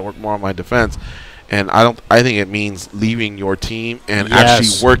 oh, I got to work more on my defense. And I think it means leaving your team and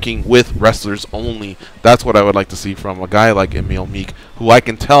actually working with wrestlers only. That's what I would like to see from a guy like Emil Meek, who I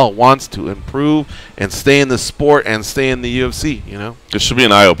can tell wants to improve and stay in the sport and stay in the UFC, you know? It should be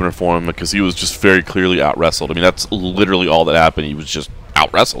an eye-opener for him because he was just very clearly out-wrestled. I mean, that's literally all that happened. He was just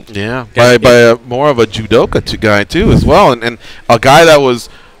out-wrestled. Yeah, by more of a judoka guy, too, as well. And a guy that was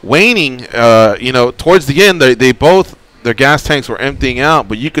waning, you know, towards the end, they both, their gas tanks were emptying out,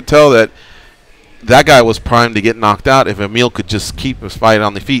 but you could tell that guy was primed to get knocked out if Emil could just keep his fight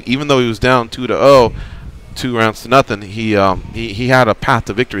on the feet. Even though he was down 2-0, 2 rounds to nothing, he had a path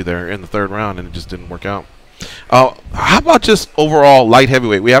to victory there in the third round, and it just didn't work out. How about just overall light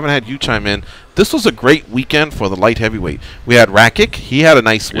heavyweight? We haven't had you chime in. This was a great weekend for the light heavyweight. We had Rakic. He had a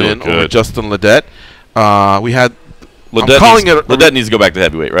nice win over Justin Ledet. We had Ledet needs to go back to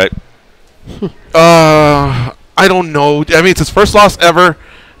heavyweight, right? I don't know. I mean, it's his first loss ever,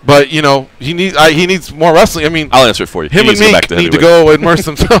 but he needs more wrestling. I mean, I'll answer it for you. Him and Meek need to go immerse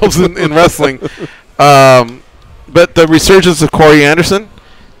themselves in wrestling. But the resurgence of Corey Anderson,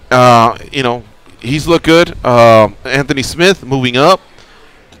 he's looked good. Anthony Smith moving up.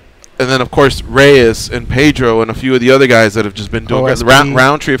 And then, of course, Reyes and Pedro and a few of the other guys that have just been doing good.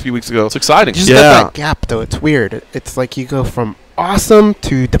 Roundtree a few weeks ago. It's exciting. You just got that gap, though. It's weird. It's like you go from awesome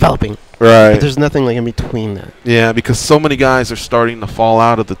to developing. Right. But there's nothing like in between that. Yeah, because so many guys are starting to fall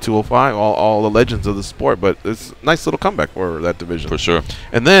out of the 205, all the legends of the sport. But it's a nice little comeback for that division. For sure.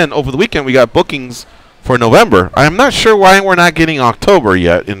 And then, over the weekend, we got bookings for November. I'm not sure why we're not getting October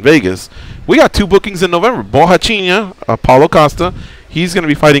yet in Vegas. We got 2 bookings in November. Bohachinia, Paulo Costa. He's going to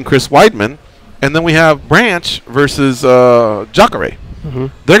be fighting Chris Weidman. And then we have Branch versus Jacare. Mm-hmm.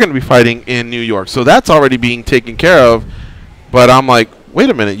 They're going to be fighting in New York. So that's already being taken care of. But I'm like, wait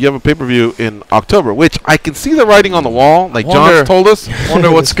a minute. You have a pay-per-view in October, which I can see the writing on the wall, like John told us. Wonder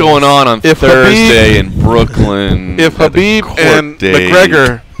what's going on Thursday in Brooklyn. If Habib and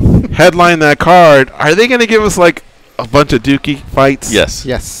McGregor headline that card, are they going to give us like a bunch of dookie fights?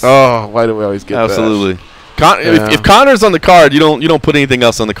 Yes. Oh, why do we always get Absolutely. that? If Connor's on the card, you don't put anything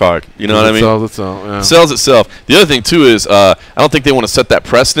else on the card. You know what I mean? Sells itself. The other thing too is I don't think they want to set that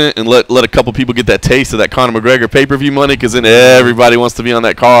precedent and let a couple people get that taste of that Conor McGregor pay-per-view money, because then everybody wants to be on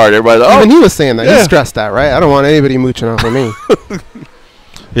that card. Everybody, even he was saying that. He stressed that, right? I don't want anybody mooching off of me.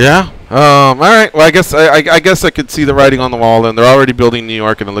 Yeah. All right. Well, I guess I could see the writing on the wall, and they're already building New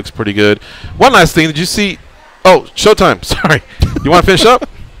York, and it looks pretty good. One last thing. Did you see? Oh, Showtime. Sorry. You want to finish up?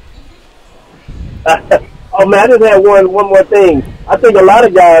 Oh man, I just had one more thing. I think a lot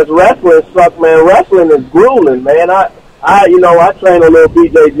of guys wrestling suck, man. Wrestling is grueling, man. I train a little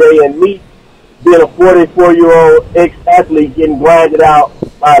BJJ, and me being a 44-year-old ex-athlete getting grinded out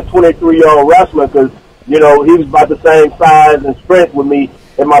by a 23-year-old wrestler, because he was about the same size and strength with me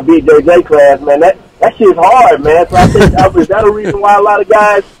in my BJJ class, man. That shit's hard, man. So I think is that a reason why a lot of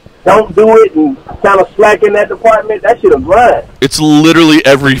guys don't do it and kind of slack in that department? That shit a grind. It's literally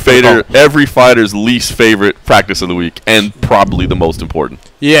every fighter's least favorite practice of the week, and probably the most important.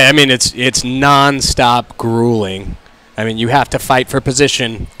 Yeah, I mean, it's nonstop grueling. I mean, you have to fight for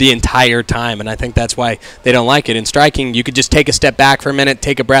position the entire time, and I think that's why they don't like it. In striking, you could just take a step back for a minute,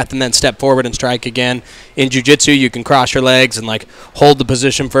 take a breath, and then step forward and strike again. In jiu-jitsu, you can cross your legs and hold the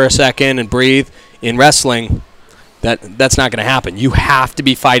position for a second and breathe. In wrestling, that's not going to happen. You have to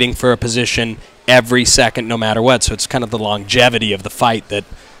be fighting for a position every second, no matter what. So it's kind of the longevity of the fight that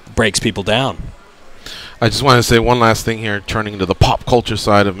breaks people down. I just want to say one last thing here, turning to the pop culture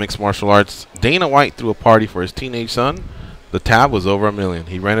side of mixed martial arts. Dana White threw a party for his teenage son. The tab was over $1 million.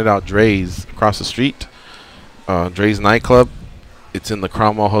 He rented out Dre's across the street, Dre's nightclub. It's in the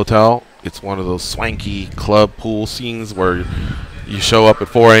Cromwell Hotel. It's one of those swanky club pool scenes where you show up at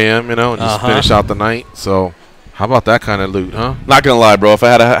 4 a.m., and just finish out the night. So how about that kind of loot, huh? Not gonna lie, bro. If I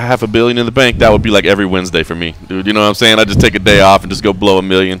had $500 million in the bank, that would be like every Wednesday for me, dude. You know what I'm saying? I just take a day off and just go blow $1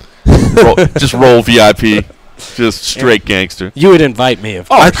 million. Just roll VIP, just straight gangster. You would invite me, of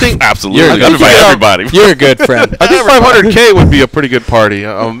course. I think absolutely. I'd invite everybody. You're a good friend. I think $500K would be a pretty good party.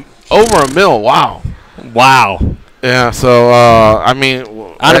 Over $1 million. Wow. Yeah. So I mean,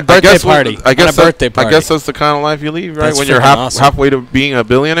 on a birthday party. I guess that's the kind of life you lead, right? That's when you're halfway to being a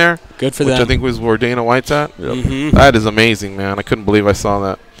billionaire. Good for them. Which I think was where Dana White's at. Yep. Mm-hmm. That is amazing, man. I couldn't believe I saw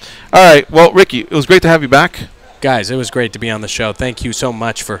that. All right. Well, Ricky, it was great to have you back. Guys, it was great to be on the show. Thank you so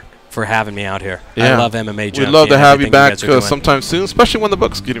much for having me out here. Yeah. I love MMA Junkie. We'd love to have you back sometime soon, especially when the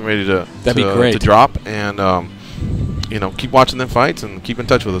book's getting ready to drop. And keep watching them fights and keep in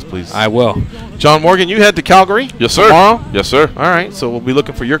touch with us, please. I will. John Morgan, you head to Calgary? Yes, sir. Tomorrow? Yes, sir. All right, so we'll be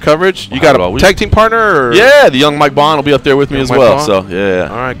looking for your coverage. You got a tag team partner? Or? Yeah, the young Mike Bond will be up there with me as well. So yeah.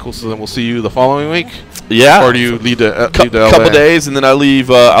 All right, cool. So then we'll see you the following week. Yeah. Or do you leave to LA? Couple days, and then I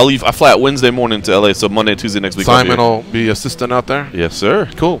leave. I fly out Wednesday morning to LA. So Monday, Tuesday next week. Simon will be assistant out there. Yes, sir.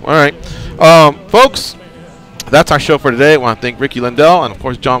 Cool. All right, folks. That's our show for today. I want to thank Ricky Lundell and of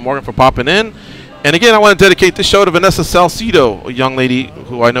course John Morgan for popping in. And again, I want to dedicate this show to Vanessa Salcido, a young lady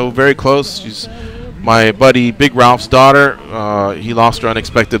who I know very close. She's my buddy Big Ralph's daughter. He lost her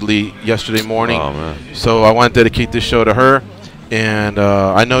unexpectedly yesterday morning. Oh, man. So I want to dedicate this show to her. And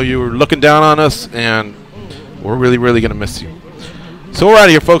I know you were looking down on us, and we're really, really going to miss you. So we're out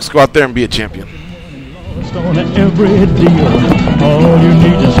of here, folks. Go out there and be a champion. On every deal, all you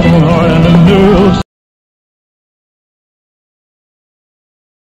need is strong heart and a nerve.